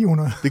blanc til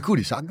 400. Det kunne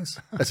de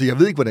sagtens. Altså, jeg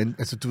ved ikke, hvordan.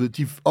 Altså, du ved,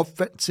 de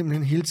opfandt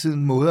simpelthen hele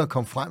tiden måder at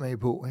komme fremad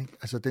på, ikke?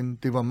 Altså,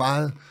 det var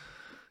meget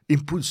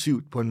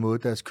impulsivt på en måde,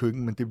 deres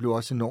køkken, men det blev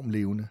også enormt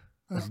levende.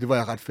 Ja. Altså, det var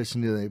jeg ret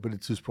fascineret af på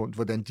det tidspunkt,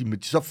 hvordan de med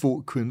så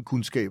få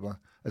kundskaber,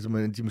 altså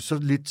hvordan de med så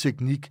lidt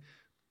teknik,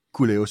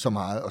 kunne lave så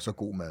meget og så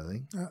god mad,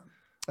 ikke? Ja.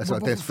 Altså,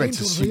 deres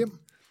fantasi.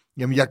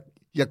 Jamen,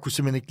 jeg kunne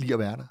simpelthen ikke lide at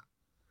være der.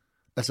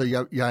 Altså,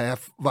 jeg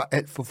var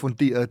alt for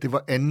funderet. Det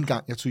var anden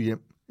gang, jeg tog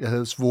hjem. Jeg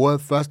havde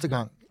svoret første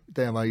gang,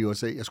 da jeg var i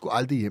USA. Jeg skulle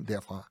aldrig hjem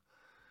derfra.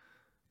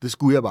 Det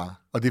skulle jeg bare.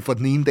 Og det er fra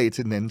den ene dag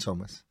til den anden,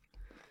 Thomas.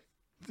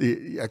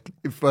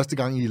 Første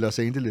gang i Los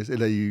Angeles,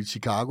 eller i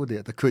Chicago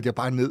der kørte jeg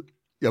bare ned.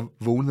 Jeg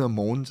vågnede om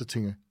morgenen, så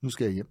tænkte jeg, nu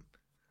skal jeg hjem.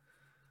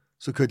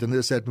 Så kørte jeg ned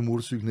og satte min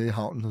motorcykel ned i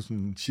havnen hos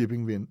en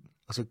shippingven,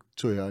 og så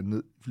tog jeg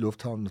ned i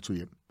lufthavnen og tog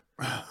hjem.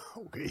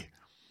 Okay.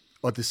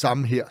 Og det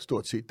samme her,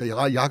 stort set. Da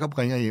Jakob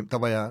ringer hjem, der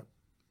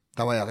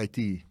var jeg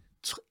rigtig...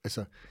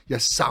 Altså,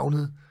 jeg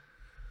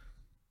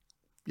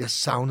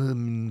savnede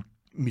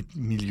mit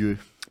miljø.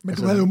 Men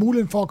altså, du havde jo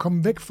muligheden for at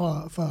komme væk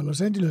fra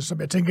Los Angeles,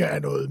 som jeg tænker er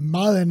noget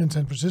meget andet end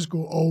San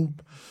Francisco, og...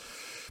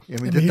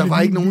 Jamen, der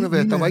var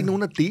ikke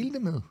nogen at dele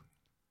det med.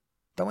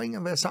 Der var ingen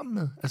at være sammen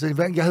med.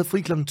 Altså, jeg havde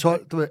fri kl.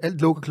 12,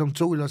 alt lukkede kl.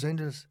 2 i Los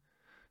Angeles.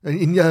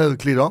 Inden jeg havde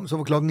klædt om, så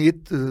var klokken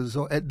 1,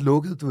 så alt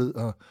lukket, du ved,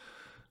 og...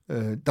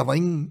 Der var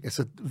ingen,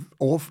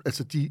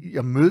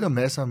 jeg mødte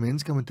masser af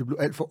mennesker, men det blev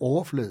alt for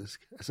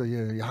overfladisk. Altså,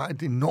 jeg har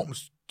et enormt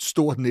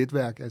stort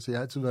netværk. Altså, jeg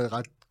har altid været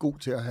ret god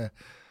til at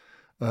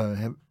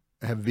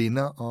have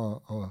venner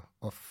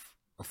og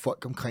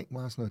folk omkring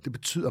mig og sådan noget. Det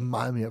betyder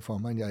meget mere for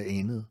mig, end jeg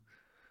anede.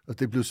 Og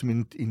det blev som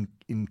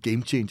en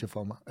game changer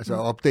for mig. Altså, at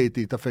opdage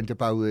det, der fandt jeg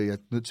bare ud af, at jeg er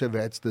nødt til at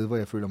være et sted, hvor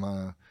jeg føler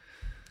mig...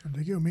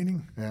 Det giver jo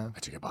mening. Ja. Jeg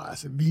tænker bare,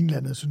 altså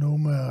Vinlandet,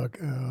 Sonoma og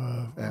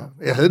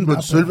jeg havde den på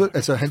et sølve.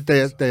 Altså,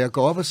 da jeg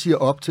går op og siger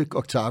op til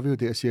Octavio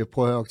der, siger jeg,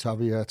 prøv at høre,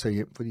 Octavio, jeg tager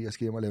hjem, fordi jeg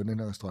skal hjem og lave den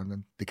her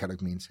restaurant. Det kan du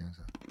ikke mene, siger han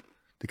så.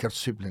 Det kan du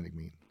simpelthen ikke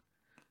mene.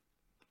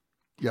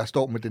 Jeg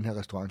står med den her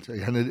restaurant.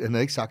 Han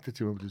havde ikke sagt det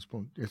til mig på det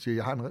tidspunkt. Jeg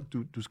siger,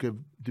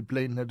 det er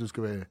planen, at du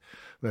skal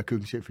være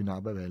køkkenchef i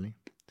Napa Valley.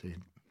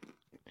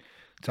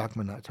 Tak,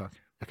 men nej tak.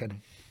 Jeg kan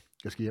ikke.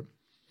 Jeg skal hjem.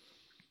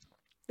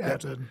 Ja,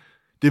 den.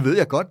 Det ved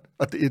jeg godt,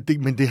 og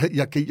men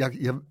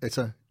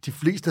altså, de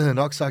fleste havde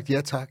nok sagt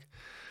ja tak.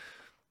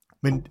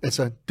 Men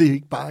altså, det er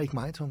bare ikke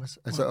mig, Thomas.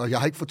 Altså, og jeg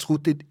har ikke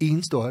fortrudt det et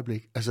eneste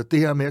øjeblik. Altså, det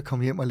her med at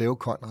komme hjem og lave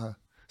Conrad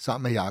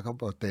sammen med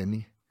Jakob og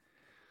Danny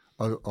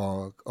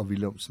og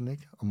Willumsen,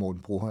 ikke? Og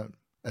Morten Broholm.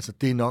 Altså,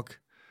 det er nok...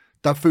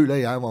 Der føler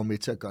jeg var med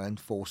til at gøre en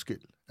forskel.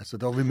 Altså,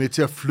 der var vi med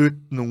til at flytte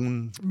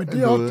nogen... Men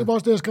det var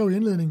også det, jeg skrev i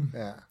indledningen.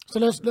 Ja. Så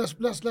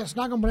lad os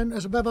snakke om, hvordan...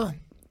 Altså,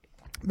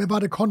 hvad var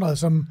det Conrad,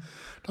 som...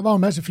 Der var jo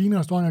en masse fine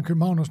restauranter i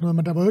København og sådan noget,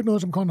 men der var jo ikke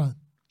noget som Conrad.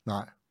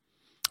 Nej.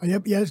 Og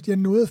jeg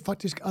nåede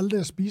faktisk aldrig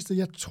at spise det.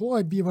 Jeg tror,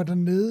 at vi var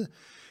dernede.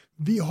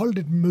 Vi holdt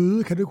et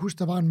møde. Kan du ikke huske,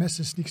 der var en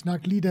masse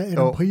sniksnak lige da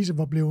Adam Prise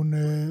var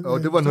blevet... Og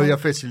det var noget, jeg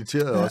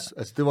faciliterede også.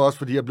 Altså, det var også,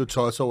 fordi jeg blev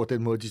tosset over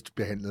den måde, de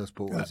behandlede os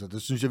på. Ja. Altså,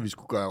 det synes jeg, vi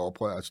skulle gøre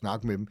oprør og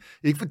snakke med dem.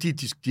 Ikke fordi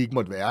de ikke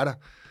måtte være der.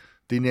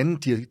 Det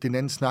er en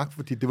anden snak,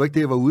 fordi det var ikke det,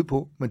 jeg var ude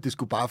på, men det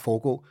skulle bare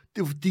foregå.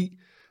 Det var fordi,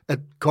 at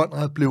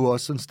Conrad blev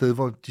også sådan et sted,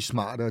 hvor de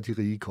smarte og de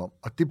rige kom.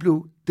 Og det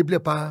bliver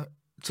bare...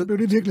 Så blev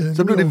det virkeligheden.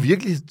 Så blev det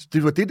virkelig...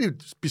 Det var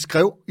det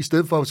beskrev, i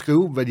stedet for at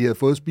skrive, hvad de havde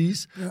fået at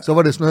spise. Ja. Så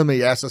var det sådan noget med,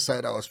 ja, så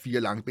sad der også 4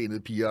 langbenede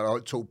piger,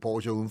 og 2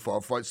 Porsche udenfor,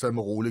 og folk sad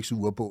med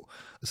Rolex-ure på.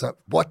 Så,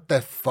 what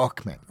the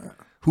fuck, man? Ja.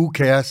 Who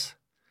cares?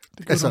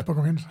 Det gør også på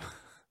komme hen.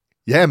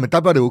 Ja, men der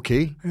var det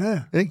okay.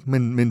 Ja. Ikke?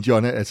 Men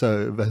Jonna,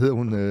 altså, hvad hedder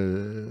hun?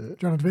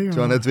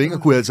 Jonna Dvinger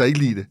kunne altså ikke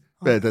lide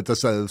det. Der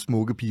sad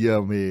smukke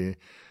piger med...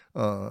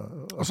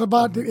 Og så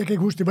var det, jeg kan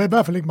ikke huske, det var i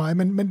hvert fald ikke mig,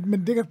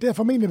 men det har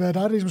formentlig været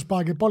dig, der ligesom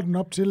sparkede bolden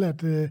op til,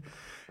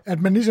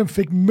 at man ligesom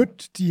fik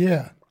mødt de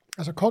her,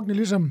 altså kokkene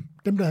ligesom,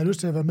 dem der havde lyst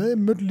til at være med,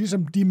 mødte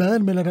ligesom de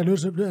madanmeldere, der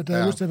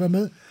havde lyst til at være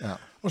med,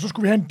 og så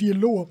skulle vi have en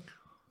dialog,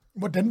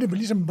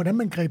 hvordan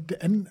man greb det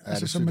an. Ja,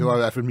 altså, det var i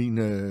hvert fald min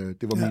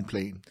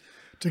plan.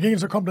 Til gengæld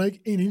så kom der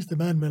ikke en eneste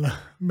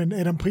madanmelder, men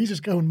Adam Prise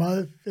skrev en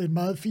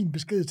meget fin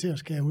besked til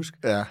os, kan jeg huske.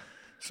 Ja.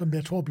 Som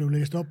jeg tror blev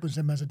læst op,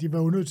 som, altså de var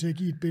jo nødt til at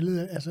give et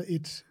billede, altså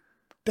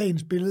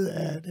dagens billede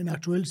af den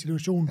aktuelle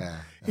situation,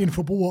 en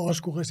forbruger også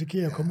skulle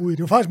risikere at komme ud i.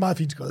 Det var faktisk meget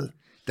fint skrevet.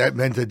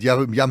 Men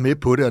jeg er med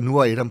på det, og nu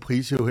er Adam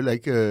Prise jo heller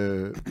ikke...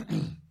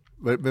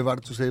 Hvad var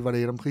det, du sagde? Var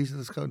det Adam Prise,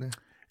 der skrev det?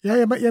 Ja,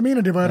 jeg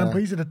mener, det var Adam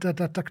Prise,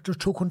 der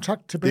tog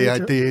kontakt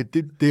tilbage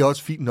det er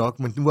også fint nok,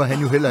 men nu var han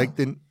jo heller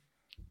ikke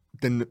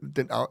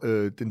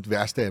den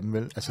værste af dem,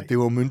 vel? Altså, det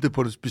var møntet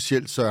på det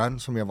specielt Søren,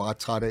 som jeg var ret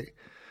træt af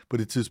på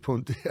det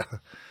tidspunkt der.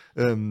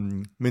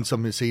 Men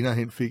som jeg senere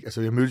hen fik,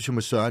 altså jeg mødtes jo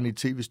med Søren i et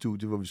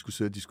tv-studie, hvor vi skulle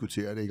sidde og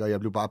diskutere det, ikke? Og jeg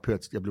blev bare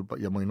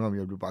jeg må indrømme,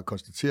 jeg blev bare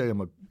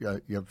konstateret,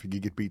 jeg fik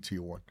ikke et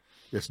BT-ord.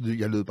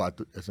 Jeg lød bare,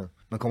 altså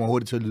man kommer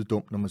hurtigt til at lyde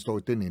dumt, når man står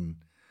i den ende.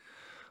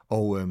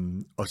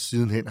 Og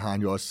sidenhen har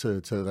han jo også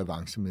taget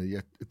revanche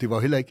med. Det var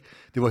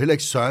heller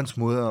ikke Sørens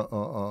måde,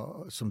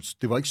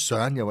 det var ikke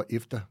Søren, jeg var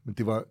efter, men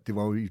det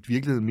var jo i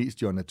virkeligheden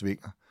mest Jonna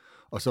Dvinger.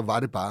 Og så var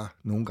det bare,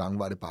 nogle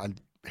gange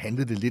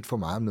handlede det lidt for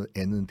meget om noget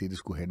andet, end det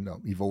skulle handle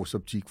om i vores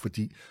optik,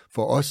 fordi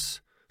for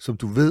os, som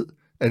du ved,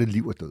 er det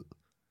liv og død.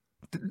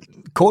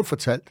 Kort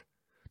fortalt,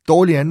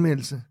 dårlig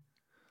anmeldelse,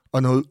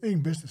 og noget...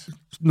 Ingen business.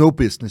 No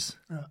business.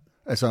 Ja.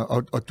 Altså,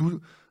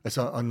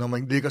 og når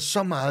man lægger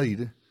så meget i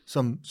det,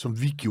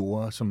 som vi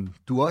gjorde, som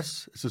du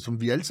også, altså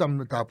som vi alle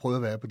sammen, der har prøvet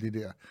at være på det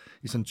der,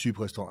 i sådan en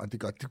type restaurant,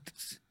 det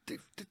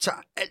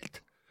tager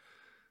alt.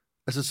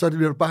 Altså, så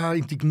bliver du bare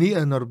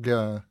indigneret,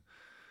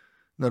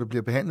 når du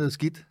bliver behandlet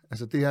skidt.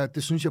 Altså,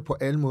 det synes jeg på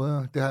alle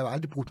måder, det har jeg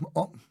aldrig brugt mig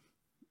om,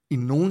 i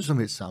nogen som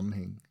helst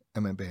sammenhæng,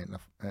 at man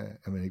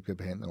ikke bliver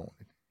behandlet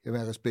ordentligt. Jeg vil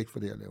have respekt for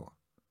det, jeg laver.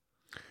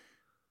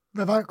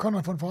 Hvad var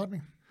Conrad for en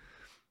forretning?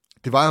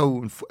 Det var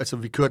jo,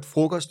 vi kørte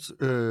frokost,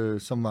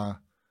 som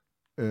var,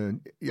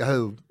 jeg havde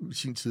jo i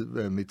sin tid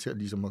været med til at,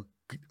 ligesom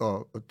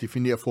at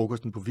definere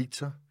frokosten på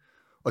Victor,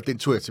 og den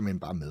tog jeg simpelthen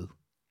bare med.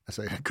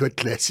 Altså, jeg kørte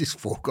klassisk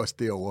frokost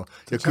derovre.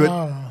 Jeg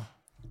kørte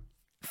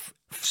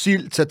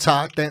sild,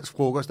 tartar, dansk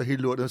frokost og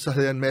hele lortet. Så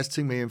havde jeg en masse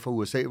ting med hjem fra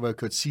USA, hvor jeg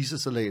kørte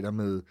Caesar-salater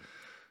med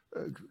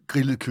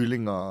grillet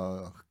kylling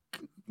og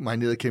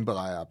marineret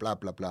kæmperejer og bla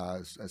bla bla.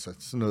 Altså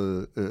sådan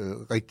noget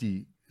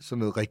rigtig,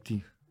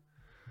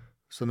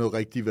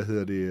 hvad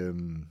hedder det,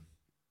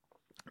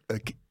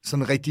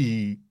 sådan en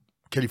rigtig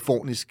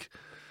kalifornisk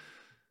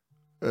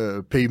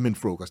pavement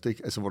frokost,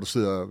 ikke? Altså hvor du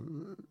sidder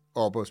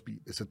oppe og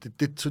spiser. Altså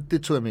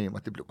det tog jeg med hjem,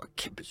 og det blev bare en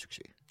kæmpe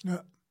succes. Ja.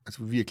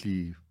 Altså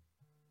virkelig.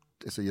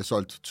 Altså, jeg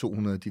solgte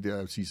 200 af de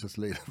der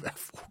Caesar-salater hver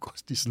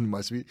frokost i sådan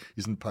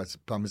en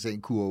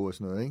parmesankurve og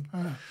sådan noget, ikke?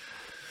 Ja.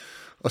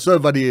 Og så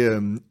var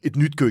det et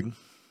nyt køkken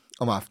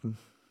om aftenen.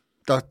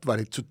 Der var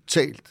det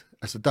totalt,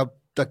 altså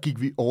der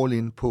gik vi all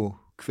in på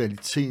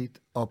kvalitet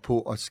og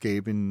på at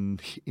skabe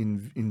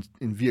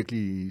en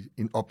virkelig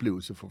en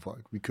oplevelse for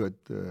folk. Vi kørte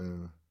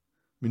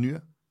menuer,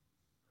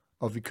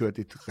 og vi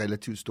kørte et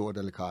relativt stort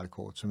à la carte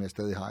kort, som jeg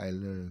stadig har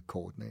alle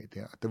kortene af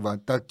der.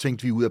 Der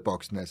tænkte vi ud af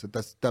boksen, altså.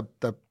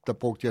 Der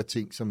brugte jeg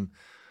ting, som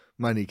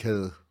man ikke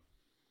havde,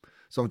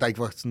 som der ikke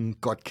var sådan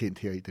godt kendt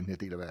her i den her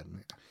del af verden.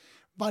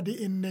 Var det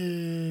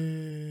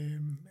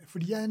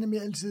fordi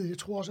jeg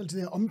tror også altid,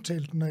 jeg har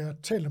omtalt, når jeg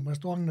talte om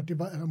restauranten, at det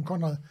var om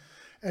Conrad,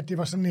 at det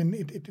var sådan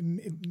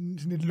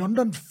sådan et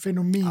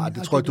London-fænomen. Ah,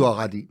 det tror jeg, du har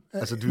ret i.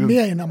 Altså,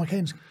 mere end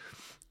amerikansk.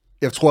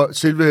 Jeg tror,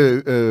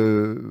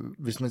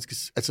 hvis man skal,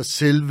 altså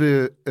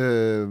selve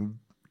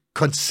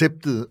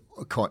konceptet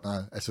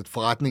Conrad, altså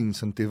forretningen,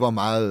 sådan, det var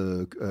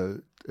meget,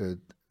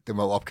 det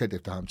var jo opkaldt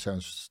efter ham,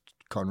 Terence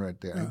Conrad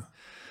der, ikke?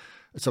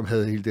 Som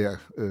havde hele det her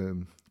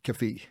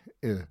café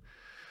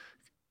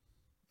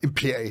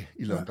imperie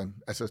i London.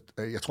 Ja. Altså,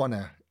 jeg tror, han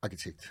er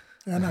arkitekt.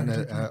 Ja,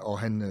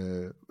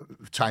 han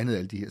tegnede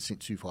alle de her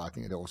sindssyge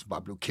forretninger derovre, som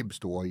bare blev kæmpe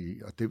store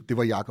i. Og det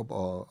var Jacob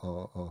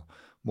og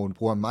Morten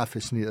Bruger meget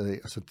fascineret af.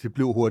 Altså, det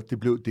blev hurtigt, det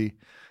blev det.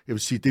 Jeg vil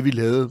sige, det vi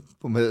lavede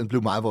på maden,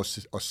 blev meget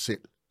os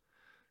selv.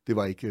 Det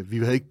var ikke, vi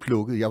havde ikke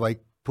plukket, jeg var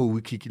ikke på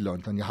udkig i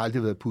London. Jeg har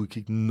aldrig været på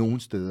udkig nogen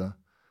steder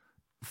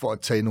for at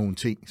tage nogle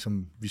ting,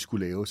 som vi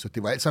skulle lave. Så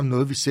det var alt sammen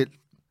noget, vi selv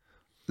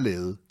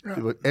lavede. Ja.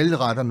 Det var, alle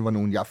retterne var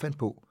nogen, jeg fandt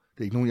på. Det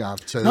er ikke nogen, jeg har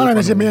taget. Nej,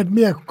 altså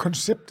mere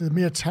konceptet,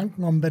 mere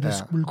tanken om, hvad det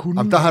skulle kunne.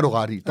 Jamen, der har du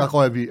ret i. Der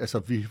røg vi, altså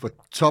vi var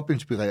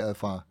topinspireret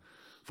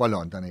fra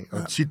London af,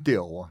 og tit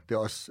derovre. Det er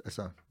også,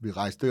 altså, vi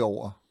rejste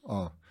derover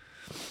og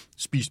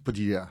spiste på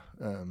de her...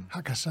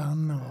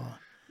 Hakkasan og...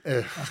 Der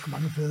er sgu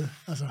mange fede.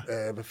 Altså.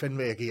 Hvad fanden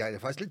var jeg har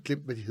faktisk lidt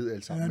glemt, hvad de hedder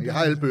alle sammen. Ja, jeg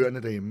har alle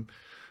bøgerne derhjemme,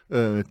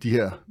 de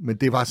her. Men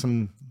det var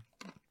sådan...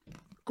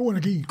 God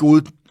energi.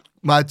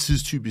 Meget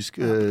tidstypisk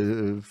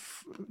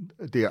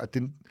der.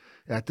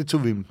 Det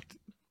tog vi...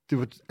 Det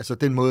var, altså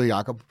den måde,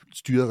 Jacob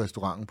styrede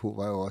restauranten på,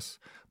 var jo også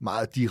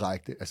meget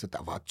direkte. Altså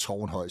der var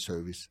tårnhøj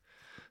service,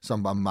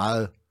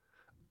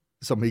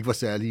 som ikke var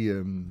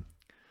særlig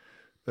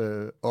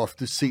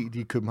ofte set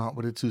i København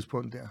på det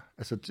tidspunkt der.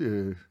 Altså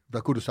der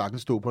kunne du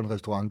sagtens stå på en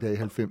restaurant der i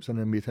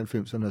 90'erne,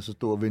 midt-90'erne, og så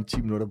stå og vente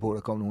 10 minutter på, at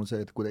der kom nogen og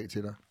sagde, goddag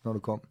til dig, når du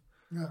kom.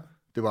 Ja,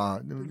 det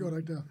gjorde der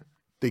ikke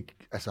der.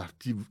 Altså,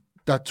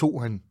 der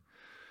tog han...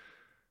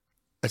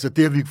 Altså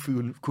det, at vi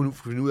kunne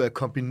finde ud af at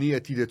kombinere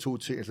de der to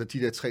ting, altså de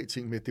der tre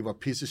ting med, det var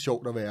pisse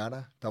sjovt at være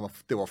der.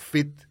 Det var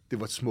fedt, det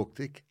var smukt,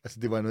 ikke? Altså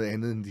det var noget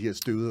andet end de her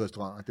støvede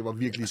restauranter. Det var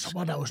virkelig... Så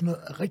var der jo sådan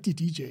noget rigtig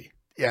DJ.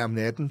 Ja, om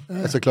natten. Ja.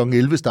 Altså klokken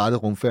 11 startede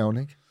rumfærgen,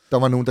 ikke? Der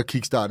var nogen, der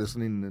kickstartede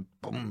sådan en...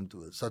 Bum, du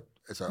ved, så...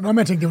 Altså... Nå,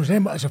 man tænkte, det var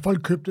sådan, altså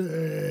folk købte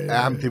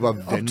det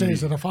var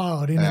optagelser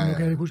derfra, og det er nu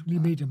kan jeg ikke huske lige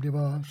medium, det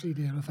var CD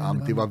eller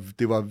fanden.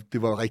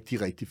 Det var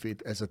rigtig, rigtig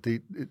fedt. Altså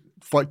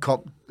folk kom,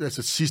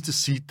 altså sidste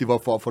seat, det var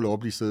for at få lov at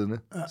blive siddende,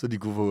 så de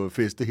kunne få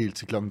feste helt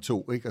til klokken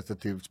 2, ikke? Altså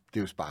det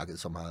jo sparket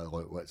så meget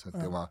røv, altså. Ja.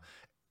 Det var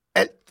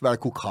alt, hvad der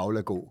kunne kravle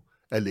og gå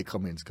af lækre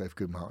mennesker i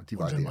København, de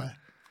var der. Ja,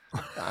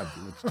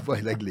 det var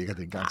heller ikke lækkert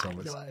dengang,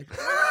 Thomas. Det var ikke.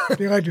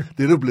 Det er rigtigt.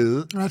 Det er du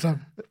blevet. Ja, tak.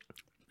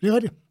 Det er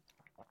rigtigt.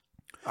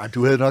 Ej,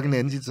 du havde nok en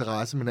anden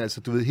interesse, men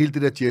altså, du ved, hele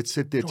det der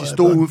jetset der, de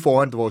stod ude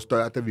foran vores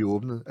dør, da vi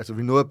åbnede. Altså,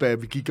 vi nåede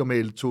bag, vi gik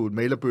og tog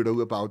malerbøtter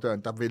ud af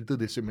bagdøren, der væltede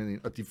det simpelthen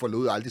ind, og de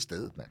forlod aldrig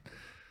stedet, mand.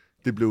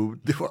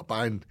 Det var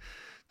bare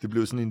det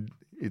blev sådan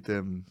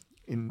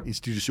en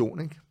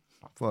institution, ikke?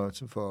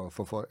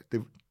 For folk.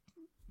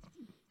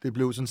 Det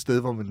blev sådan et sted,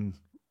 hvor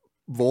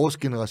vores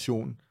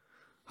generation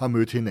har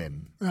mødt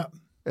hinanden. Ja.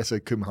 Altså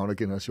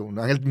Københavner-generationen.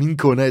 Og alle mine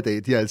kunder i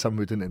dag, de har alle sammen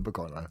mødt hinanden på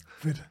Conrad.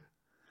 Fedt.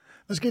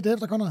 Hvad skete der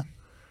efter Conrad?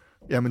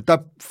 Jamen, der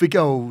fik jeg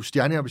jo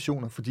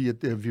stjerneambitioner, fordi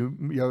at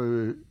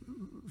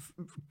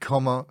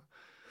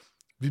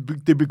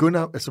det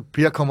begynder, altså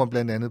Per kommer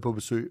blandt andet på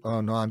besøg,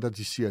 og når andre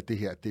de siger, at det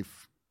her,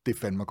 det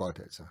fandme godt,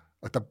 altså.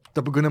 Og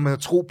der begynder man at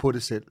tro på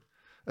det selv.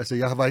 Altså,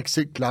 jeg var ikke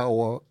selv klar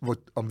over,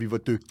 om vi var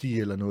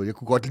dygtige eller noget. Jeg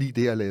kunne godt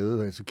lide det, jeg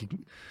lavede. Altså,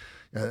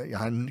 jeg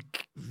har en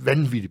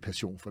vanvittig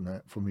passion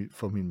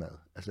for min mad.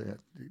 Altså,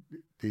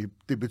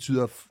 det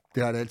betyder,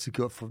 det har det altid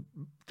gjort,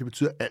 det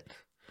betyder alt.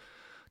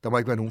 Der må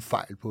ikke være nogen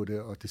fejl på det,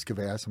 og det skal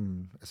være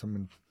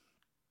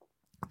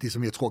det,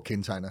 som jeg tror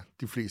kendetegner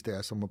de fleste af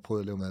os, som har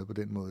prøvet at lave mad på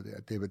den måde.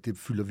 Det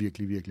fylder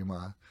virkelig, virkelig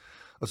meget.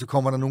 Og så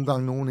kommer der nogle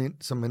gange nogen ind,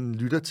 som man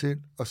lytter til,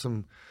 og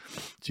som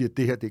siger, at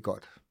det her, det er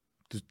godt.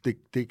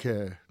 Det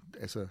kan,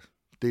 altså,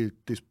 det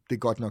er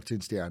godt nok til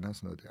en stjerne og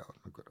sådan noget der. Og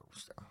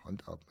hold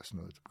da op og sådan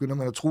noget. Så begynder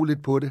man at tro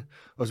lidt på det,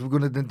 og så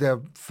begynder den der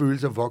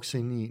følelse at vokse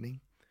ind i en,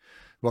 ikke?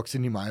 Vokse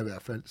ind i mig i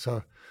hvert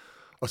fald.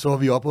 Og så var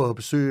vi oppe og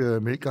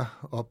besøge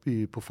Melker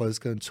oppe på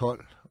Frederiksgaden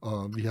 12,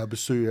 og vi har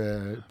besøg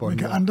af Bonnier.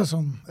 Melker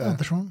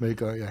Andersson.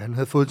 Melker, ja, han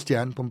havde fået et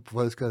stjerne på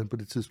Frederiksgaden på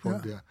det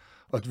tidspunkt der.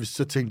 Og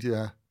så tænkte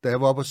jeg, da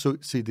jeg var oppe og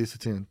se det, så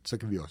tænkte jeg, så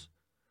kan vi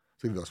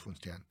også få en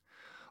stjerne.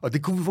 Og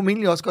det kunne vi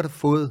formentlig også godt have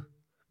fået,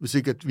 hvis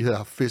ikke at vi havde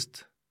haft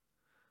fest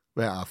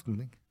hver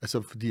aften, ikke?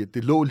 Altså, fordi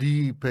det lå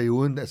lige i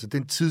perioden, altså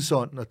den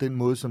tidsånd og den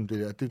måde, som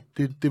det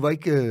der, det var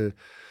ikke...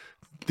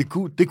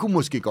 Det kunne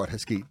måske godt have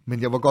sket,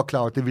 men jeg var godt klar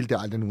over, at det ville det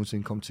aldrig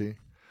nogensinde komme til.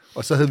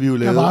 Og så havde vi jo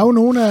lavet... Der var jo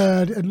nogle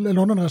af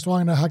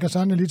London-restauranterne,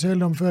 Hakkasan, jeg lige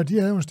talte om før, de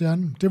havde jo en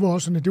stjerne. Det var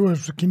også sådan, det var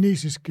så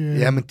kinesisk...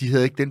 Ja, men de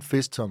havde ikke den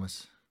fest,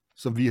 Thomas,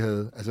 som vi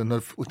havde. Altså,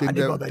 når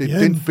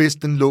den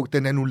fest,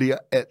 den annullerer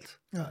alt.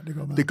 Ja, det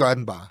gør det gør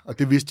den bare, og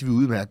det vidste vi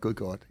udmærket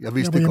godt. Jeg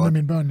vidste det godt. Jeg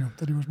med mine børn jo,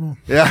 da de var små.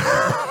 Ja.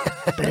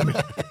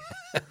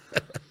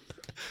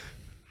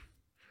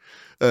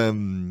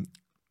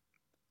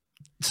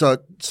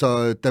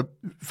 Så der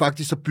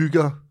faktisk så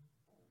bygger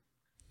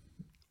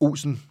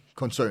Olsen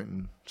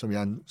koncernen,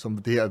 som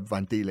det her var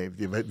en del af.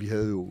 Vi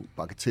havde jo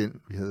Bagatell,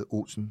 vi havde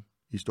Olsen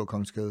i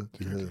Storkongensgade,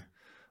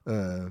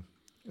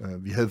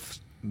 vi havde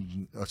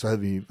og så havde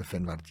vi, hvad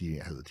fanden var det, de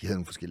havde? De havde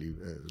nogle forskellige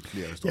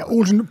flere restauranter. Ja,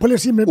 Olsen, prøv lige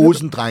at sige med...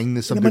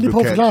 Olsen-drengene, som det blev kaldt. Lad mig lige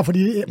prøve at forklare,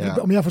 fordi,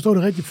 om jeg forstår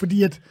det rigtigt,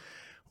 fordi at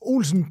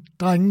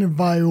Olsen-drengene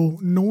var jo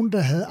nogen, der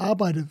havde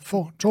arbejdet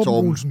for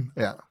Torben Olsen,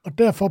 og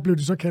derfor blev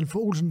de så kaldt for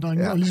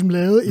Olsen-drengene, og ligesom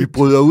lavet vi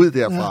bryder ud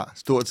derfra,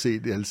 stort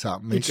set alle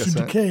sammen. Et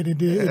syndikat,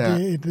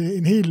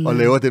 en hel... Og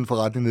laver den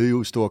forretning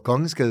nede i Store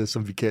Kongensgade,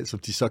 som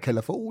de så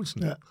kalder for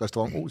Olsen,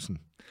 Restaurant Olsen.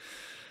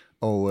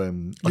 Og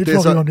lidt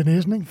for at det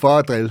næsen, ikke? For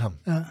at drille ham.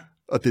 Ja.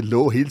 Og det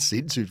lå helt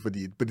sindssygt,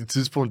 fordi på det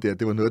tidspunkt der,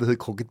 det var noget, der hed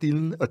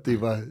Krokodillen, og det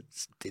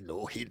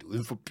lå helt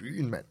uden for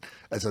byen, mand.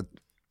 Altså,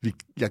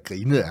 jeg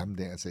grinede af ham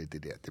der og sagde,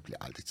 det bliver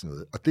aldrig til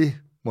noget. Og det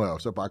må jeg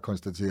også bare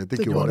konstatere, det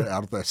gjorde det.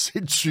 Er du da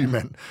sindssyg,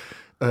 mand.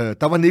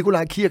 Der var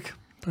Nikolaj Kirk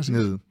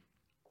nede.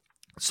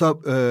 Så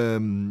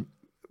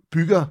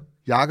bygger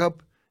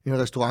Jakob en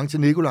restaurant til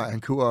Nikolaj.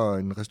 Han køber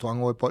en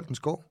restaurant over i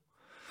Boldenskov,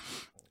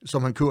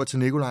 som han køber til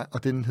Nikolaj,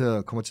 og den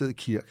hedder konverteret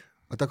Kirk.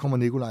 Og der kommer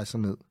Nikolaj så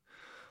ned.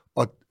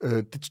 Og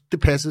det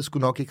passede sgu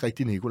nok ikke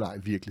rigtig Nikolaj i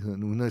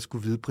virkeligheden, uden at jeg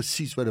skulle vide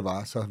præcis, hvad det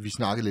var. Så vi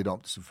snakkede lidt om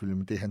det selvfølgelig,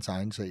 men det er hans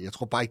egen sag. Jeg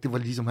tror bare ikke, det var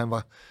ligesom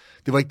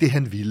det var ikke det,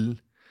 han ville.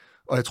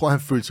 Og jeg tror, han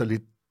følte sig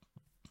lidt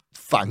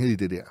fanget i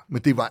det der.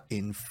 Men det var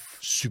en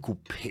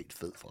psykopat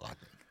fed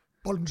forretning.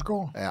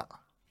 Boldenskov? Ja,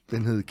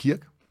 den hed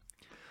Kirk.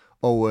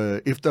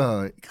 Og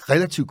efter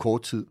relativt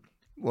kort tid,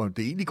 hvor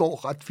det egentlig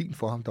går ret fint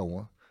for ham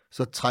derovre,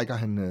 så trækker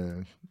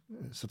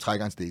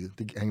han stikket.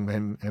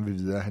 Han vil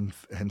videre.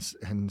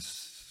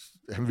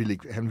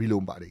 Han ville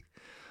åbenbart ikke.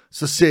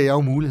 Så ser jeg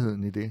jo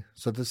muligheden i det.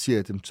 Så der siger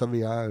jeg dem, så vil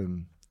jeg...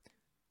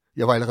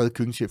 Jeg var allerede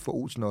køkkenchef for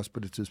Olsen også på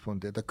det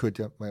tidspunkt der. Der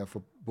kørte jeg,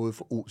 både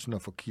for Olsen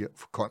og for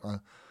Conrad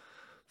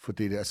for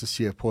det der. Så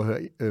siger jeg, prøv at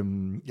høre,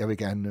 jeg vil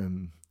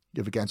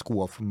gerne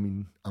skrue op for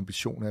mine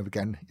ambitioner.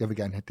 Jeg vil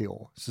gerne have det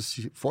over.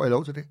 Så får jeg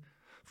lov til det.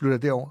 Flytter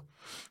jeg derover.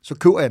 Så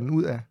køber jeg den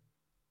ud af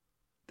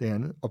det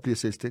andet og bliver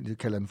selvstændig.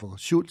 Kalder den for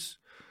Schultz.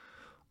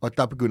 Og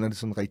der begynder det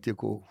sådan rigtig at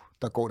gå.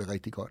 Der går det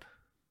rigtig godt.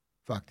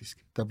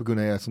 Faktisk. Der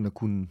begynder jeg sådan at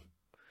kunne,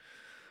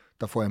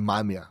 der får jeg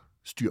meget mere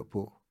styr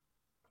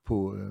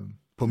på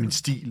min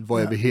stil, hvor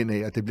jeg vil hen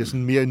af, og det bliver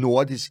sådan mere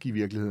nordisk i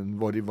virkeligheden,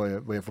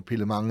 hvor jeg får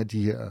pillet mange af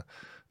de her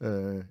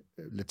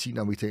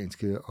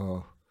latinamerikanske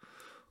og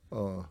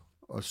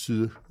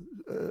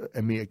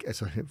sydamerika,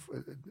 altså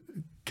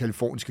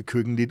kaliforniske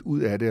køkken lidt ud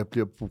af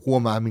det, og bruger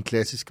meget af min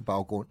klassiske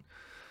baggrund,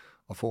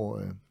 og får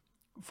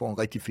en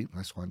rigtig fin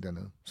restaurant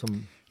dernede.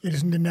 Ja, det er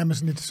sådan, det nærmest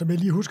sådan lidt, som jeg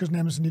lige husker,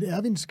 nærmest sådan lidt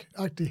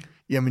ervinsk-agtigt.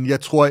 Jamen,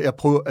 jeg tror,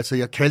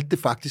 jeg kaldte det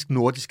faktisk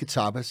nordiske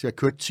tapas. Jeg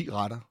kørte 10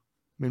 retter,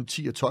 mellem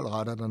 10 og 12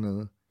 retter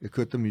dernede. Jeg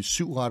kørte dem i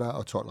 7 retter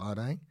og 12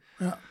 retter, ikke?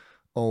 Ja.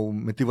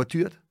 Men det var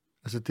dyrt.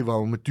 Altså, det var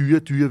jo med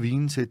dyre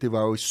vine til. Det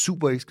var jo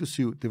super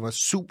eksklusivt. Det var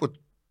super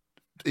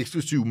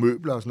eksklusive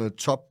møbler og sådan noget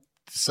top.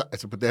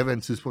 Altså, på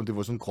daværende tidspunkt, det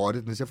var sådan en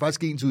grotte. Den ser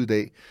faktisk ens ud i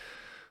dag.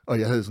 Og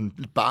jeg havde sådan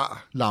et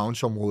bar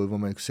lounge-område, hvor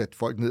man kunne sætte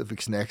folk ned og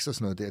fik snacks og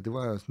sådan noget der. Det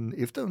var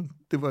sådan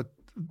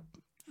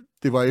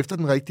det var efter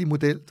den rigtige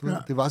model.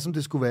 Det var, som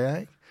det skulle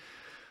være, ikke?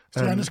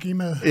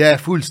 Stjerneskemaet. Ja,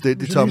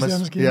 fuldstændig,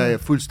 Thomas. Ja,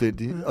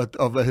 fuldstændig.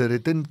 Og hvad hedder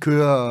det? Den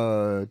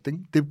kører...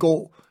 Det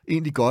går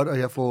egentlig godt, og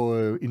jeg får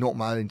enormt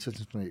meget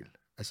international.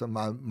 Altså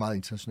meget, meget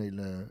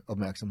international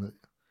opmærksomhed,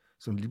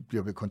 som lige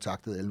bliver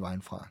kontaktet alle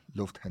vejen fra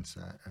Lufthansa.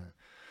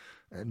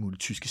 Alle mulige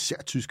tyske,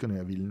 især tyskerne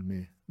er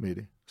vilde med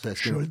det.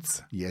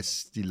 Schultz.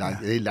 Yes, de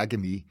like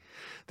me.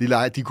 De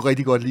kunne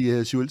rigtig godt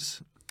lide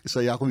Schultz, så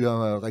jeg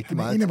ryger rigtig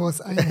meget. En af vores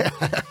egne.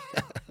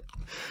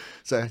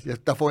 Så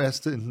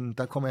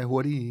der kommer jeg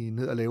hurtigt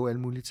ned og lave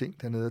alle mulige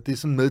ting dernede. Det er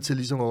sådan med til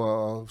ligesom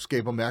at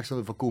skabe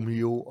opmærksomhed fra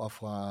Gaumio og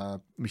fra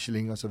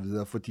Michelin og så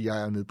videre, fordi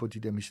jeg er nede på de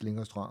der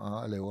Michelin-restauranter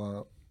og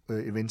laver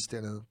events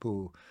dernede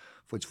på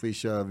Fritz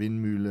Fischer,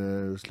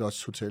 Vindmølle,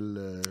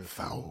 Slotshotel,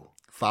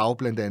 Farve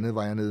blandt andet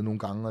var jeg nede nogle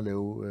gange og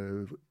lave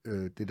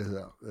det, der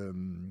hedder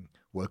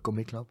World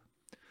Gourmet Club,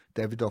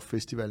 Davidoff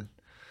Festival,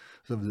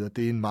 så videre.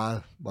 Det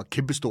er var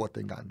kæmpestort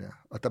dengang der,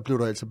 og der blev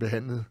der altså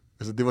behandlet.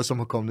 Altså det var som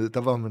at komme ned.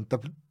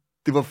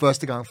 Det var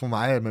første gang for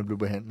mig, at man blev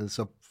behandlet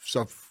så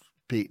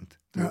pænt.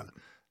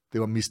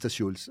 Det var Mr.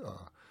 Schultz, og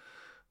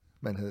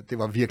det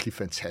var virkelig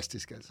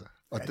fantastisk, altså.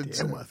 Og det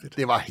er meget fedt.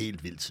 Det var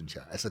helt vildt, synes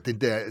jeg. Altså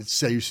den der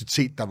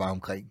seriøsitet, der var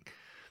omkring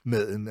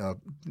maden,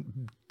 og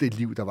det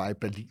liv, der var i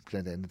Berlin,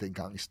 blandt andet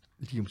dengang,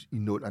 lige i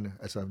nullerne,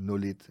 altså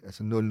 01,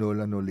 altså 00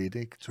 og 01,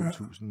 ikke?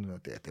 2000, og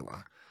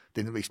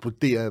den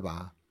eksploderede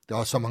bare. Der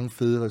var så mange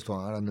fede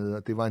restauranter dernede,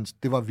 og det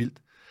var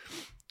vildt.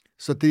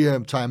 Så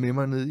det tager jeg med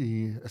mig ned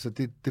i, altså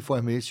det får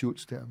jeg med i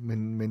Schultz der,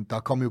 men der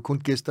kom jo kun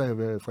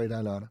gæster fredag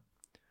og lørdag.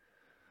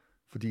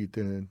 Fordi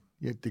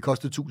det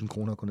kostede 1.000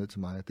 kroner at gå ned til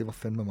mig, det var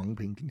fandme mange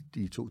penge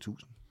i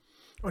 2000.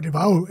 Og det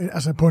var jo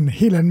altså på en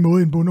helt anden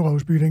måde end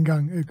Bonderøvsby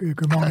dengang,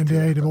 København, end det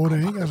er i det vores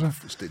dag, ikke? Altså,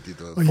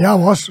 og jeg har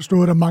jo også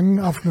stået der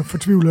mange aftener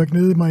fortvivlet og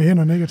gnede mig i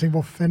hænderne, ikke? Og tænkte,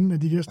 hvor fanden er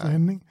de gæster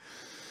henne, ikke?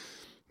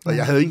 Og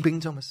jeg havde ingen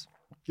penge, Thomas.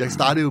 Jeg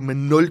startede jo med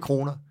 0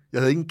 kroner.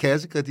 Jeg havde ingen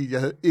kassekredit, jeg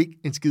havde ikke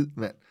en skid,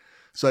 mand.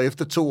 Så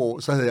efter 2 år,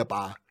 så havde jeg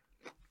bare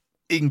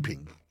ingen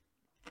penge.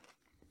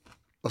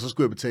 Og så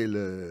skulle jeg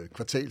betale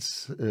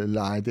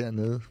kvartalsleje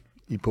dernede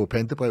på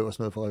pantebrev og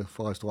sådan noget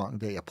for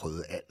restauranten der. Jeg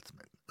prøvede alt,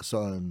 man. Og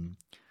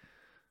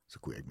så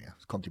kunne jeg ikke mere.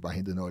 Så kom de bare og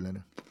hentede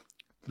nøglerne.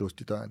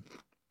 Låste i døren.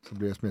 Så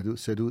blev jeg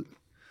sat ud.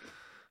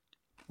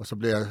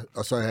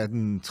 Og så er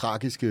den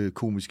tragiske,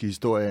 komiske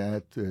historie,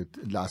 at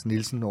Lars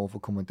Nielsen overfor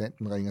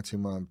kommandanten ringer til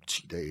mig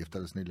 10 dage efter,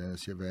 eller sådan et eller andet, og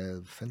siger,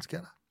 hvad fanden sker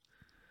der?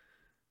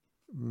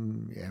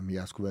 Jamen,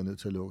 jeg skulle være nødt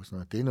til at lukke sådan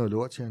noget. Det er noget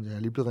lort, siger han. Jeg har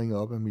lige blevet ringet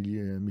op af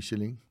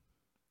Michelin.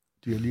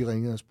 De har lige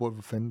ringet og spurgt,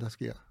 hvad fanden der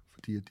sker,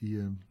 fordi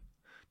de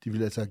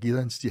ville altså have givet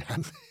dig en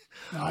stjerne.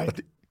 Nej.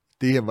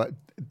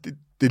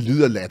 Det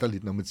lyder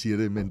latterligt, når man siger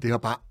det, men det har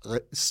bare,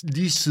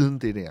 lige siden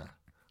det der,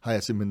 har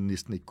jeg simpelthen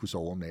næsten ikke kunne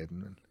sove om natten.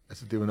 Men.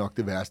 Altså, det var nok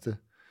det værste.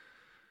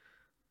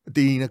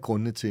 Det er en af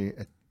grundene til,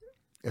 at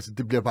altså,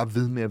 det bliver bare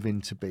ved med at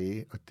vende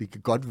tilbage, og det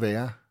kan godt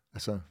være,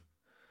 altså,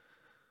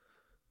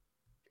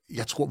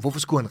 jeg tror, hvorfor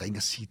skulle han ringe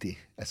og sige det?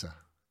 Altså,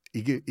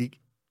 ikke,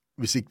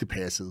 hvis ikke det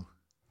passede.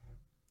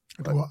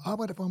 Og du har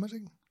arbejdet for ham,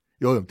 ikke?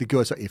 Jo, det gjorde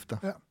jeg så efter.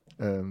 Ja.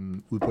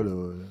 Ude på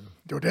det.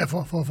 Det var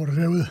derfor, for at få det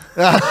derud.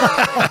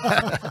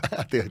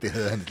 det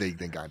havde han slet ikke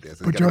dengang. Der,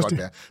 så det, kan det, godt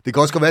være. Det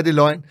kan også godt være, det er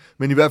løgn,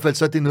 men i hvert fald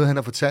så er det noget, han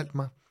har fortalt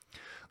mig.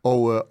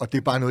 Og det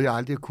er bare noget, jeg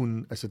aldrig har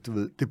kunnet, altså du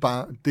ved, det er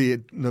bare,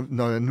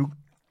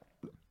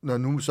 når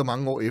nu så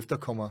mange år efter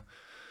kommer,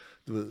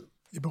 du ved,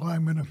 i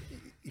berøring med det.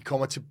 I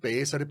kommer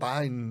tilbage, så er det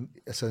bare en,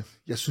 altså,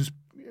 jeg synes,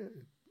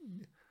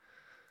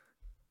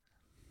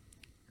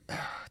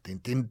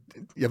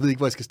 jeg ved ikke,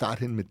 hvor jeg skal starte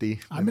hen med det.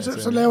 Nej, men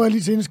så laver jeg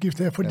lige sceneskift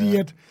her, fordi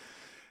at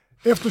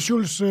efter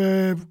Schultz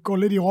går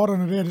lidt i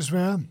rotterne der,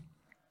 desværre,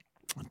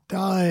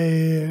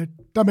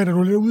 der melder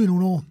du lidt ud i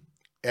nogle år.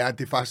 Ja,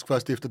 det er faktisk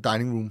først efter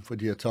Dining Room,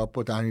 fordi jeg tager op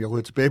på Dining. Jeg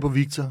ryger tilbage på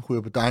Victor,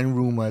 ryger på Dining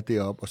Room og er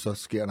deroppe, og så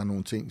sker der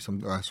nogle ting,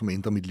 som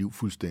ændrer mit liv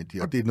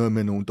fuldstændig. Og det er noget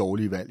med nogle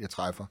dårlige valg, jeg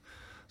træffer,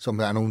 som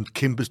der er nogle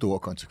kæmpe store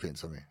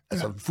konsekvenser med.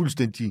 Altså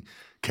fuldstændig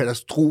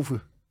katastrofe.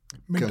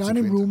 Men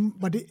Dining Room,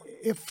 var det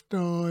efter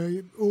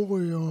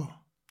Årø og...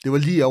 Det var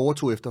lige, jeg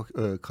overtog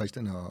efter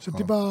Christian og... Så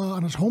det var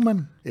Anders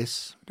Hovmand?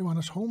 Yes. Det var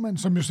Anders Hovmand,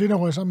 som jo senere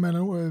røg sammen med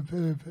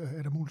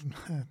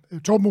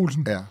Torben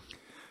Olsen. Ja.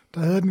 Der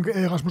havde den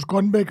Rasmus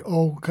Grønbæk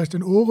og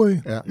Christian Årø.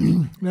 Ja.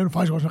 Det var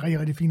faktisk også en rigtig,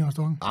 rigtig fin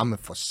restaurant. Ah, men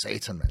for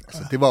satan, mand.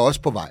 Altså, det var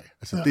også på vej.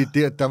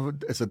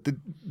 Altså,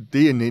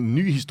 det er en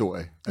ny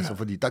historie. Altså,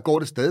 fordi der går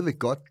det stadigvæk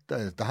godt.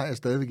 Der har jeg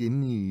stadigvæk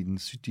inde i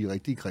de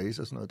rigtige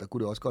kredse og sådan noget. Der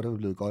kunne det også godt have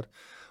blevet godt.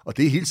 Og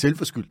det er helt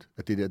selvforskyldt,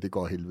 at det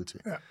går helvede til.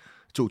 Ja.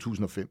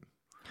 2005.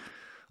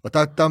 Og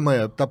der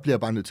bliver jeg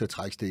bare nødt til at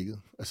trække stikket.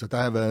 Altså, der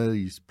har jeg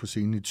været på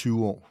scenen i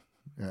 20 år.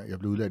 Jeg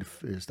blev udlært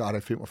starter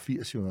i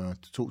 85, og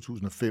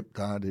 2005,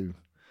 der er det...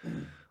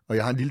 Og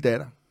jeg har en lille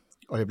datter,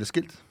 og jeg bliver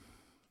skilt.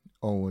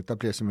 Og der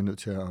bliver jeg simpelthen nødt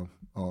til at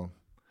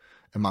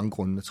af mange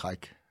grunde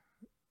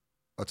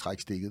at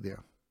trække stikket der.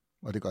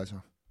 Og det gør jeg så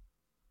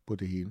på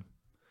det hele.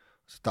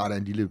 Så starter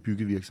en lille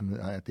byggevirksomhed,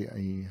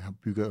 har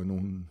bygget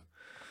nogle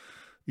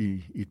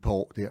i et par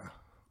år der.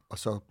 Og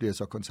så bliver jeg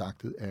så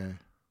kontaktet af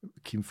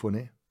Kim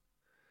Fournet,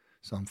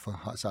 som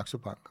har Saxo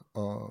Bank,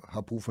 og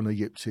har brug for noget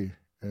hjælp til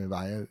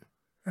Vejrø.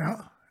 Ja,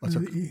 og så,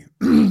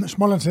 i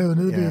Smålandshavet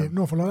nede ved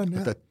nord for Lolland.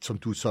 Ja. Som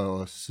du så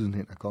også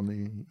sidenhen er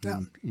kommet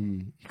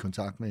i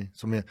kontakt med.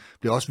 Som jeg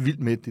bliver også vild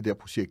med det der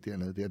projekt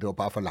dernede. Det var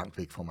bare for langt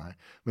væk fra mig.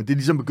 Men det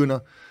ligesom begynder,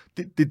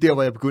 det er der,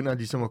 hvor jeg begynder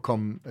ligesom at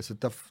komme, altså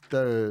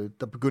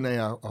der begynder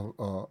jeg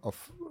at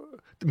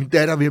min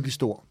datter er ved at blive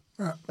stor.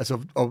 Ja.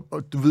 Altså,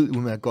 og du ved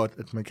udmærket godt,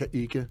 at man kan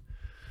ikke,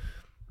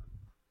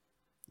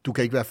 du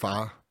kan ikke være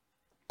far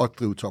og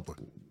drive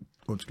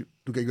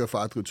du kan ikke være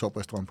far og drive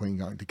toprestaurant på en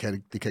gang. Det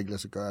kan ikke lade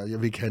sig gøre. Jeg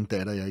vil ikke have en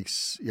datter, jeg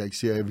ikke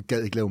ser. Jeg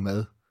gad ikke lave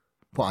mad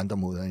på andre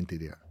måder end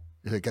det der.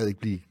 Jeg gad ikke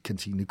blive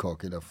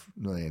kantinekok eller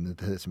noget andet.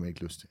 Det havde jeg simpelthen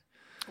ikke lyst til.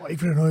 Og ikke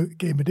for noget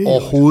gav med det.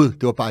 Overhovedet.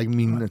 Det var bare ikke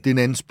min... Det er en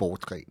anden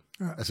sportsgren.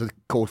 Ja. Altså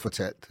kort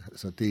fortalt.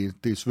 Altså,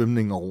 det er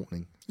svømning og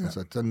roning. Ja.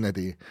 Altså sådan er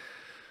det.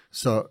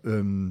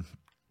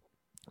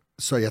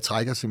 Så jeg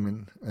trækker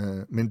simpelthen.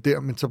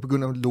 Men så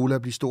begynder Lola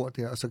at blive stor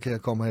der, og så kan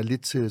jeg komme her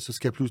lidt til, så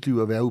skal jeg pludselig ud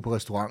og være ude på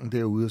restauranten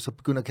derude, og så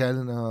begynder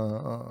kærligheden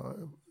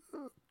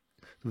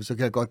så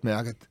kan jeg godt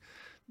mærke,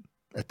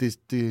 at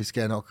det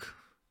skal jeg nok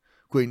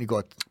gå egentlig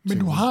godt. Men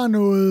du har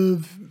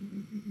noget,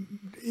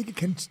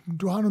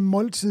 du har noget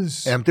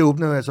måltids... Jamen, det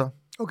åbner jeg så.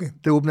 Okay.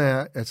 Det åbner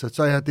jeg, altså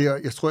så er jeg der,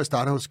 jeg tror, jeg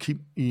starter hos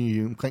Kim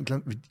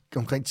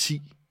omkring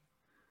 10,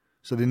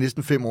 så det er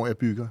næsten 5 år, jeg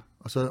bygger,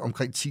 og så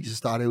omkring 10, så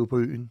starter jeg ude på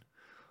øen.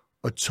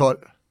 Og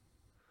 12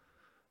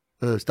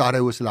 starter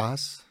jeg hos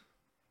Lars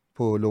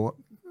på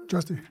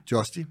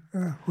Justy.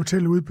 Ja,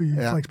 hotel ude på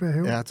Frederiksberg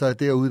Have. Ja, så er jeg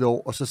derude et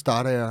år, og så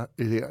starter jeg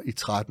der i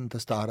 13, der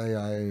starter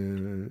jeg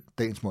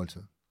dagens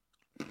måltid.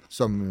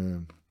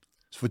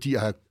 Fordi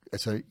jeg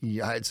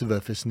har altid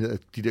været fascineret af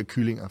de der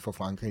kyllinger fra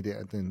Frankrig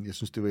der. Jeg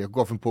synes, jeg kunne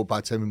godt finde på at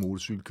bare tage min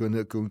motorcykel, køre ned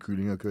og købe en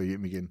kylling og køre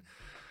hjem igen.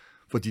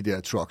 For de der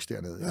trucks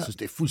dernede. Ja. Jeg synes,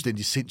 det er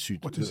fuldstændig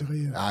sindssygt.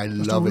 Rotisserie. I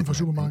love it. For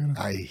supermarkederne.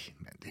 Ej,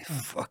 mand.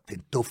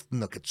 den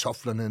duften og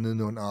kartoflerne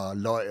nedenunder, og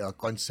løg og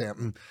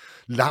grøntsager,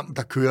 lam,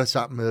 der kører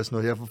sammen med og sådan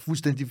noget. Jeg var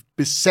fuldstændig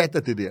besat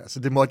af det der, så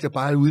det måtte jeg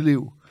bare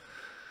udleve.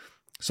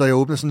 Så jeg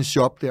åbner sådan en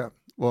shop der,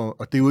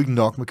 og det er jo ikke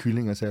nok med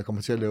kyllinger, så jeg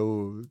kommer til at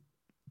lave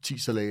 10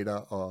 salater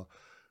og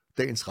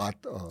dagens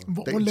ret. Og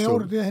hvor laver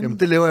du det hen? Jamen,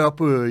 det laver jeg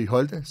op i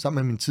Holte,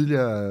 sammen med min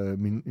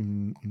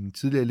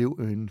tidligere elev,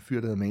 en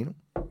fyr, der hedder Manu.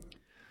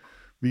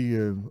 Vi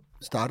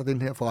starter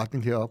den her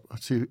forretning herop,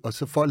 og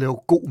så for at lave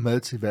god mad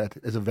til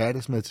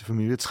hverdagsmad til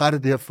familie. Jeg er træt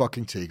af det her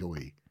fucking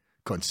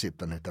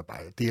takeaway-koncepterne, der bare,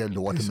 det her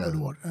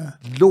lortemad.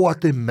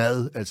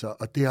 Lortemad, altså,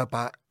 og det har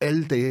bare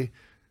alle dage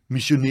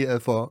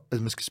missioneret for,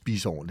 at man skal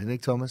spise ordentligt,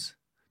 ikke Thomas?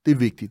 Det er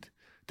vigtigt.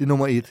 Det er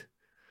nummer 1.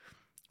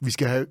 Vi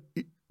skal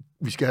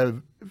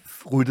have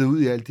ryddet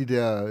ud i alle de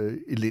der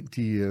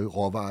elendige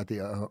råvarer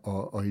der,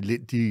 og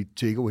elendige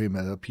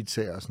takeaway-mad og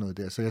pizzaer og sådan noget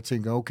der. Så jeg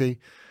tænker, okay,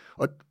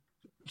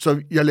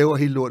 så jeg laver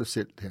hele lortet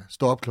selv her.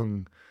 Står op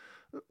klokken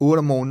 8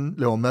 om morgenen,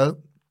 laver mad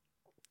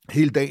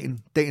hele dagen,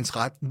 dagens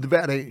ret,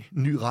 hver dag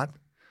en ny ret,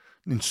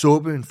 en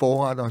suppe, en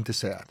forret og en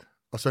dessert.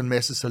 Og så en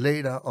masse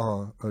salater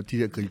og de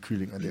der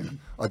grillkyllinger der.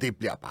 Og det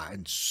bliver bare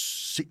en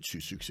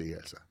sindssyg succes,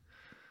 altså.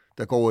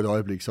 Der går et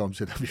øjeblik, så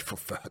omsætter vi for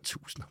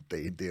 40.000 om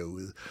dagen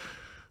derude.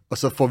 Og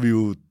så får vi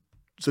jo,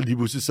 så lige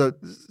pludselig,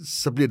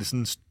 så bliver det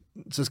sådan,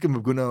 så skal man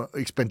begynde at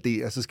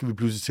ekspandere, så skal vi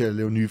pludselig til at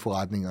lave nye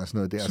forretninger og sådan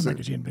noget der. Så man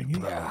kan tjene penge,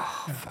 ikke?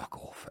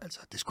 Fuck off, altså.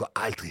 Det skulle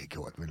jeg aldrig have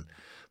gjort, vel.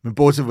 Men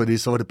bortset fra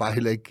det, så var det bare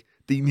heller ikke,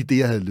 det er egentlig det,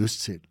 jeg havde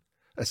lyst til.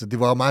 Altså, det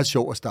var jo meget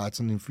sjovt at starte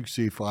sådan en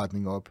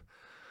succesforretning op.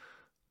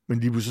 Men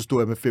lige pludselig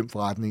stod jeg med 5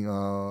 forretninger,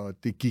 og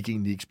det gik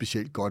egentlig ikke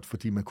specielt godt,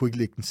 fordi man kunne ikke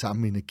lægge den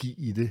samme energi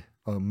i det,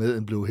 og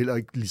maden blev heller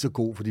ikke lige så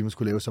god, fordi man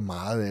skulle lave så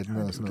meget af den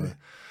og sådan noget.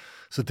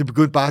 Så det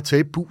begyndte bare at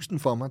tabe pusten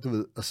for mig, du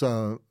ved.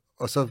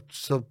 Og så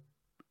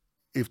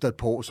efter et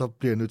par år, så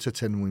bliver jeg nødt til at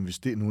tage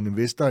nogle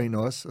investorer ind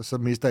også, og så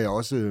mister jeg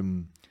også,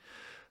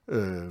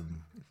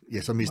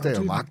 så mister jeg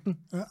jo magten.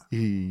 Ja.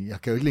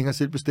 Jeg kan jo ikke længere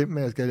selv bestemme,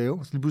 hvad jeg skal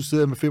lave. Så lige pludselig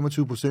sidder jeg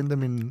med 25% af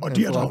min... Og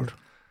de er travlt.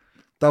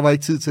 Der var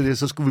ikke tid til det,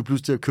 så skulle vi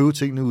pludselig til at købe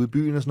tingene ude i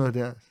byen og sådan noget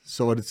der.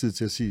 Så var det tid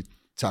til at sige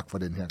tak for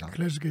den her gang.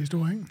 Klassiske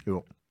historie, ikke?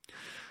 Jo.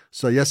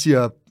 Så jeg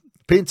siger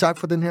pænt tak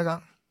for den her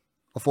gang,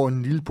 og får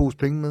en lille pose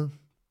penge med,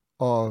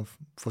 og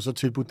får så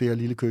tilbudt det her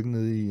lille køkken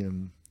nede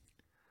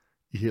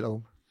i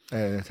Hellerup. Og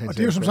det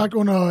er jo som sagt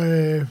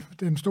under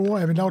den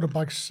store Erwin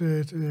Lauterbachs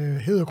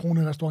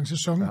hæderkrone-restaurant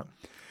sæson,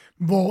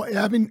 hvor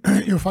Erwin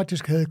jo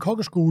faktisk havde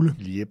kokkeskole.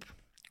 Yep.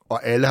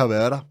 Og alle har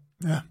været der.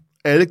 Ja.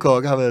 Alle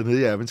kokke har været med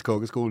i Erwins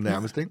kokkeskole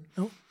nærmest, ikke?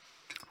 Jo.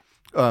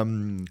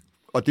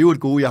 Og det er jo et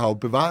gode. Jeg har jo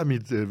bevaret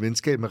mit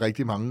venskab med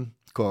rigtig mange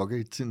kokke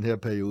i den her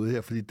periode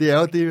her, fordi det er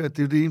jo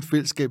det ene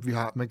fællesskab, vi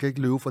har. Man kan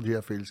ikke løbe fra det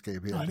her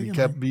fællesskab her. Nej,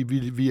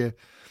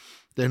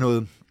 det er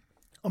noget...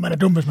 Og man er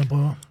dum, hvis man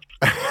prøver.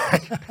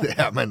 Det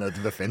er man,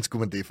 og hvad fanden skulle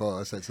man det for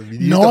os? Altså,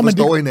 vi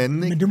forstår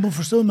hinanden, ikke? Men det må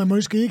forstå, at man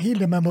måske ikke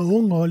helt, at man var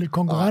ung og lidt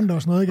konkurrenter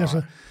og sådan noget, ikke?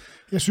 Altså,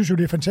 jeg synes jo,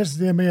 det er fantastisk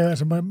det her med,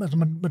 altså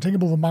man tænker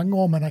på, hvor mange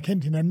år man har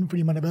kendt hinanden,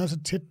 fordi man har været så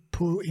tæt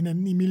på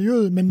hinanden i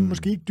miljøet, men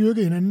måske ikke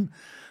dyrket hinanden.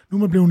 Nu er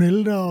man blevet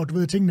ældre, og du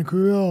ved, tingene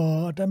kører,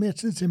 og der er mere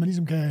tid til, at man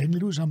ligesom kan hænge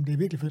lidt ud sammen. Det er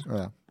virkelig fedt. Ja,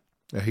 jeg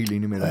er helt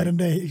enig med dig. Og er den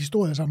der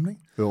historie sammen,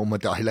 ikke? Jo, men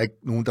der er heller ikke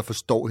nogen, der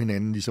forstår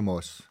hinanden ligesom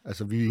os.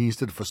 Altså, vi er de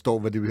eneste, der forstår,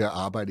 hvad det her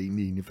arbejde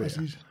egentlig indebærer.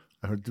 Præcis.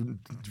 Altså,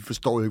 de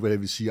forstår jo ikke, hvad det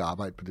vil sige at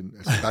arbejde på den.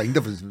 Altså, der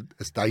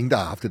er ingen, der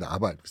har haft et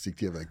arbejde, hvis ikke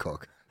de har været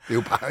kok. Det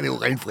er jo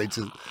ren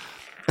fritid.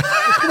 Det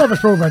skulle man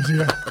forstå, man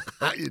siger.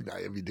 Nej,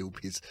 det er jo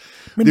pis.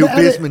 Men det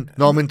er jo pis,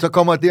 men så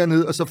kommer jeg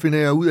derned, og så finder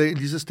jeg ud af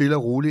lige så stille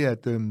og roligt,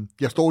 at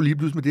jeg står lige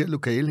pludselig med det her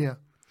lokale her.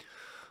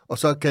 Og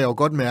så kan jeg jo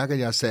godt mærke, at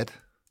jeg er sat.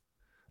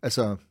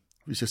 Altså,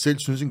 hvis jeg selv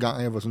synes engang,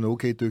 at jeg var sådan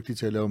okay dygtig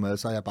til at lave mad,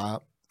 så er jeg bare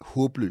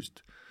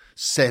håbløst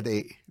sat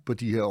af på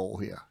de her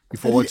år her.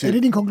 Er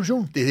det din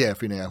konklusion? Det her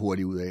finder jeg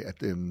hurtigt ud af,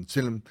 at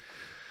selvom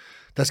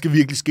der skal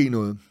virkelig ske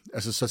noget.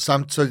 Altså,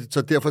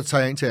 så derfor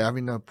tager jeg ind til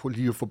Erwin og prøver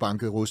lige at få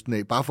banket rusten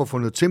af, bare for at få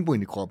noget tempo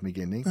ind i kroppen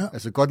igen. Ikke? Ja.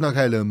 Altså, godt nok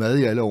har jeg lavet mad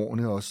i alle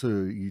årene, også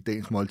i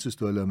dagens måltid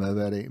stod jeg lavet mad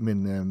hver dag,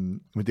 men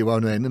det var jo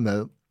noget andet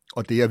mad,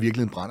 og det jeg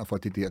virkelig brænder for,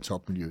 det er det her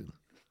topmiljøet.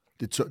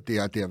 Det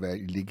er det at være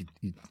ligge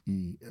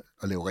i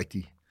at lave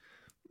rigtig,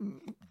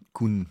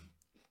 kunne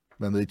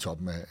være med i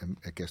toppen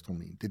af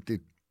gastronomien.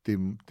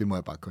 Det må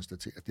jeg bare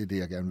konstatere. Det er det,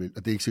 jeg gerne vil.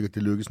 Og det er ikke sikkert,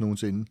 det lykkes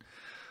nogensinde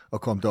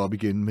at komme derop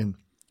igen, men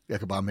jeg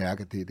kan bare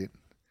mærke, at det er den.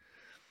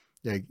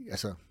 Jeg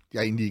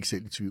er egentlig ikke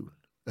selv i tvivl.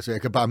 Altså,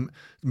 jeg kan bare...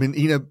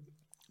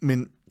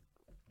 Men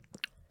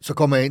så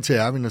kommer jeg ind til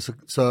Erwin, og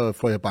så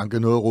får jeg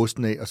banket noget af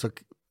rusten af, og så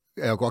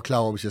er jeg godt klar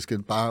over, hvis jeg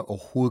skal bare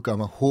overhovedet gøre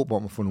mig håb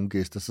om at få nogle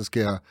gæster, så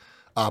skal jeg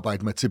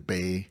arbejde mig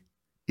tilbage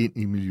ind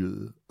i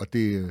miljøet. Og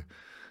det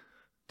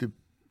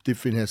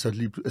finder jeg så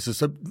lige... Altså,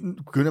 så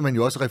begynder man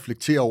jo også at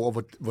reflektere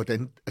over,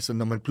 hvordan... Altså,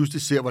 når man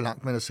pludselig ser, hvor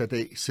langt man er sat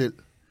af selv,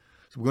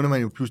 så begynder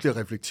man jo pludselig at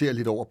reflektere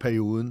lidt over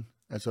perioden.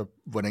 Altså,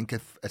 hvordan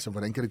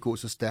kan det gå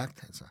så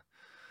stærkt? Altså?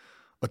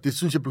 Og det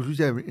synes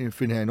jeg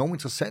finder jeg enormt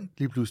interessant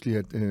lige pludselig,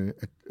 at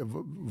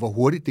hvor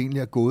hurtigt det egentlig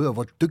er gået, og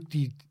hvor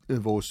dygtige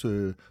vores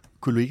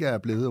kollegaer er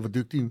blevet, og hvor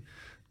dygtige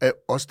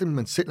også dem,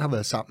 man selv har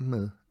været sammen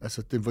med.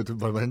 Altså,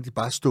 hvordan de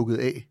bare er stukket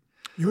af.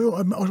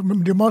 Jo,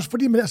 men det er også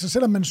fordi, altså,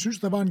 selvom man synes,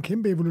 der var en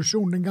kæmpe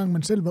evolution, dengang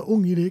man selv var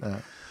ung i det, ikke? Ja.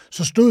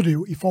 Så stod det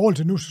jo, i forhold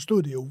til nu, så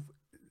stod det jo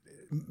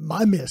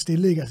meget mere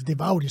stille, ikke? Altså, det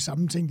var jo de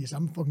samme ting, de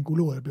samme fucking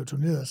guldord, der blev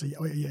turneret, altså,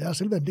 og jeg har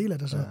selv været en del af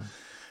det, så... Ja.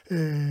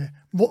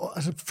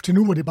 Altså, til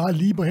nu var det bare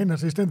lige på hænder,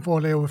 så i stedet for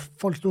at lave,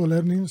 folk stod og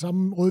lavede den ene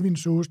samme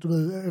rødvinssauce, du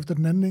ved, efter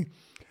den anden, ikke?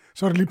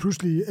 Så er der lige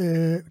pludselig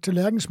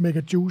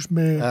tallerkensmækker juice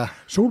med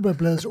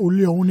solbærbladets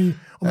olie oveni,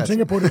 og man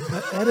tænker på det,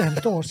 hvad er det, han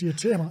står og siger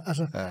til mig?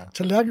 Altså,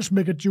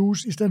 tallerkensmækker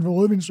juice i stedet for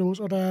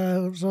rødvinssauce, og der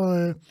er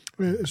så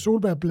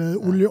solbærbladet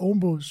olie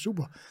ovenpå,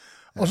 super.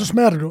 Og så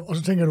smager det, og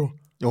så tænker du,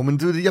 jo, men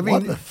jeg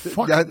what the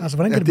fuck? Altså,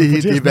 hvordan kan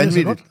det er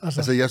vanvittigt.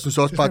 Altså, jeg synes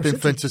også bare, den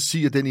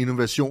fantasi og den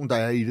innovation, der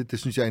er i det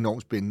synes jeg er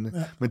enormt spændende.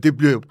 Ja. Men det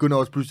begynder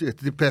også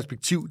pludselig, det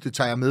perspektiv, det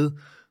tager jeg med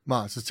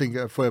mig, så tænker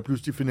jeg, får jeg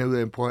pludselig finde ud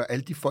af, prøv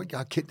alle de folk, jeg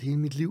har kendt hele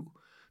mit liv,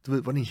 du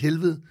ved, hvordan i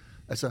helvede,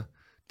 altså,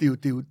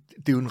 det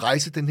er jo en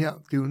rejse, den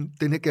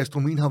her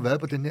gastronomien har været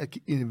på den her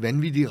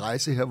vanvittige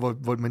rejse her,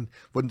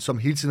 hvor den som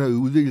hele tiden har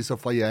udviklet sig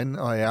fra Jan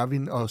og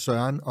Erwin og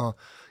Søren og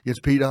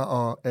Jens Peter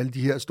og alle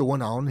de her store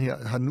navne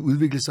her, har den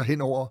udviklet sig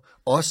hen over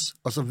os,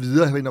 og så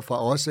videre hen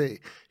fra os af,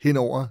 hen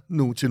over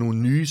til nogle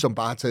nye, som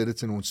bare har taget det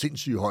til nogle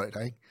sindssyge højder,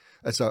 ikke?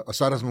 Altså, og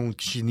så er der sådan nogle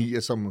genier,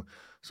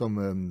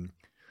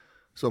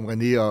 som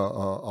René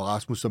og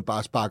Rasmus, som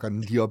bare sparker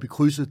den lige op i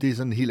krydset. Det er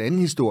sådan en helt anden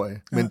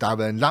historie, men der har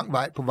været en lang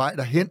vej på vej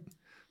derhen,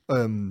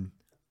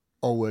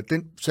 og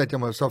den satte jeg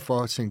mig så for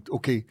og tænkte,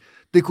 okay,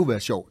 det kunne være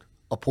sjovt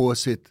at prøve at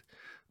sætte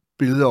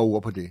billeder over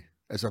på det.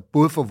 Altså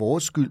både for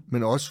vores skyld,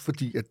 men også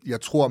fordi, at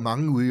jeg tror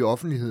mange ude i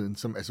offentligheden,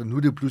 som, altså nu er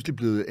det jo pludselig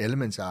blevet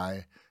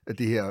allemandseje af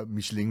det her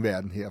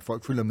Michelin-verden her.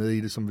 Folk følger med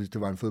i det, som hvis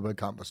det var en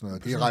fodboldkamp og sådan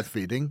noget. Det er ret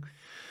fedt, ikke?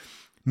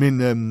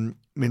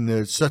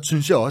 Men så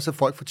synes jeg også, at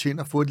folk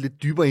fortjener at få et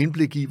lidt dybere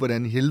indblik i,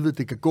 hvordan i helvede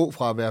det kan gå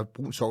fra at være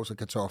brun sovs og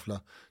kartofler,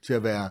 til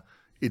at være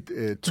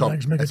et top...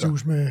 Altså,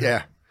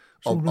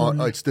 med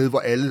og et sted, hvor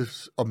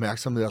alles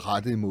opmærksomhed er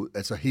rettet imod,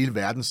 altså hele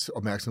verdens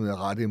opmærksomhed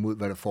er rettet imod,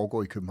 hvad der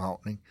foregår i København,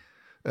 ikke?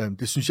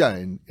 Det synes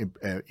jeg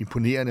er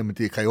imponerende, men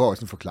det kræver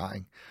også en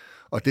forklaring.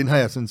 Og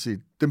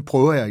den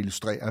prøver jeg at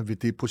illustrere ved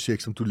det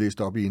projekt, som du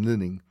læste op i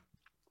indledningen.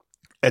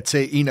 At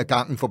tage en af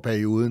gangen for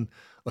perioden,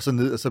 og så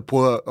ned, og så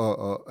prøve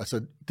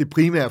altså det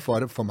primære for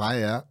det for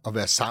mig er at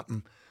være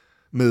sammen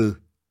med,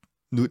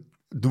 nu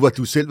var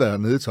du selv været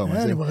dernede, Thomas.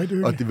 Ja, det var rigtig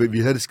hyggeligt. Og vi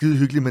havde det skide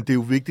hyggeligt, men det er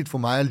jo vigtigt for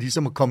mig at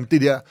ligesom at komme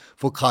det der,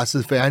 få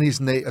krasset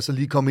færnisen af, og så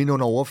lige komme ind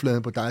under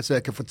overfladen på dig, så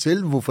jeg kan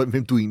fortælle,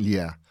 hvem du egentlig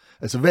er.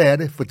 Altså, hvad er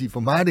det? Fordi for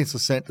mig er det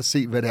interessant at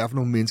se, hvad det er for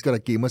nogle mennesker, der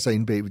gemmer sig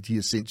inde bag ved de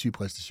her sindssyge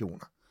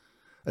præstationer.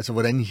 Altså,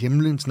 hvordan i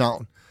himlens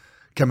navn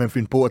kan man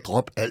finde på at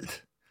droppe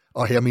alt,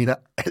 og her mener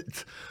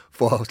alt,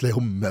 for at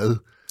lave mad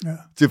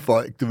til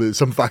folk, du ved,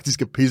 som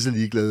faktisk er pisse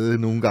ligeglade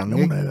nogle gange.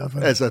 Nogle af i hvert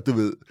fald. Altså, du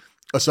ved.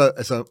 Og så,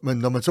 altså, men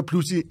når man så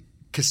pludselig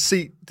kan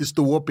se det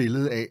store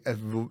billede af, at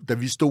da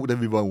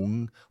vi var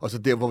unge, og så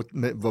der,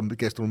 hvor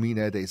gastronomien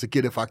er i dag, så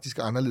giver det faktisk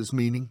anderledes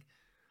mening.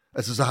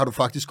 Altså, så har du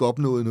faktisk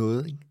opnået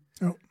noget, ikke?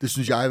 Jo. Det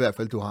synes jeg i hvert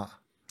fald, du har.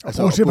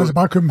 Altså, og se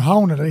bare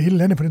København, eller hele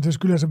landet på den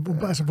skyld,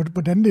 altså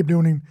hvordan det er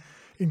blevet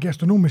en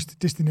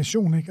gastronomisk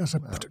destination, ikke? Altså,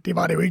 det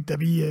var det jo ikke,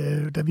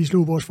 da vi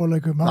slog vores folder i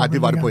København. Nej,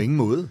 det var det på ingen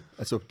måde.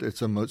 Altså,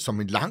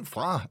 som en langt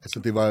fra. Altså,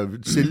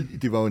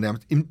 det var jo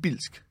nærmest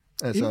indbilsk.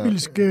 Altså,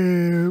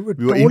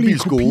 dårlige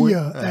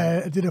kopier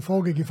af det, der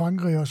foregik i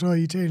Frankrig og så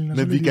i Italien. Og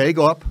men vi gav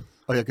ikke op.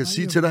 Og jeg kan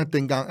sige til dig, at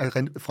dengang,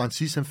 at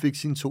Francis han fik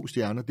sine 2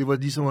 stjerner, det var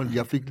ligesom, at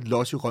jeg fik et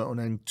los i røven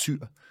af en tyr.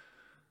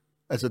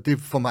 Altså,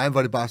 for mig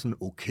var det bare sådan,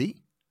 okay,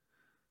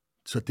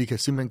 så det kan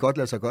simpelthen godt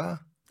lade sig gøre.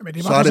 Men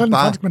det var så sådan en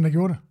franskmand, der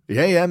gjorde det.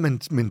 Ja,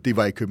 men det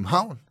var i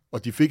København,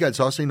 og de fik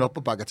altså også en op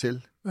på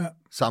Bagatelle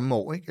samme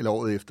år, ikke? Eller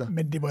året efter.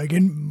 Men det var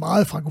igen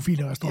meget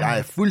frankofile restauranter. Jeg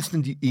er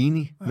fuldstændig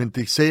enig, men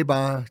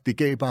det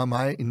gav bare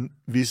mig en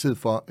vished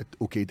for, at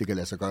okay, det kan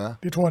lade sig gøre.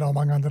 Det tror jeg, der var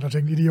mange andre, der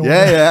tænkte i de år.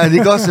 Ja, det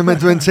er godt, så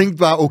man tænkte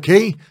bare,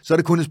 okay, så er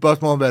det kun et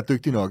spørgsmål om at være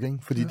dygtig nok, ikke?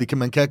 Fordi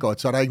man kan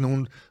godt, så er der ikke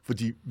nogen,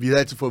 fordi vi havde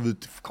altid fået at vide,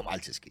 det kommer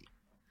aldrig til at ske.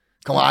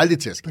 Kommer aldrig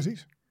til at ske.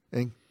 Præcis.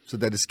 Ikke? Så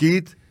da det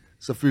skete,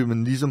 så følte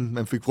man ligesom,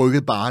 man fik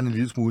rykket baren en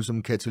lille smule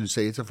som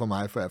katalysator for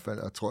mig i hvert fald,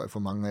 og tror jeg for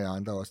mange af jer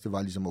andre også, det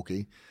var ligesom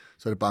okay.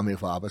 Så er det bare med at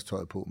få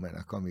arbejdstøjet på, man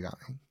er kommet i gang.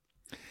 Ikke?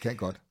 Kan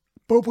godt.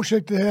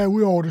 Bogprojektet her,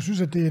 udover du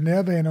synes, at det er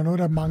nærværende og noget,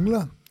 der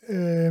mangler,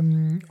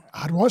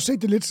 har du også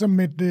set det lidt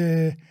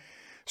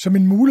som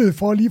en mulighed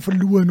for at lige få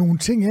luret nogle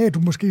ting af, du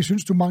måske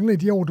synes, du mangler i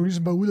de år, du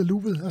ligesom var ude af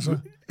loopet? Altså,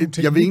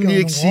 jeg vil egentlig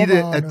ikke sige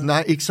det, at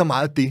nej, ikke så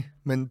meget det.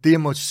 Men det,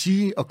 jeg må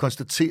sige og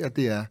konstatere,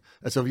 det er,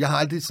 altså jeg har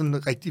aldrig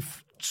sådan rigtig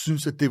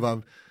synes, at det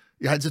var,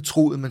 jeg har altid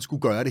troet, at man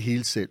skulle gøre det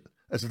hele selv.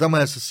 Altså der må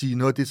jeg så sige,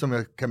 noget af det, som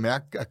jeg kan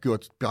mærke har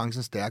gjort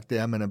branchen stærk, det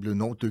er, at man er blevet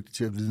enormt dygtig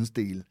til at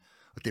vidensdele.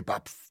 Og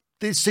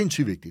det er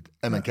sindssygt vigtigt,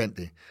 at man kan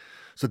det.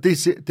 Så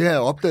det har jeg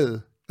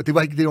opdaget, og det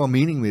var ikke det, der var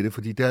meningen med det,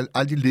 fordi det har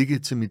aldrig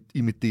ligget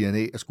i mit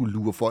DNA at skulle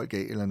lure folk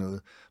af eller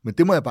noget. Men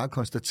det må jeg bare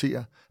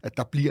konstatere, at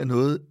der bliver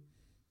noget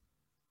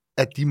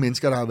af de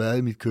mennesker, der har været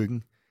i mit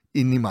køkken,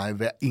 inde i mig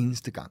hver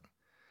eneste gang.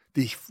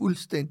 Det er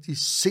fuldstændig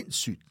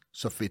sindssygt,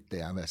 så fedt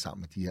det er at være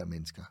sammen med de her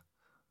mennesker.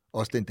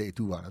 Også den dag,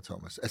 du var der,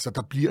 Thomas. Altså,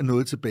 der bliver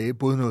noget tilbage,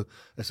 både noget,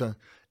 altså,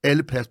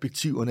 alle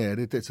perspektiverne af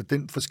det, altså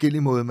den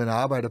forskellige måde, man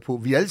arbejder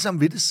på. Vi er alle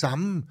sammen ved det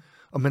samme,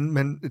 og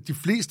de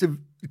fleste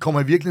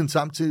kommer i virkeligheden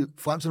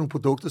frem til nogle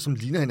produkter, som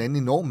ligner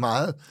hinanden enormt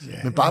meget,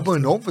 men bare på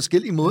enormt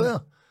forskellige måder.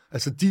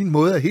 Altså, din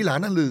måde er helt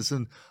anderledes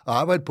end at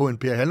arbejde på en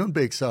Per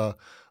Hallenbæks, og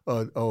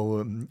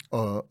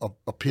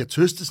Per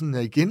Tøstesen er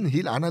igen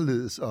helt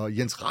anderledes, og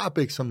Jens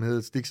Rahbek, som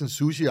hedder Stiksen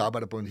Sushi,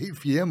 arbejder på en helt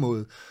fjerde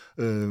måde.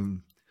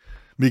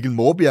 Mikkel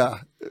Morbjerg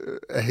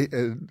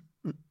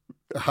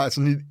har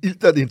sådan et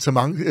iltert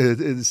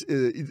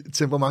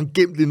temperament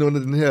gemt ind under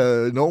den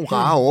her enormt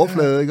rare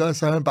overflade, ikke? Og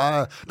så er han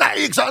bare, nej,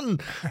 ikke sådan!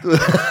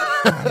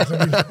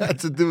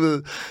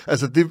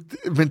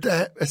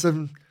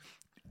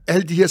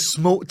 Alle de her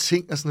små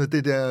ting og sådan noget,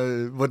 det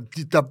der, hvor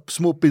der er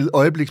små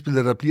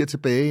øjebliksbilleder, der bliver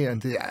tilbage,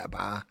 det er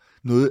bare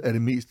noget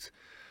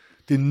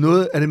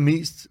af det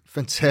mest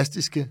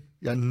fantastiske,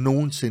 jeg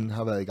nogensinde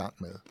har været i gang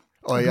med.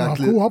 Og jeg har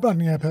haft god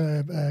opblanding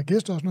af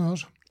gæster og sådan noget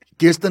også.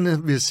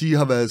 Gæsterne, vil jeg sige,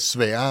 har været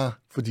sværere,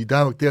 fordi det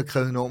har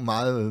krævet enormt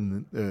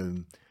meget.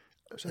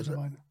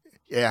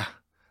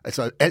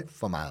 Alt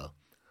for meget.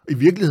 I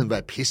virkeligheden var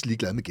jeg pisse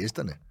ligeglad med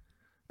gæsterne.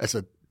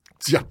 Altså,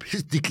 jeg er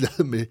pisse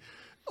ligeglad med,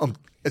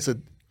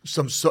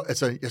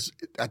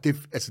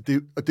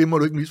 og det må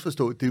du ikke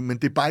misforstå, men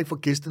det er bare ikke for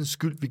gæsternes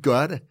skyld, vi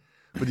gør det.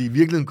 Fordi i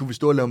virkeligheden kunne vi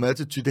stå og lave mad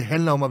til. Det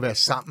handler om at være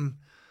sammen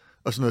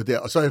og sådan noget der.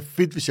 Og så er det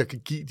fedt, hvis jeg kan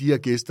give de her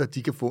gæster,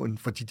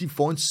 fordi de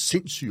får en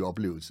sindssyg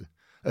oplevelse.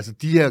 Altså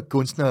de her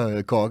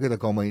kunstnere, kokke, der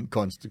kommer ind,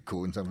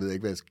 kunstner, ved jeg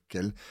ikke, hvad jeg skal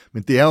kalde.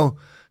 Men det er jo,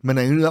 man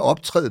er nødt til at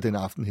optræde den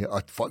aften her,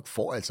 og folk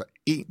får altså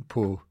en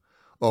på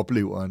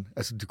opleveren.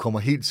 Altså du kommer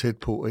helt tæt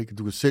på, ikke?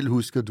 Du kan selv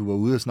huske, at du var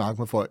ude og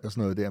snakke med folk og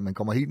sådan noget der. Man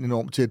kommer helt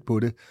enormt tæt på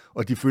det,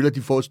 og de føler, at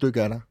de får et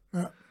stykke af dig.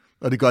 Ja.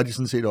 Og det gør de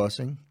sådan set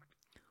også, ikke?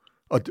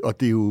 Og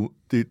det er jo,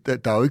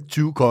 der er jo ikke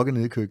 20 kokke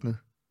nede i køkkenet.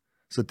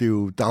 Så det er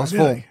jo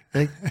dagsform,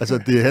 ikke? Altså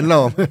det handler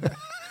om...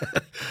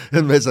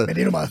 Men det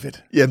er jo meget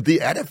fedt. Jamen,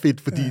 det er da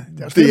fedt, fordi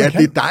det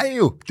er dig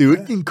jo. Det er jo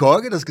ikke din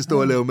kokke, der skal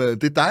stå og lave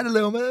maden. Det er dig, der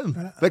laver maden.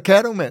 Ja. Hvad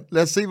kan du, mand?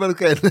 Lad os se, hvad du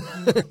kan.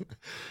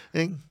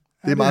 Ikke?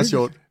 Det er meget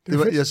sjovt.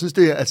 Jeg synes,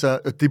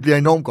 det bliver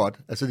enormt godt.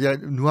 Altså,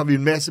 nu har vi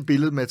en masse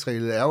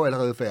billedmateriale, det er jo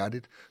allerede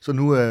færdigt. Så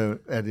nu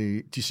er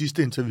det de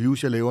sidste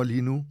interviews, jeg laver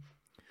lige nu,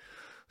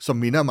 som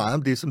minder meget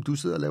om det, som du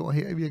sidder og laver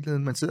her i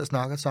virkeligheden. Man sidder og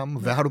snakker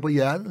sammen. Hvad har du på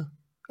hjertet?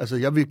 Altså,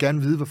 jeg vil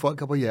gerne vide, hvad folk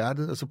har på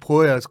hjertet, og så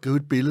prøver jeg at skrive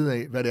et billede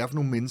af, hvad det er for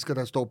nogle mennesker,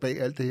 der står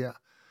bag alt det her.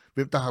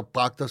 Hvem, der har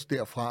bragt os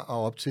derfra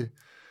og op til.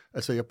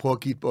 Altså, jeg prøver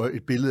at give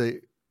et billede af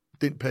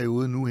den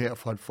periode nu her,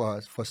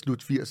 fra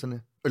slut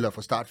 80'erne, eller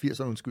fra start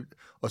 80'erne,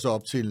 og så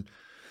op til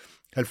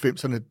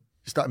 90'erne,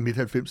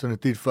 midt-90'erne. Det er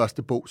det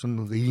første bog,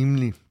 sådan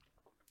rimelig.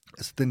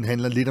 Altså, den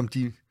handler lidt om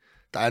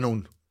der er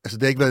nogle... Altså,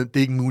 det er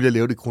ikke muligt at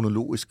lave det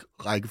kronologisk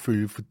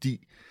rækkefølge,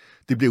 fordi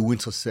det bliver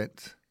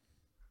uinteressant.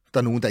 Der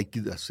er nogen, der ikke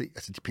gider at se.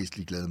 Altså, de er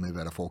pisselig glade med,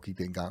 hvad der foregik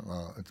dengang.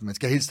 Og man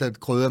skal helst have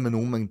krydder med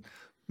nogen,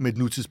 med et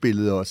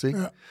nutidsbillede også, ikke?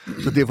 Ja.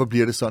 Så derfor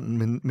bliver det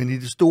sådan. Men i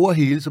det store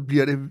hele, så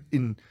bliver det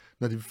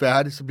når det er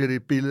færdigt, så bliver det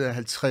et billede af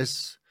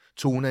 50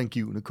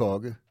 toneangivende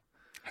kokke.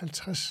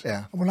 50?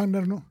 Ja. Og hvor langt er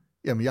det nu?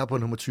 Jamen, jeg er på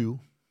nummer 20.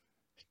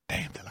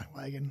 Damn, der er lang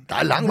vej igen. Der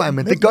er lang vej,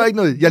 men det gør ikke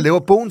noget. Jeg laver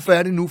bogen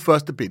færdig nu,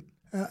 første bind.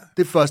 Ja.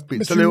 Det er første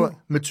bind.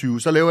 Med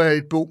 20. Så laver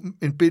jeg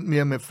en bind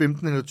mere med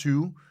 15 eller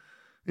 20.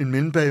 En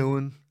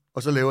mellemperioden.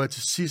 Og så laver jeg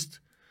til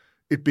sidst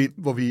et bind,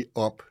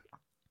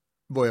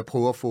 hvor jeg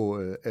prøver at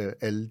få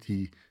alle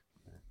de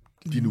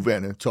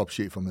nuværende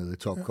topchefer med,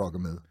 topkokker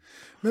med.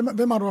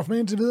 Hvem har du haft med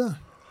indtil videre?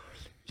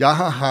 Jeg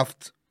har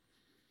haft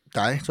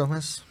dig,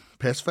 Thomas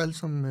Pasfald,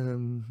 som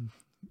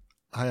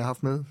har jeg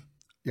haft med.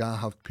 Jeg har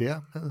haft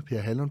Per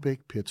Hallenbæk,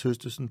 Per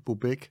Tøstesen, Bo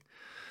Bæk,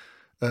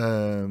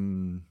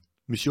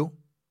 Michaud.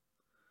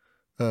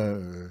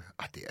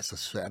 Det er så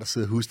svært at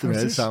sidde og huske dem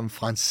alle sammen.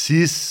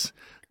 Francis,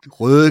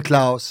 Røde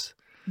Claus,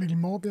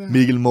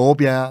 Mikkel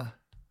Morbjerg.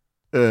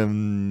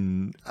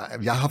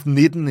 Jeg har haft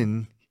 19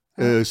 inden.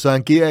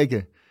 Søren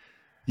Gericke,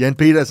 Jan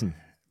Petersen.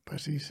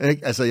 Præcis.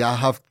 Ikke? Altså, jeg har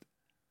haft...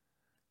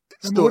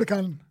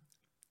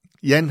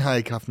 Jan har jeg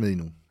ikke haft med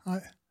endnu.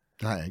 Nej.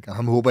 Det har jeg ikke. Og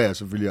ham håber jeg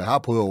selvfølgelig. Jeg har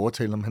prøvet at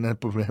overtale ham.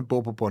 Han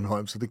bor på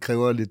Bornholm, så det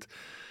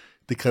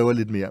kræver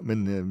lidt mere.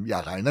 Men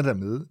jeg regner der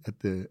med,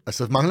 at...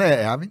 så mangler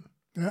jeg Ervin.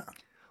 Ja.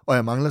 Og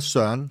jeg mangler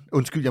Søren.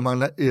 Undskyld, jeg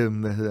mangler...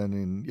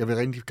 jeg vil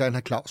rigtig gerne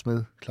have Claus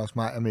med. Claus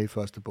Meyer med i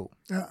første bog.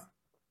 Ja.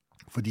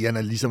 Fordi han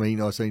er ligesom en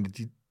af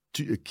de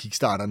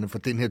kickstarterne for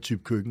den her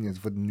type køkken,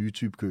 altså for den nye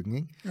type køkken,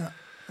 ikke?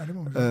 Ja, det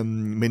må man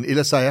men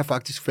ellers så er jeg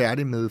faktisk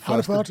færdig med første... Har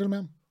du fået til med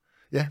ham?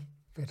 Ja,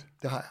 fedt.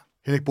 Det har jeg.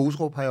 Henrik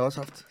Bosrup har jeg også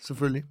haft,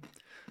 selvfølgelig.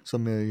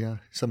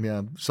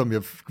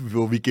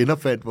 Hvor vi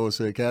genopfandt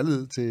vores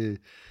kærlighed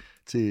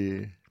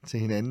til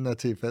hinanden og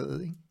til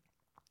fadet, ikke?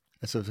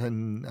 Altså,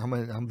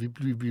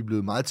 vi er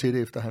blevet meget tætte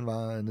efter, han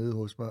var nede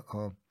hos mig,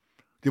 og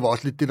det var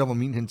også lidt det, der var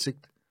min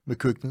hensigt med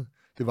køkkenet.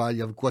 Det var, at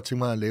jeg kunne godt tænke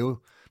mig at lave...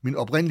 Min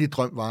oprindelige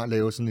drøm var at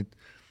lave sådan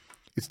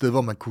et sted,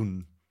 hvor man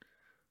kunne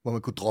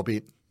droppe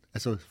ind.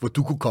 Altså, hvor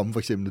du kunne komme, for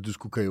eksempel, når du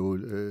skulle kræve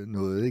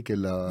noget, ikke?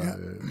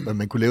 Eller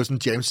man kunne lave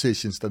sådan jam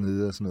sessions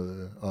dernede og sådan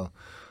noget.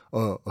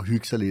 og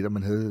hygge sig lidt, og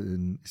man havde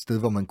et sted,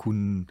 hvor man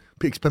kunne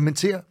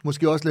eksperimentere,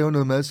 måske også lave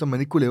noget mad, som man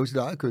ikke kunne lave i sit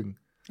eget køkken.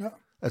 Ja.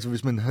 Altså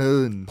hvis man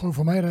havde en... Prøv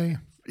format af.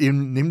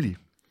 Nemlig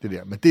det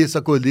der. Men det er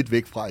så gået lidt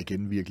væk fra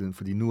igen i virkeligheden,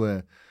 fordi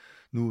nu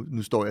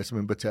står jeg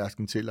simpelthen på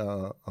tærsken til at...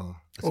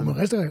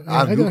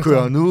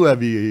 Nu er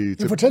vi...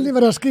 Fortæl lige,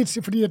 hvad der er sket,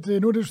 fordi at,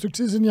 nu er det et stykke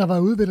tid siden, jeg var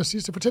ude ved dig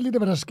sidst. Fortæl lige,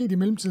 hvad der er sket i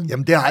mellemtiden.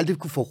 Jamen, det har aldrig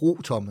kunne få ro,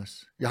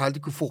 Thomas. Jeg har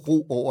aldrig kunne få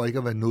ro over ikke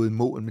at være nået i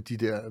mål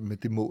med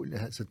det mål.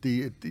 Altså,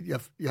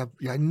 jeg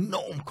har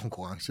enorm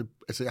konkurrence.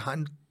 Altså, jeg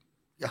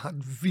har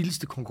den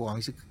vildeste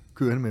konkurrence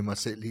kørende med mig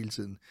selv hele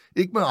tiden.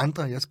 Ikke med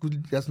andre. Jeg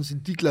er sådan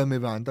set ligeglad med,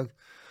 hvad andre...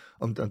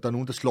 Om der er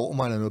nogen, der slår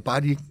mig eller noget.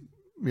 Bare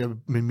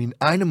med mine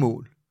egne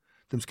mål,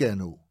 dem skal jeg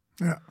nå.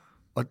 Ja.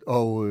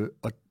 Og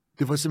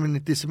det er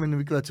simpelthen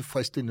ikke været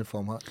tilfredsstillende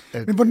for mig.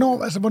 Men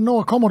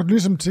hvornår kommer du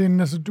ligesom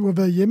til du har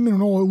været hjemme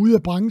nogle år ude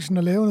af branchen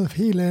og lavet noget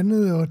helt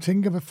andet og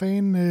tænker, hvad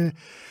fanden...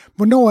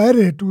 hvornår er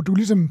det, du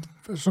ligesom,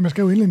 som jeg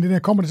skrev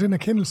indledningen, kommer det til en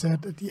erkendelse,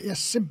 at jeg er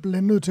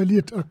simpelthen nødt til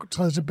lige at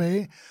træde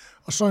tilbage,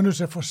 og så er jeg nødt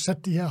til at få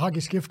sat de her hak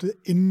i skæftet,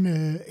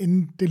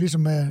 inden det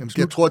ligesom er... Jamen,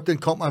 jeg tror, at den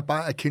kommer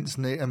bare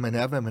erkendelsen af, at man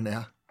er, hvad man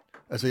er.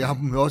 Altså, jeg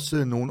har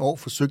også nogle år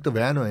forsøgt at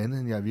være noget andet,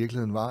 end jeg i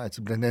virkeligheden var.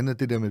 Altså, blandt andet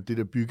det der med det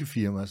der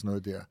byggefirma og sådan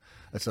noget der.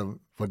 Altså,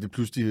 hvor det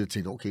pludselig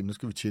tænkte, okay, nu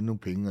skal vi tjene nogle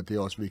penge, og det er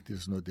også vigtigt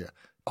og sådan noget der.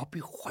 Op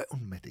i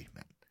røven med det,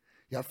 mand.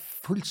 Jeg er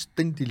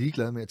fuldstændig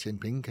ligeglad med at tjene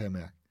penge, kan jeg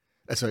mærke.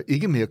 Altså,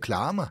 ikke med at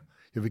klare mig.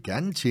 Jeg vil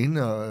gerne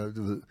tjene, og,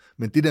 du ved.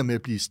 Men det der med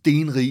at blive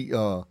stenrig,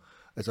 og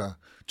altså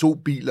 2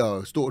 biler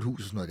og stort hus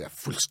og sådan noget, det er jeg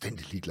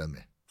fuldstændig ligeglad med.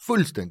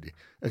 Fuldstændig.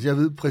 Altså, jeg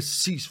ved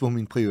præcis, hvor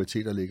mine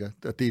prioriteter ligger,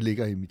 og det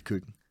ligger i mit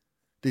køkken.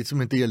 Det er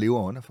simpelthen det, jeg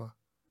lever under for.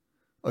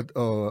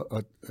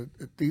 Og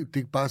det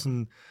er bare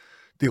sådan,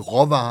 det er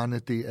råvarerne,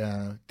 det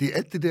er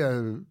alt det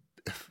der,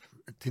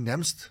 det er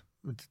nærmest,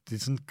 det er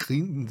sådan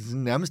grin, det er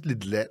nærmest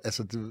lidt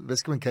altså, hvad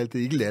skal man kalde det?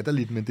 Ikke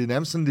latterligt, men det er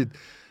nærmest sådan lidt...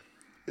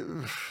 Ja,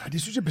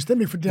 det synes jeg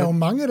bestemt ikke, for der er jo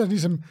mange, der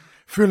ligesom,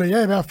 føler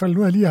jeg i hvert fald, nu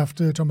har jeg lige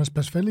haft Thomas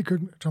Pasfald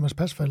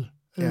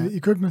i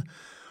køkkenet,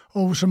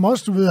 og som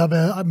også, du ved, har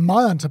været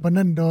meget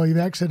entreprenant og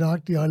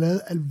iværksætteragtig og har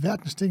lavet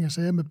alverdens ting og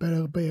sager med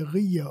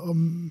bagerier og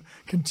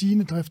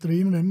kantinedrift og det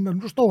ene og det andet. Og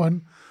nu står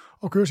han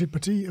og kører sit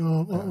parti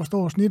og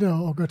står og snitter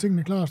og gør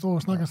tingene klar og står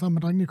og snakker sammen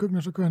med drengene i køkkenet,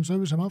 og så kører han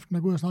service om aftenen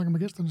og går ud og snakker med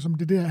gæsterne. Som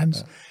det er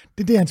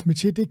hans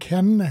métier, det er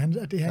kernen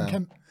af det, han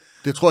kan.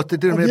 Det tror jeg, det er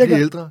det der med at blive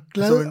ældre.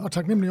 Glad og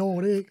taknemmelig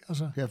over det, ikke?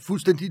 Altså. Ja,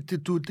 fuldstændig.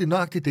 Det er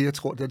nok det, jeg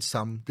tror, det er det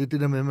samme. Det er det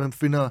der med, at man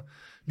finder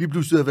lige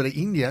pludselig ud af, hvad der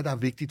egentlig er, der er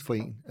vigtigt for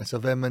en. Altså,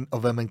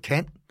 hvad man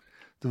kan.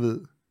 Du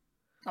ved.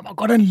 Man må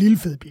godt have en lille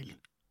fed bil.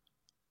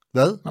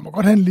 Hvad? Man må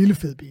godt have en lille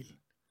fed bil.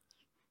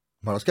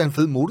 Man må også gerne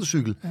have en fed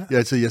motorcykel. Ja.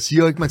 Altså, jeg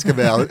siger jo ikke, at man skal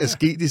være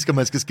asketisk, og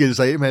man skal skille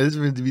sig af med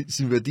alle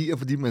sine værdier,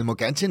 fordi man må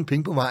gerne tjene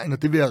penge på vejen,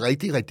 og det vil jeg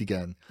rigtig, rigtig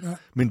gerne. Ja.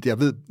 Men det er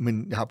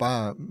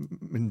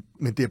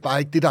bare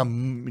ikke det, der er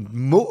mit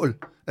mål.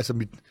 Altså,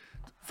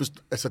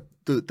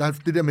 der er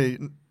det der med,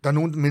 der er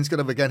nogle mennesker,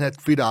 der vil gerne have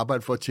et fedt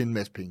arbejde for at tjene en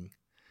masse penge.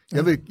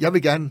 Ja. Jeg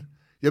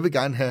vil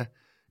gerne have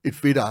et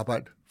fedt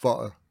arbejde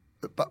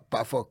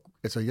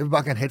jeg vil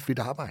bare gerne have et fedt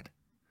arbejde.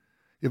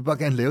 Jeg vil bare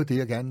gerne lave det,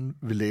 jeg gerne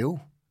vil lave.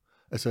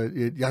 Altså,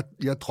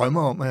 jeg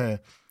drømmer om,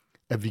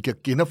 at vi kan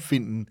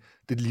genopfinde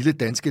det lille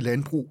danske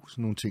landbrug,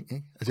 sådan nogle ting.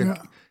 Ikke? Altså,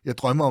 jeg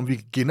drømmer om, at vi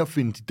kan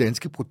genopfinde de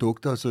danske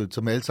produkter,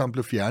 som alle sammen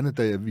blev fjernet,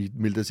 da vi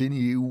meldte os ind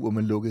i EU, og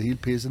man lukkede hele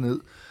pisset ned.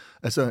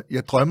 Altså,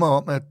 jeg drømmer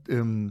om,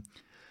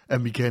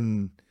 at vi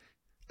kan...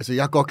 Altså,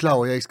 jeg er godt klar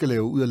over, at jeg ikke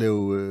skal ud og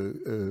lave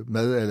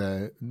mad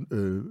eller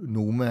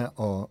Noma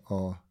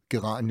og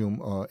geranium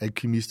og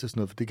alkymist og sådan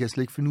noget, for det kan jeg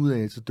slet ikke finde ud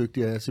af, så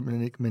dygtig er jeg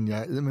simpelthen ikke, men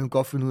jeg kan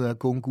godt finde ud af at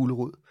gå en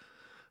gulerod,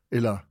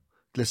 eller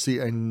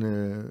glasere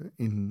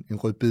en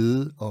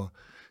rødbede og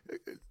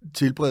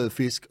tilberede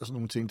fisk og sådan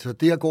nogle ting. Så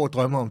det, jeg går og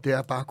drømmer om, det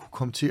er bare at kunne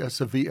komme til at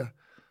servere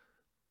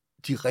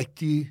de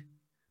rigtige...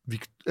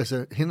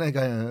 Altså, Henrik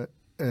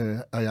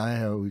og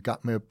jeg er jo i gang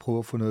med at prøve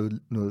at få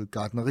noget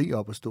gartneri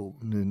op at stå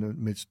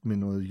med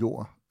noget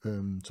jord,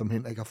 som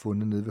Henrik har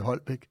fundet nede ved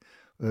Holbæk,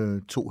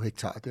 2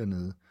 hektar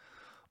dernede.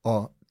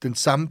 Og den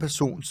samme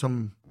person,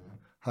 som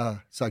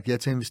har sagt ja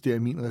til at investere i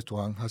min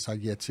restaurant, har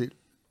sagt ja til,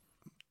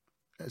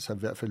 altså i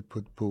hvert fald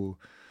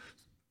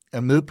er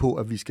med på,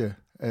 at vi skal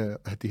have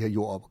det her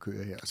jord op at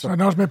køre her. Så han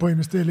er også med på at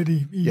investere lidt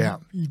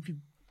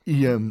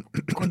i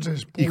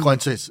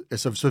grøntsags.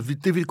 Altså, så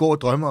det vi går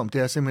og drømmer om,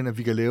 det er simpelthen, at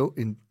vi kan lave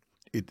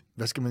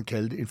hvad skal man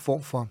kalde det, en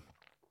form for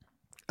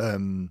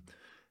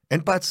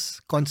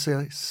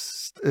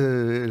anpartsgrøntsags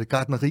eller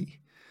gartneri.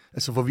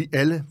 Altså,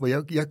 hvor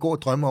jeg går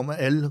og drømmer om, at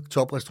alle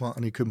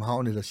toprestauranterne i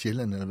København eller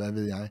Sjælland, eller hvad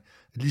ved jeg,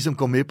 ligesom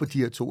går med på de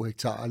her 2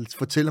 hektar.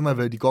 Fortæller mig,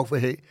 hvad de godt vil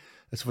have.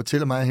 Altså,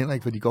 fortæller mig og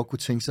Henrik, hvad de godt kunne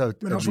tænke sig.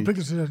 Men også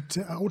forpligtet til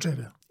at aftage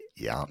det.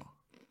 Ja,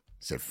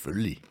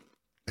 selvfølgelig.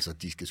 Altså,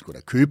 de skal sgu da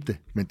købe det,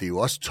 men det er jo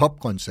også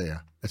topgrøntsager.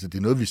 Altså, det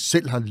er noget, vi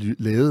selv har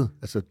lavet.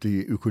 Altså, det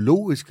er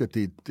økologisk, og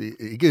det er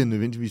ikke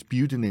nødvendigvis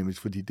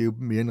biodynamisk, fordi det er jo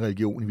mere en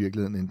religion i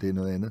virkeligheden, end det er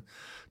noget andet.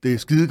 Det er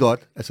skide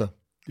godt. Altså,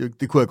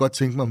 det kunne jeg godt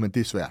tænke mig, men det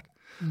er svært.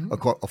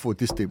 og få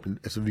det stempel.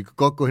 Altså, vi kan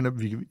godt gå hen, og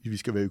vi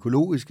skal være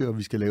økologiske, og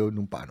vi skal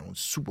lave bare nogle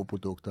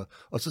superprodukter,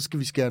 og så skal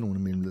vi skære nogle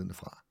af mellemledene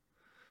fra,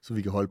 så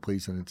vi kan holde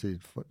priserne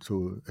til,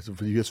 altså,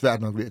 fordi vi har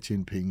svært nok ved at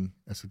tjene penge.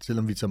 Altså,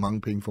 selvom vi tager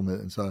mange penge fra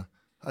maden, så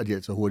har de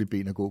altså hurtigt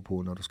ben at gå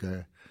på, når du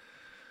skal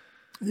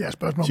ja,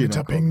 spørgsmålet om vi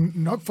tager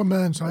penge nok for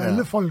maden, så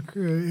alle folk,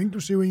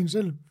 inklusive en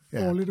selv,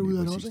 får lidt ud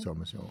af det også, ikke?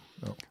 Thomas, jo.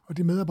 Og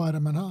de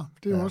medarbejdere, man har,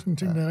 det er jo også en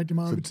ting, der er rigtig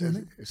meget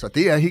betydning. Så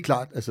det er helt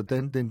klart, altså,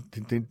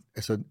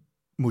 altså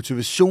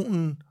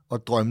motivationen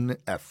og drømmene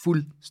er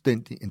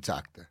fuldstændig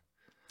intakte.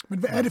 Men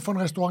hvad er det for en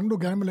restaurant, du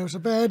gerne vil lave? Så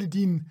hvad er det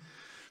din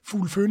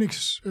Fugl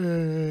Phoenix,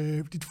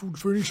 dit Fugl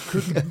Phoenix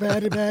køkken?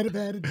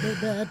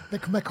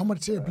 Hvad kommer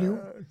det til at blive?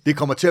 Det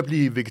kommer til at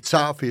blive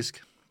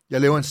vegetarfisk.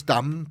 Jeg laver en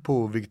stamme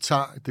på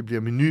vegetar. Det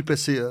bliver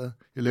menubaseret.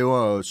 Jeg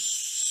laver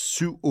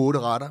 7-8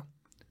 retter.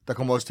 Der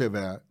kommer også til at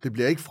være... Det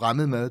bliver ikke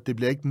fremmed mad. Det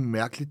bliver ikke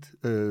mærkeligt.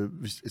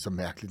 Altså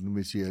mærkeligt, nu vil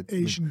jeg sige.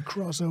 Asian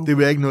crossover. Det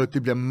bliver ikke noget...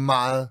 Det bliver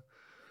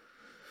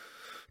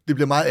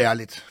meget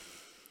ærligt.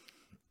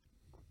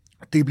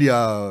 Det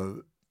bliver...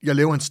 Jeg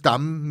laver en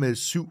stamme med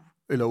 7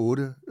 eller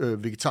 8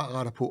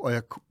 vegetarretter på,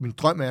 og min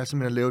drøm er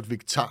simpelthen at lave et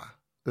vegetar...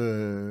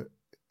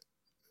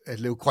 at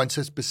lave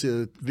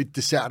grøntsagsbaseret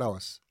desserter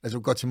også. Altså, jeg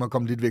kunne godt tænke mig at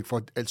komme lidt væk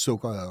fra alt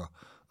sukker og sådan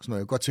noget.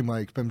 Jeg kunne godt tænke mig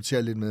at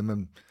eksperimentere lidt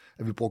med,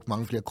 at vi brugte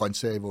mange flere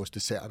grøntsager i vores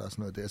desserter og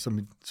sådan noget der.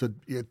 Så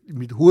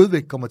mit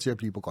hovedvægt kommer til at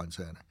blive på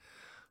grøntsagerne.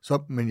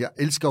 Men jeg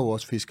elsker jo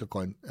også fisk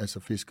og altså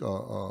fisk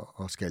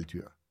og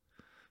skaldyr.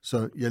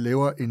 Så jeg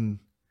laver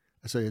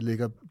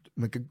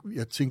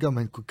jeg tænker,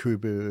 man kunne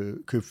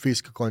købe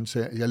fisk og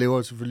grøntsager. Jeg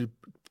laver selvfølgelig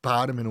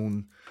bare det med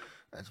nogle...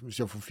 Altså, hvis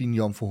jeg får fine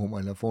jomfruhummer,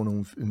 eller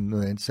får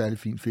noget andet særlig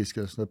fin fisk,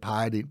 og sådan noget,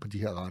 peger det ind på de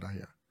her retter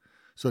her.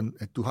 Så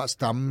at du har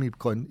stammen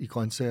i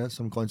grøntsager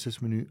som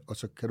grøntsagsmenu, og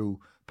så kan du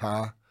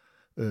parre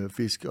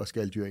fisk og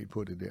skaldyr ind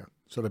på det der.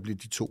 Så der bliver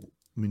de 2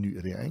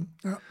 menuer der, ikke?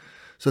 Ja.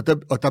 Så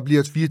der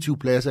bliver 24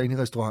 pladser inde i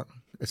restauranten,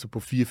 altså på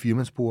 4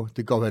 firmandsbord. Det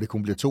kan godt være, at det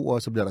kun bliver 2 år,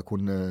 så bliver der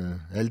kun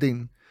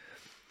halvdelen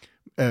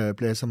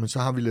pladser, men så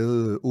har vi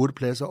lavet 8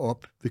 pladser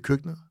op ved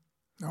køkkenet,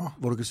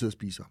 hvor du kan sidde og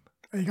spise op.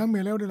 Er I i gang med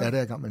at lave det der? Ja, det er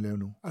jeg i gang med at lave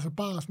nu. Altså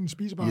bare sådan en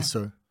spisebar? Yes, sir.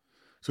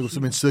 Så kan du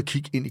simpelthen sidde og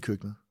kigge ind i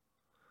køkkenet.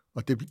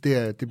 Og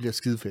det bliver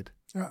skide fedt.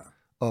 Ja.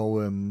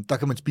 Og der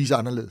kan man spise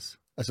anderledes.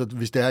 Altså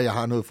hvis det er, jeg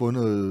har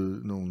fundet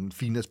nogle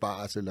fine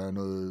asparges, eller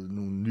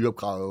nogle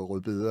nyopgravede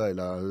rødbeder,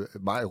 eller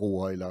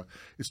majroer, eller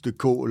et stykke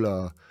kål,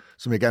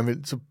 som jeg gerne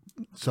vil.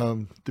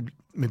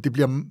 Men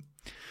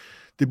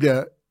det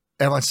bliver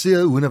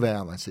avanceret, uden at være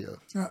avanceret.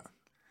 Ja.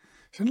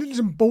 Så lidt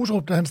ligesom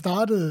Bostrup, da han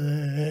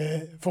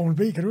startede Formel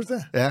B, kan du huske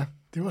det? Ja.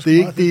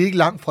 Det er ikke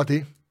langt fra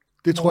det.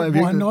 Det tror jeg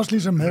virkelig. Hvor han også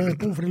ligesom havde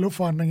brug for det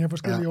luftforandring af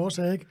forskellige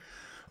årsager, ikke?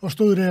 Og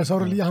stod der, så var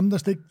der lige ham, der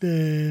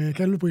stegte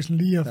kalvebrisen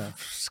lige og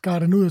skar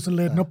den ud, og så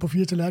lagde den op på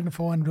 4 tallerkener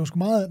foran. Det var sgu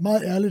meget,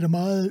 meget ærligt og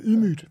meget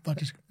ydmygt,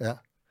 faktisk. Ja,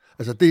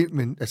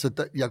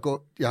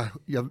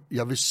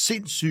 jeg vil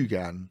sindssygt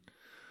gerne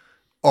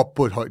op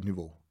på et højt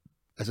niveau.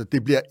 Altså,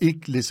 det bliver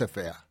ikke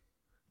laissez-faire.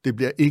 Det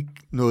bliver ikke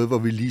noget, hvor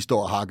vi lige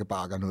står og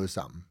hakkebakker noget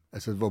sammen.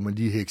 Altså, hvor man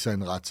lige hækser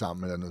en ret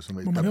sammen eller noget som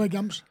helst. Må man heller ikke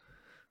jams?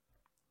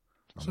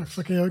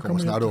 Så kan jeg jo ikke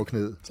komme snart over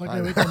knæet. Så kan jeg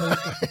jo ikke komme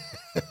efter.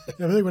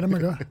 Jeg ved ikke, hvordan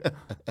man gør.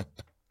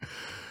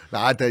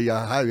 Nej,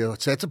 jeg har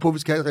sat sig på, at vi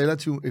skal have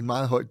et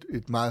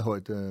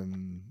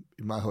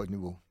meget højt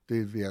niveau.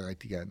 Det vil jeg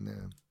rigtig gerne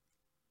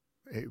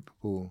have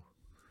på,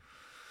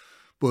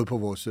 både på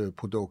vores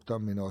produkter,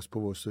 men også på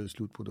vores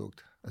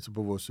slutprodukt. Altså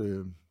på vores,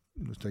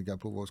 nu tænker jeg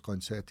på vores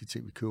grøntsager, de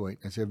ting, vi køber ind.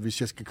 Altså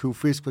hvis jeg skal købe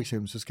fisk, for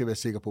eksempel, så skal jeg være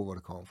sikker på, hvor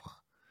det kommer fra.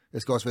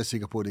 Jeg skal også være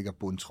sikker på, at det ikke er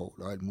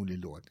bundtrål og alt muligt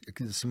lort. Jeg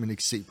gider simpelthen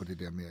ikke se på det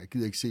der mere. Jeg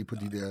gider ikke se på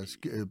de der,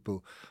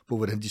 på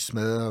hvordan de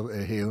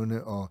smadrer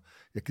havene, og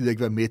jeg gider ikke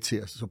være med til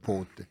at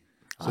supporte det.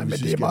 Nej, men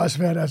det er meget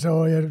svært. Altså,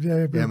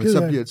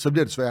 så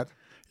bliver det svært.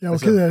 Jeg er jo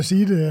ked af at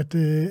sige det, at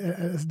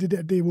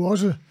det er jo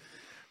også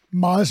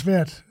meget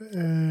svært.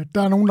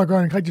 Der er nogen, der gør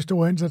en rigtig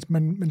stor indsats,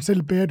 men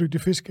selv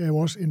bæredygtig fisk er jo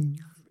også en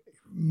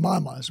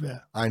meget, meget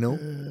svær. I know.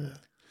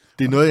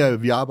 Det er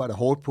noget, vi arbejder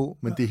hårdt på,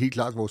 men det er helt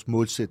klart vores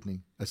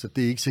målsætning. Altså,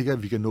 det er ikke sikkert,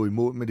 at vi kan nå i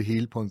mål med det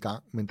hele på en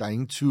gang, men der er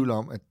ingen tvivl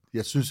om, at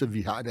jeg synes, at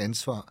vi har et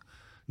ansvar,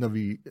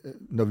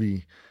 når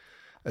vi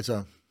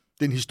altså,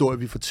 den historie,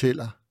 vi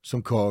fortæller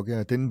som kokke,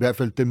 og i hvert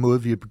fald den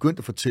måde, vi har begyndt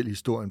at fortælle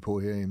historien på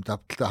herhjemme,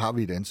 der har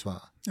vi et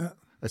ansvar. Ja.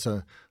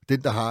 Altså,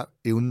 den, der har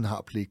evnen,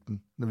 har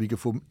pligten. Når vi kan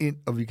få dem ind,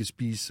 og vi kan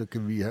spise,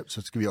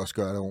 så skal vi også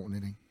gøre det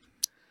ordentligt, ikke?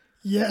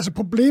 Ja, altså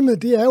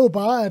problemet, det er jo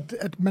bare,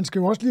 at man skal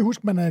jo også lige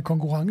huske, at man er i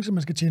konkurrence,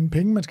 man skal tjene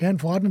penge, man skal have en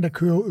forretning, der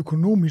kører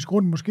økonomisk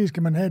rundt, måske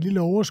skal man have et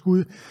lille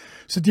overskud.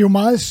 Så det er jo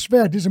meget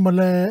svært ligesom at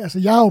lade, altså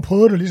jeg har jo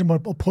prøvet det ligesom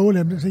at prøve at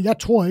lave det. Så jeg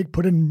tror ikke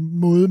på den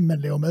måde, man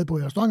laver mad på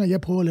i restauranter,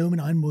 jeg prøver at lave min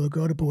egen måde at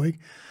gøre det på, ikke?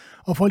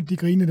 Og folk, de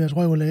griner deres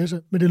røv og læser.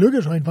 Men det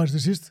lykkedes rent faktisk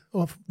til sidst,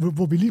 og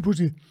hvor vi lige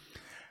pludselig,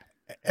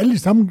 alle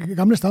de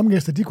gamle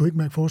stamgæster, de kunne ikke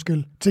mærke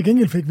forskel. Til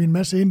gengæld fik vi en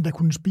masse ind, der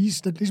kunne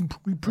spise, der ligesom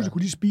pludselig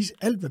kunne de spise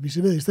alt, hvad vi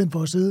serverede, i stedet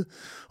for at sidde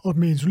op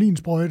med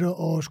insulinsprøjter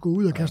og skulle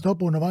ud og kaste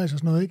op undervejs og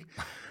sådan noget, ikke?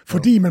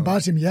 Fordi man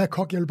bare siger, jeg er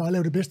kok, jeg vil bare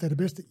lave det bedste af det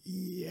bedste.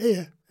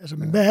 Ja. Altså,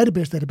 men hvad er det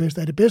bedste af det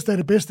bedste? Er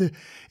det bedste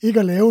ikke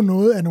at lave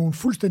noget af nogle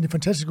fuldstændig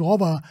fantastiske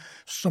råvarer,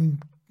 som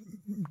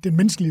den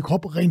menneskelige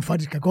krop rent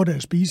faktisk har godt af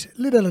at spise?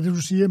 Lidt eller det,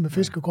 du siger med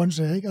fisk og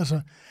grøntsager, ikke?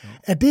 Altså,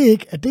 er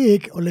det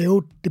ikke at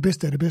lave det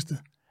bedste af det bedste?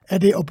 Er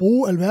det at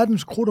bruge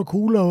alverdens krudt og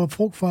kugler og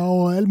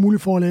frugtfarver og alt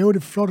muligt for at lave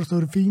det flotteste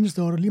og det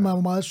fineste, og lige meget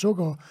hvor meget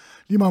sukker,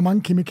 lige meget hvor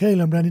mange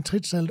kemikalier, om der er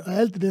nitritsalt, og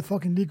alt det der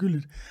fucking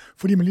ligegyldigt,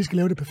 fordi man lige skal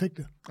lave det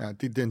perfekte. Ja,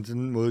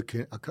 den måde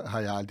har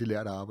jeg aldrig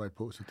lært at arbejde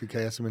på, så det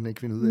kan jeg simpelthen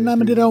ikke finde ud af. Nej,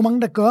 men det er der jo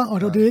mange, der gør,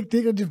 og det er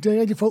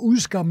ikke rigtig for at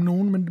udskamme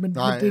nogen, men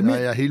nej, det er mere,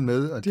 jeg er helt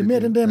med. Og det er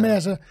mere den der med,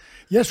 altså,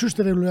 jeg synes,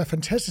 det ville være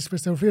fantastisk,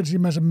 hvis der var flere, der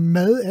siger, altså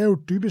mad er jo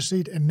dybest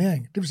set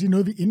ernæring. Det vil sige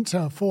noget, vi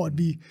indtager for, at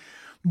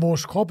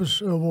vores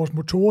kroppes og vores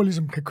motorer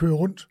ligesom kan køre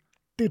rundt.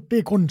 Det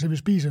er grunden til, at vi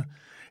spiser.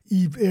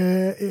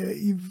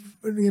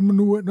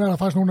 Nu er der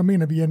faktisk nogen, der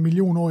mener, at vi er 1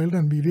 million år ældre,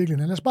 end vi i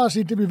virkeligheden. Lad os bare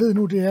sige, at det vi ved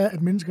nu, det er,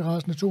 at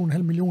menneskerasen er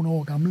 2,5 millioner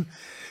år gammel.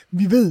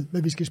 Vi ved,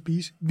 hvad vi skal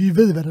spise. Vi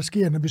ved, hvad der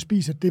sker, når vi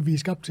spiser det, vi er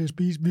skabt til at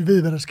spise. Vi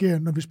ved, hvad der sker,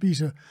 når vi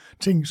spiser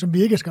ting, som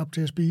vi ikke er skabt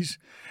til at spise.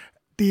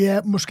 Det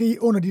er måske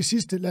under de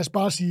sidste, lad os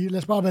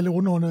bare være lidt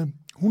under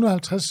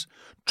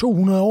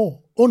 150-200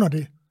 år under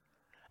det,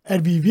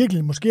 at vi i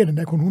virkeligheden, måske er det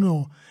der kun 100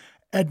 år,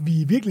 at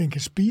vi i virkeligheden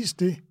kan spise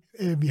det,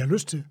 vi har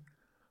lyst til.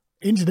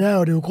 Indtil der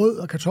er det jo grød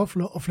og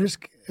kartofler og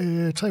flæsk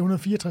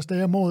 364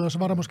 dage om året, og så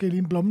var der måske lige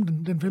en blomme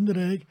den 5.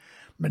 dag, ikke?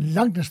 Men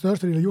langt den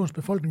største del af jordens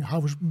befolkning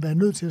har været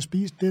nødt til at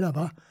spise det, der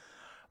var.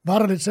 Var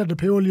der lidt salt og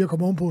peber lige at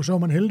komme ovenpå, så var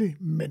man heldig,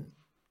 men...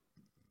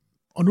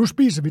 Og nu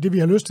spiser vi det, vi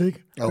har lyst til,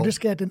 ikke? Jo. Og det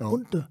skal den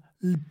onde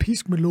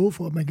pisk med love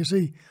for, at man kan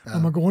se, når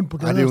man går rundt på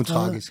gader. Det er jo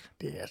tragisk.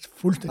 Det er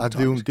fuldstændig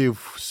tragisk. Det er jo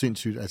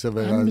sindssygt.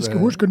 Altså, vi skal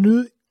huske at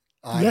nyde.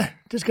 Ja,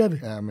 det skal vi.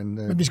 Ja,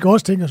 men vi skal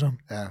også tænke os om.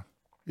 Ja,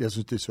 jeg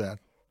synes, det er svært.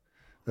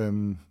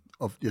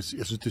 Og jeg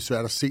synes, det er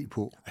svært at se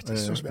på. Det er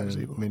så svært at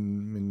se på.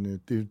 Men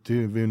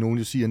det vil nogen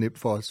jo sige er nemt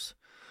for os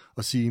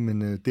at sige,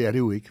 men det er det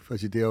jo ikke. For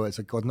det er jo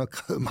altså godt nok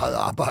krævet meget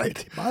arbejde.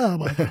 Det er meget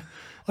arbejde.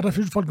 Og der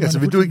synes folk...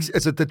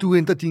 da du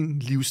ændrer din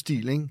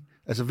livsstil, ikke?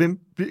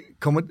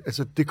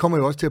 Altså, det kommer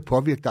jo også til at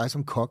påvirke dig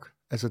som kok.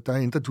 Altså, der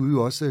ændrer du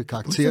jo også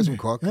karakter som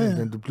kok.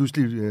 Ja. Du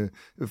pludselig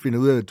finder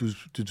ud af, at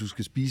du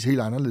skal spise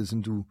helt anderledes,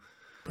 end du...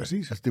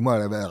 Præcis. Altså, det må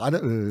da være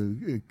ret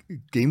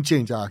game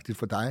changer-agtigt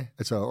for dig.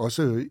 Altså,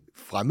 også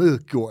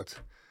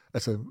fremmedgjort.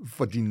 Altså,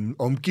 for dine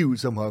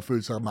omgivelser, som har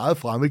følt sig meget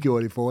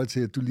fremmedgjort i forhold til,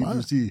 at du lige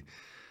pludselig...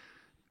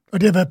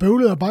 Og det har været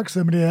bøvlet og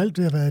bakset, men det er alt,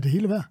 det har været det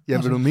hele værd.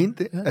 Ja, vil du mene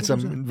det? Ja,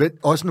 altså,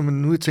 også når man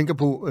nu tænker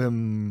på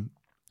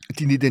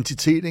din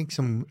identitet, ikke?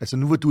 Som, altså,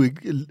 nu var du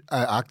ikke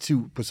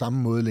aktiv på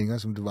samme måde længere,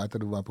 som du var, da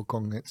du var på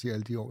Kongen Hans i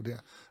alle de år der.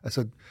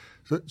 Altså,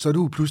 så er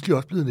du pludselig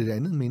også blevet et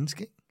andet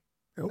menneske, ikke?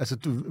 Jo. Altså,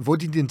 hvor er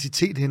din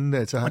identitet henne?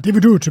 Altså, og det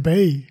vil du jo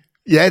tilbage i.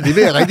 Ja, det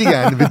vil jeg rigtig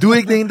gerne. Vil du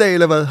ikke den ene dag,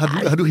 eller hvad?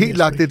 Har du helt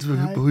lagt det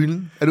på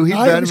hylden? Er du helt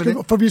færdig med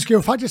det? For vi skal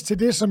jo faktisk til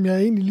det, som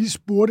jeg egentlig lige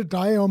spurgte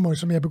dig om, og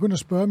som jeg begynder at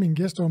spørge mine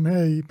gæster om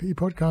her i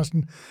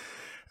podcasten,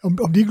 om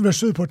de ikke vil være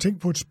søde på at tænke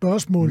på et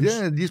spørgsmål. Ja,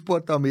 jeg har lige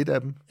spurgt dig om et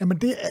af dem. Jamen,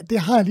 det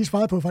har jeg lige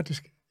svaret på,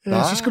 faktisk.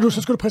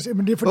 Så skal du præcis...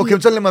 Men det er fordi... Okay,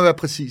 så lad mig være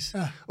præcis.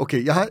 Ja.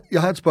 Okay,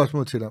 jeg har et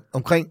spørgsmål til dig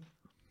omkring...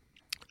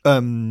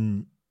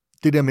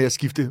 det der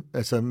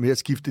med at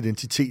skifte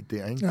identitet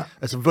der, ikke? Ja.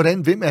 Altså,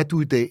 hvem er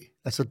du i dag?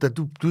 Altså, da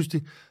du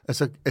pludselig,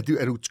 altså,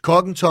 er du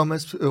kokken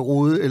Thomas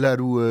Rode, eller er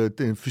du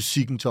den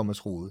fysikken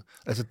Thomas Rode?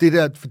 Altså, det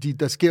der, fordi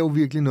der sker jo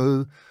virkelig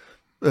noget,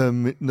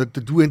 når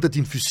du ændrer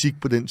din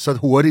fysik på den, så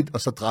hurtigt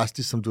og så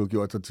drastisk, som du har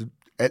gjort.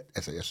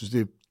 Altså, jeg synes,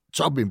 det er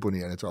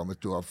topimponerende, Thomas.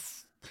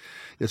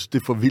 Jeg synes,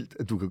 det er for vildt,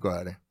 at du kan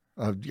gøre det.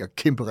 Og jeg har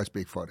kæmpe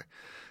respekt for det.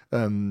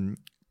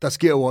 Der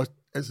sker jo også,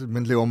 altså,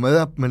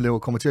 man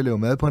kommer til at lave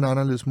mad på en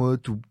anderledes måde.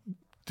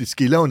 Det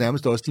skiller jo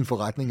nærmest også din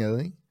forretning ad,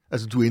 ikke?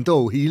 Altså, du ændrer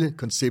jo hele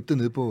konceptet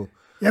ned på...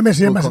 Jamen, jeg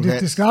siger, altså,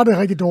 det startede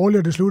rigtig dårligt,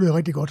 og det sluttede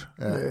rigtig godt.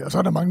 Ja. Og så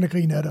er der mange, der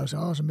griner af det,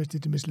 og så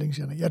mistede de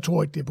Michelin-stjerne. Jeg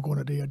tror ikke, det er på grund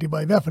af det, og det var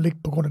i hvert fald ikke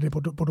på grund af det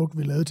produkt,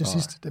 vi lavede til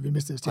sidst, da vi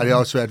mistede stjerne. Det er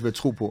også svært ved at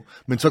tro på.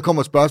 Men så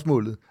kommer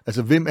spørgsmålet.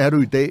 Altså, hvem er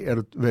du i dag?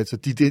 Altså,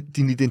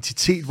 din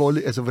identitet,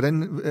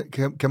 hvordan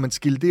kan man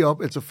skille det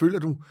op? Altså, føler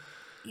du...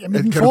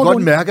 Jamen, kan du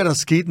godt mærke, at der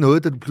skete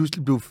noget, da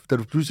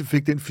du pludselig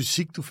fik den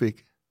fysik, du fik?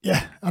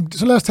 Ja,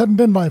 så lad os tage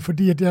den vej,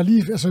 fordi at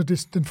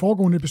den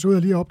foregående episode,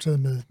 jeg lige har optaget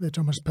med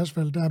Thomas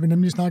Pasfald, der har vi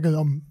nemlig snakket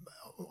om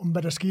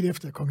hvad der skete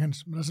efter Kong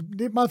Hans. Men altså,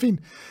 det er meget fint.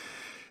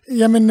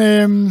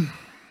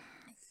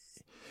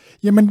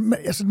 Jamen,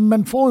 altså,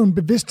 man får jo en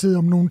bevidsthed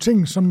om nogle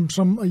ting,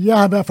 som og jeg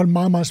har i hvert fald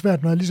meget, meget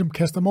svært, når jeg ligesom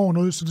kaster mig over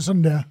noget, så det er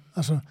sådan der.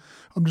 Altså,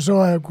 om det så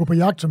er at gå på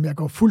jagt, som jeg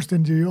går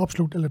fuldstændig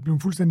opslugt, eller bliver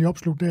fuldstændig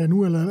opslugt der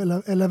nu,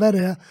 eller hvad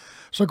det er,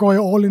 så går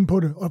jeg all in på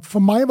det. Og for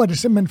mig var det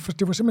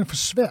simpelthen for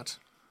svært.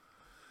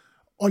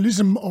 Og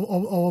ligesom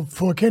at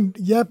få erkendt,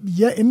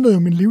 jeg ændrede jo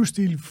min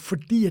livsstil,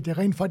 fordi at jeg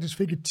rent faktisk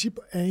fik et tip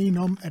af en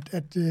om,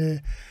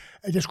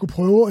 at jeg skulle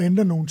prøve at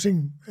ændre nogle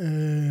ting,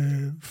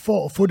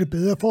 for at få det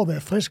bedre, for at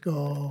være frisk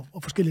og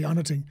forskellige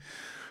andre ting.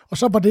 Og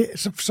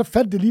så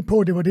faldt det lige på,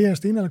 at det var det her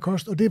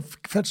stenalderkost, og det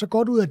faldt så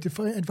godt ud,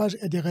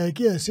 at jeg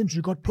reagerede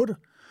sindssygt godt på det.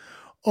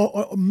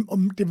 Og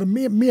det var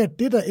mere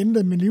det, der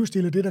ændrede min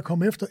livsstil, og det, der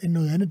kom efter, end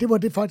noget andet.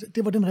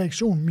 Det var den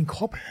reaktion, min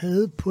krop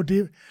havde på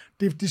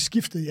det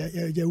skifte,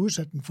 jeg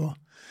udsatte den for.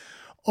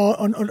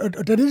 Og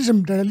da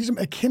jeg ligesom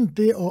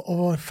erkendte det,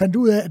 og fandt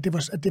ud af, at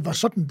det var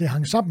sådan, det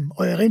hang sammen,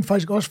 og jeg rent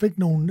faktisk også gik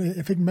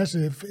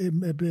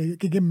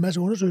igennem en masse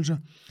undersøgelser,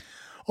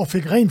 og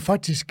fik rent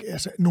faktisk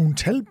nogle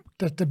tal,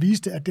 der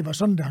viste, at det var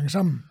sådan, det hang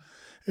sammen.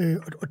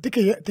 Og det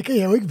kan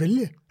jeg jo ikke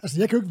vælge. Altså,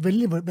 jeg kan jo ikke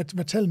vælge,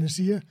 hvad tallene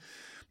siger.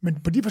 Men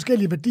på de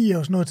forskellige værdier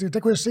og sådan noget, der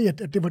kunne jeg se,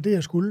 at det var det,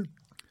 jeg skulle.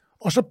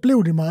 Og så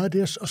blev det meget af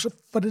det, og så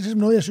var det ligesom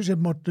noget, jeg synes, jeg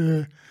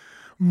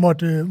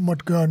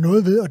måtte gøre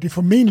noget ved, og det er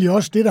formentlig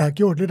også det, der har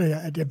gjort lidt,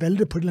 at jeg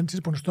valgte på et eller andet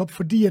tidspunkt at stoppe,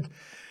 fordi at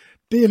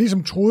det, jeg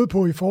ligesom troede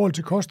på i forhold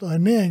til kost og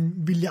ernæring,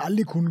 ville jeg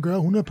aldrig kunne gøre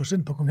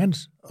 100% på Kong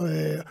Hans.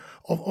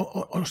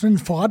 Og sådan en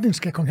forretning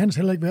skal Kong Hans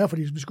heller ikke være,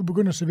 fordi hvis vi skulle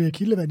begynde at servere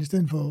kildevand i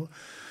stedet for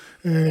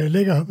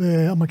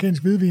lækker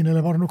amerikansk hvidvin,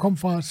 eller hvor det nu kom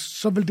fra,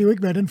 så ville det jo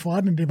ikke være den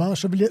forretning, det var, og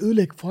så ville jeg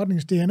ødelægge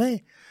forretningens DNA,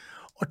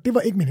 og det var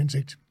ikke min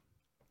hensigt.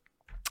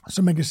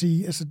 Så man kan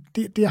sige, altså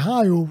det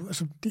har jo,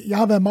 altså jeg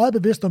har været meget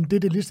bevidst om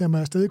det liste, jeg er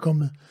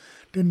afstedkommet,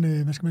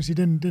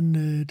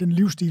 den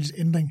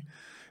livsstilsændring.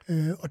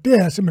 Og det har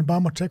jeg simpelthen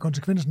bare måtte tage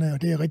konsekvensen af,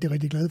 og det er jeg rigtig,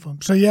 rigtig glad for.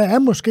 Så jeg er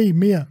måske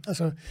mere,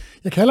 altså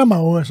jeg kalder mig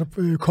jo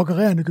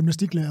kokkererende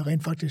gymnastiklærer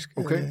rent faktisk.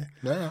 Okay.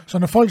 Ja. Så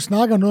når folk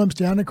snakker noget om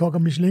stjernekokker,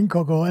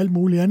 Michelin-kokker og alt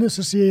muligt andet,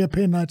 så siger jeg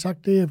pænt nej tak,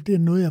 det er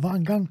noget, jeg var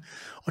engang.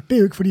 Og det er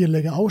jo ikke, fordi jeg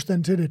lægger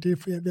afstand til det.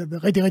 Jeg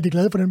er rigtig, rigtig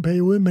glad for den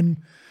periode, men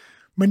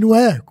nu er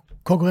jeg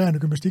konkurrerende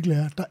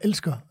gymnastiklærer, der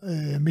elsker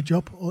mit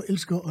job og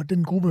elsker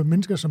den gruppe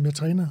mennesker, som jeg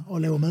træner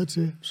og laver mad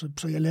til.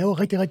 Så jeg laver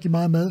rigtig, rigtig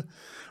meget mad,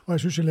 og jeg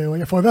synes,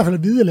 jeg får i hvert fald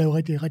at vide, at jeg laver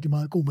rigtig, rigtig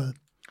meget god mad. Det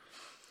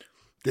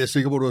er jeg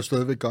sikker på, at du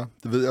stadigvæk gør.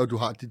 Det ved jeg jo, du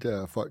har de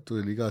der folk, du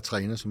ligger og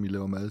træner, som I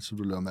laver mad, som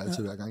du laver mad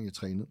til hver gang, I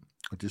træner.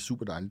 Og det er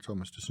super dejligt,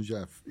 Thomas. Det synes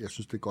jeg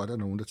synes, det er godt, at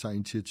nogen, der tager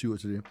initiativer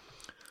til det.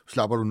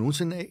 Slapper du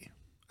nogensinde af?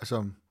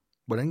 Altså,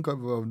 hvordan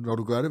når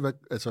du gør det?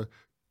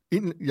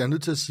 Jeg er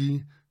nødt til at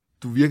sige,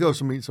 du virker jo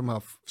som en,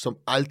 som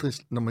aldrig,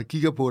 når man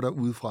kigger på dig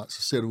udefra,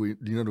 så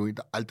ligner du en,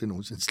 der aldrig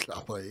nogensinde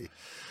slapper af.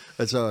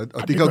 Altså,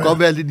 og det kan jo godt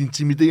være lidt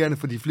intimiderende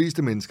for de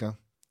fleste mennesker.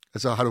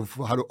 Altså,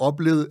 har du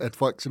oplevet, at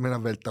folk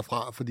simpelthen har valgt dig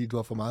fra, fordi du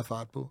har for meget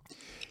fart på?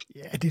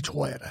 Ja, det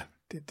tror jeg da.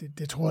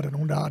 Det tror jeg, der er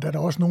nogen, der har. Der er der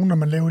også nogen, når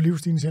man laver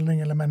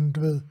livsstilsændring, eller man,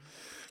 du ved,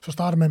 så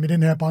starter man med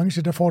den her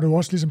branche, der får du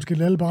også ligesom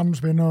skilt alle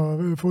barndomsvenner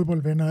og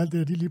fodboldvenner og alt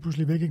det, de er lige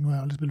pludselig væk. Ikke? Nu har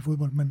jeg aldrig spillet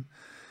fodbold, men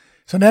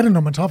sådan er det,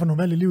 når man træffer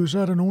nogle valg i livet, så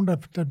er der nogen,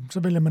 så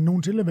vælger man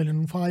nogen til at vælge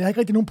nogen fra. Jeg har ikke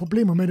rigtig nogen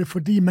problemer med det,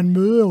 fordi man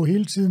møder jo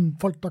hele tiden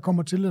folk, der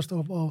kommer til at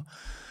stå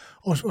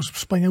og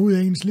springer ud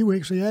af ens liv,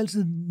 ikke? Så jeg er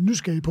altid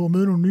nysgerrig på at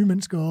møde nogle nye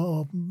mennesker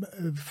og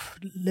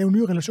lave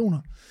nye relationer.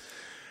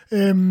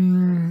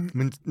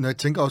 Men når jeg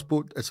tænker også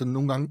på, altså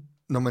nogle gange,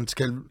 når man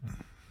skal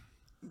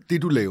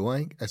det du laver,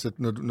 ikke? Altså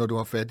når du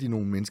har fat i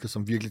nogle mennesker,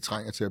 som virkelig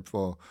trænger til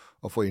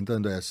at få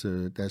ændret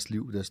deres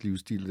liv, deres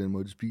livsstil, den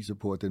måde de spiser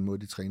på og den måde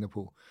de træner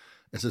på.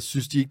 Altså,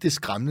 synes de ikke, det er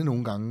skræmmende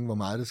nogle gange, hvor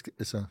meget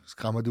det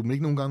skræmmer du dem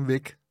ikke nogle gange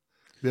væk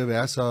ved at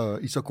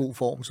være i så god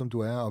form, som du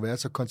er, og være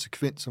så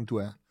konsekvent, som du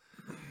er?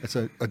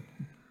 Altså, og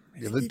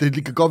jeg ved,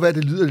 det kan godt være, at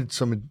det lyder lidt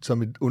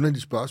som et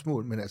underligt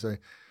spørgsmål, men altså,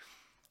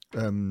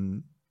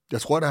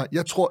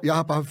 jeg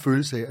har bare en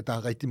følelse af, at der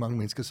er rigtig mange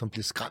mennesker, som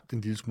bliver skræmt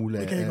en lille smule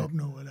af. Det kan jeg ikke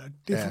opnå, eller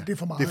det er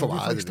for meget, det er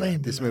for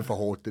ekstremt. Det er simpelthen for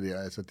hårdt, det der.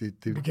 Altså, det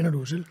kender du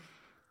jo selv.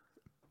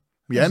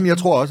 Ja, men jeg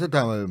tror også, at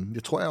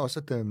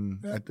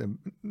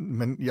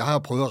jeg har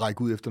prøvet at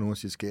række ud efter nogen og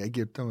sige, skal jeg ikke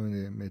hjælpe dig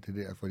med det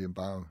der, for de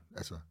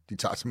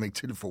tager simpelthen ikke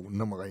telefonen,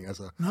 når man ringer.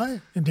 Så. Nej,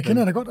 jamen det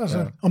kender jeg da godt, altså.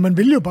 Ja. Og man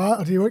vil jo bare,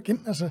 og det er jo ikke,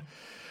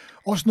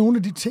 også nogle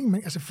af de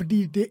ting,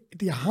 fordi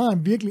det har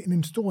virkelig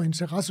en stor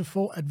interesse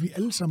for, at vi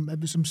alle sammen,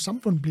 at vi som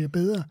samfund bliver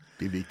bedre.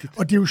 Det er vigtigt.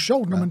 Og det er jo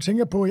sjovt, når man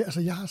tænker på,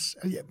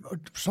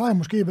 så har jeg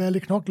måske været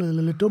lidt knoklet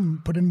eller lidt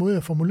dum på den måde,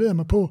 jeg formulerede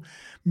mig på,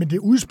 men det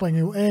udspringer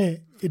jo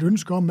af et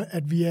ønske om,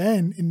 at vi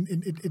er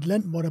et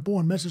land, hvor der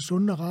bor en masse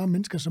sunde og rare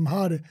mennesker, som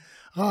har det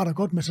rart og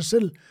godt med sig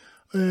selv.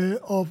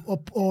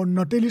 Og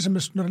når der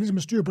ligesom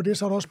er styr på det,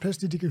 så er der også plads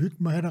til, at de kan hygge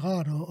mig og have det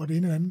rart og det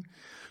ene eller andet.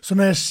 Så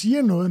når jeg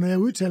siger noget, når jeg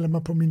udtaler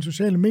mig på mine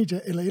sociale medier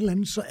eller et eller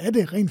andet, så er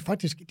det rent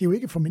faktisk, det er jo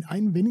ikke for min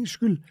egen vindings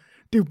skyld.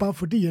 Det er jo bare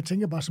fordi, jeg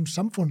tænker bare som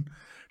samfund,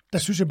 der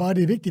synes jeg bare,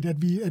 det er vigtigt,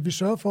 at vi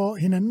sørger for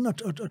hinanden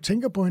og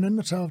tænker på hinanden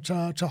og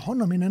tager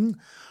hånd om hinanden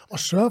og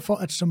sørger for,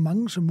 at så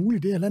mange som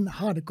muligt i det her land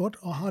har det godt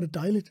og har det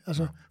dejligt,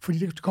 altså, fordi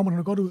det kommer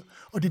noget godt ud.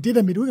 Og det er det,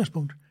 der er mit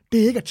udgangspunkt.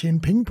 Det er ikke at tjene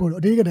penge på det,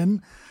 og det er ikke det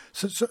andet.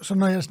 Så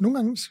når jeg nogle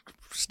gange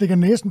stikker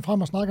næsen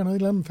frem og snakker noget, et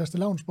eller andet med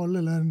fastelavnsbolle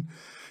eller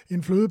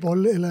en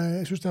flødebolle, eller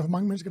jeg synes, der er for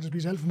mange mennesker, der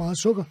spiser alt for meget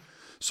sukker,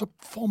 så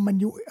får man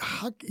jo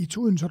hak i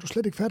tuden, så du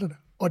slet ikke fatter det.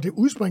 Og det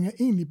udspringer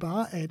egentlig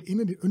bare af et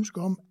inderligt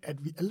ønske om,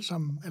 at vi alle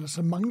sammen, eller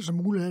så mange som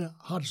muligt af det,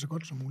 har det så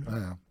godt som muligt. Ja.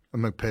 Og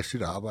man kan passe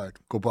sit arbejde,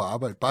 gå på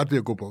arbejde. Bare det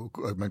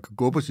at man kan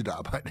gå på sit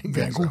arbejde. Ikke?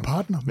 Være en god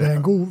partner, være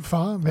en god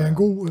far, være en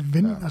god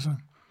ven. Ja. Altså.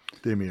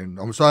 Det er mere.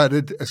 Og så er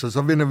det, altså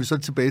så vender vi så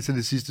tilbage til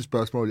det sidste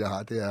spørgsmål, jeg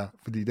har. Det er,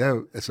 fordi det er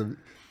jo, altså,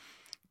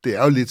 det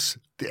er jo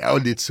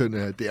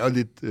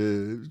lidt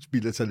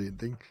spild af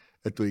talent, ikke?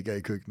 At du ikke er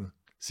i køkkenet.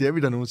 Ser vi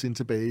dig nogensinde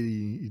tilbage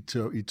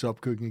i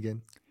topkøkken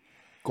igen?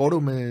 Går du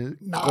og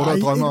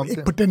drømmer om det?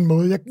 Ikke på den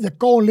måde. Jeg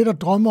går lidt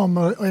og drømmer om,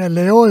 og jeg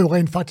laver jo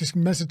rent faktisk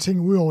en masse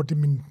ting, udover det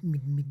min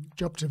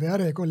job til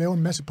hverdag. Jeg går og laver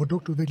en masse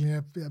produktudvikling.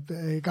 Jeg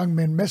er i gang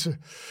med en masse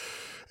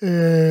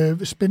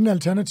spændende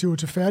alternativer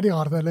til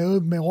færdigretter, der er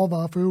lavet med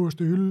råvarer for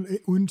øverste hylde,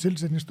 uden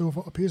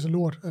tilsætningsstoffer og pisse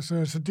lort.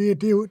 Altså, så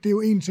det er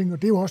jo en ting,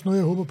 og det er jo også noget,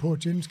 jeg håber på at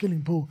tjene en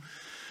skilling på.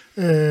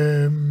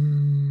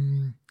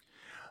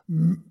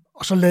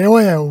 Og så laver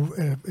jeg jo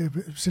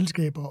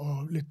selskaber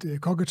og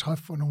lidt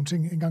kokketræf og nogle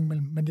ting en gang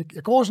imellem. Men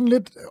jeg går sådan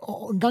lidt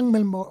en gang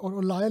imellem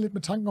og leger lidt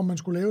med tanken, om man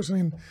skulle lave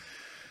sådan en...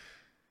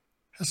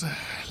 Altså,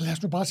 lad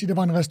os nu bare sige, der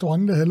var en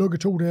restaurant, der havde lukket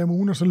 2 dage om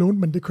ugen, og så lånte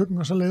man det køkken,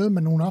 og så lavede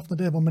man nogle aftener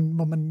der,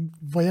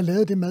 hvor jeg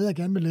lavede det mad, jeg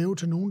gerne ville lave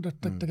til nogen, der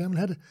gerne ville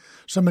have det.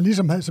 Så man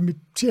ligesom havde som mit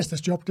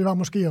tirsdagsjob, det var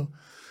måske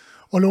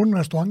at låne en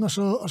restaurant, og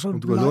så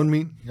du kan låne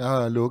min. Jeg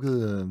har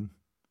lukket...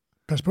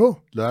 Pas på.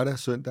 Lørdag,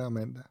 søndag og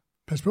mandag.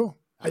 Pas på.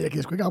 Ej, jeg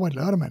kan sgu ikke arbejde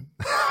lørdag, mand.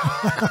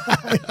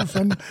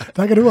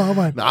 Der kan du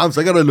arbejde. Nej, men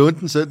så kan du låne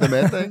den søndag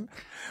mandag,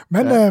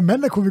 ikke?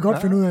 Mandag kunne vi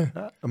godt finde ud af.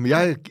 Ja. Men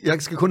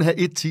jeg skal kun have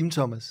 1 time,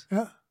 Thomas.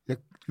 Ja.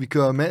 Vi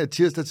kører med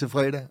tirsdag til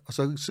fredag, og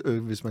så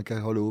hvis man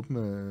kan holde åben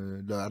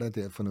lørdag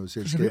der for noget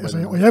selskab.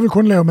 Altså, og jeg vil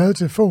kun lave mad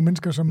til få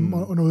mennesker,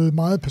 og noget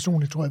meget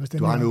personligt, tror jeg. Hvis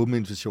du har en åben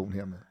invitation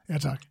her med. Ja,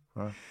 tak.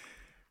 Ja.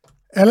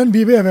 Allan,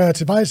 vi er ved at være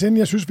til vejs ende.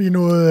 Jeg synes, vi er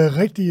nået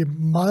rigtig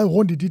meget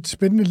rundt i dit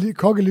spændende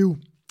kokkeliv.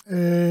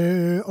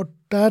 Og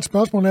der er et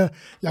spørgsmål her.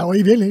 Jeg har jo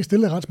i virkelig ikke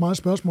stillet ret meget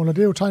spørgsmål, og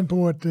det er jo tegn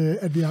på,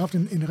 at vi har haft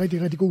en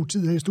rigtig, rigtig god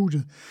tid her i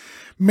studiet.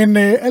 Men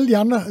alle de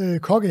andre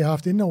kokke, jeg har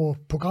haft inde over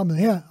programmet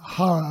her,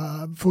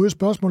 har fået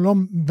spørgsmål om,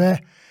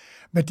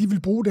 hvad de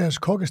vil bruge deres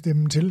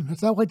kokkestemme til.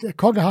 Altså, der er jo rigtig, at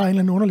kokke har en eller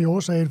anden underlig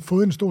årsag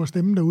fået en stor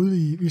stemme derude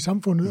i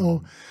samfundet,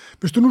 og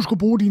hvis du nu skulle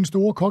bruge din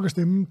store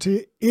kokkestemme til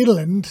et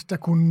eller andet, der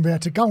kunne være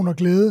til gavn og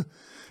glæde,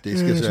 det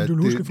skal som du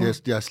vil huske for.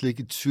 Jeg er slet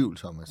ikke i tvivl,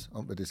 Thomas,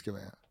 om hvad det skal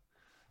være.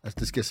 Altså,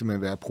 det skal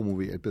simpelthen være at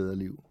promovere et bedre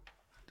liv.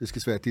 Det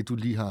skal være det, du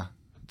lige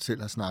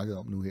selv har snakket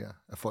om nu her,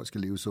 at folk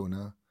skal leve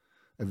sundere,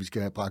 at vi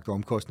skal have bragt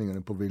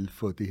omkostningerne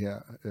for det her.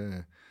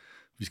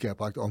 Vi skal have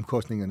bragt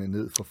omkostningerne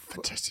ned for...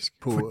 Fantastisk,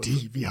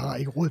 fordi vi har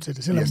ikke råd til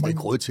det. Vi har slet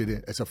ikke råd til det.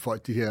 Altså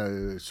folk, det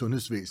her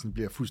sundhedsvæsen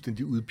bliver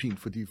fuldstændig udpint,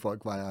 fordi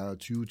folk vejer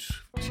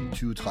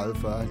 20, 30,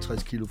 40,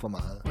 50 kilo for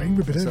meget. Og ingen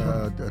vil betale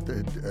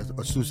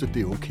og synes, at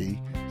det er okay.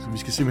 Så vi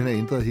skal simpelthen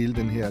have ændret hele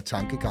den her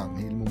tankegang,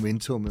 hele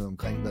momentummet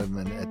omkring,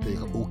 at det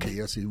er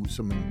okay at se ud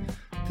som en...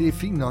 Det er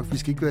fint nok. Vi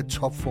skal ikke være i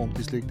topform, det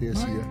er slet ikke det, jeg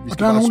siger. Vi og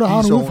der er nogen, der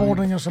har nogle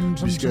udfordringer, som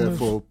vi skal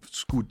få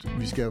skudt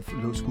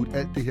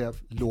alt det her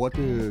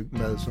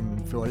lortemad, som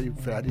en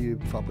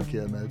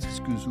færdigfabrikeret mad, skal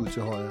skydes ud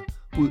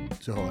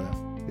til højre.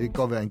 Det kan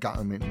godt være en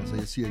gang imellem. Altså,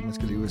 jeg siger ikke, man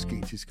skal leve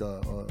asketisk,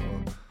 og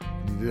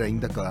det er der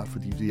ingen, der gør,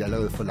 fordi det er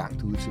allerede for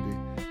langt ude til det.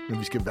 Men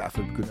vi skal i hvert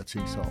fald begynde at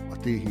tænke sig om, og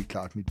det er helt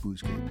klart mit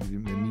budskab med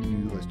min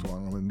nye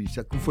restaurant. Og hvis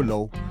jeg kunne få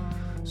lov,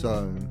 så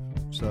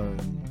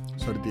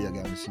er det det, jeg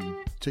gerne vil sige.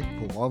 Tænk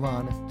på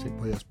råvarerne, tænk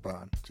på jeres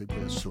børn, tænk på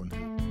jeres sundhed.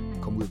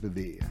 Kom ud og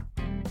bevæge jer.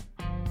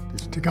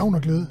 Det gavn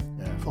og glæde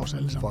for os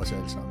alle sammen. For os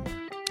alle sammen.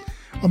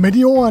 Og med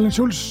de ord, Allan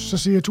Schultz, så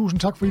siger jeg tusind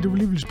tak, fordi du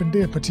lige ville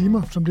spendere et par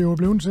timer, som det jo er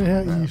blevet til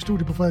her i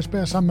studiet på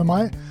Frederiksberg sammen med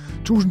mig.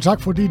 Tusind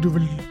tak, fordi du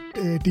vil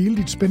dele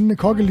dit spændende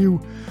kokkeliv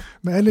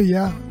med alle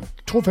jer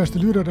trofaste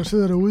lyttere, der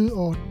sidder derude,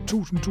 og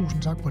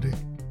tusind tak for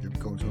det.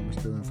 Velkommen, Thomas.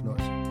 Det var en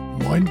fornøjelse.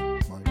 Moin.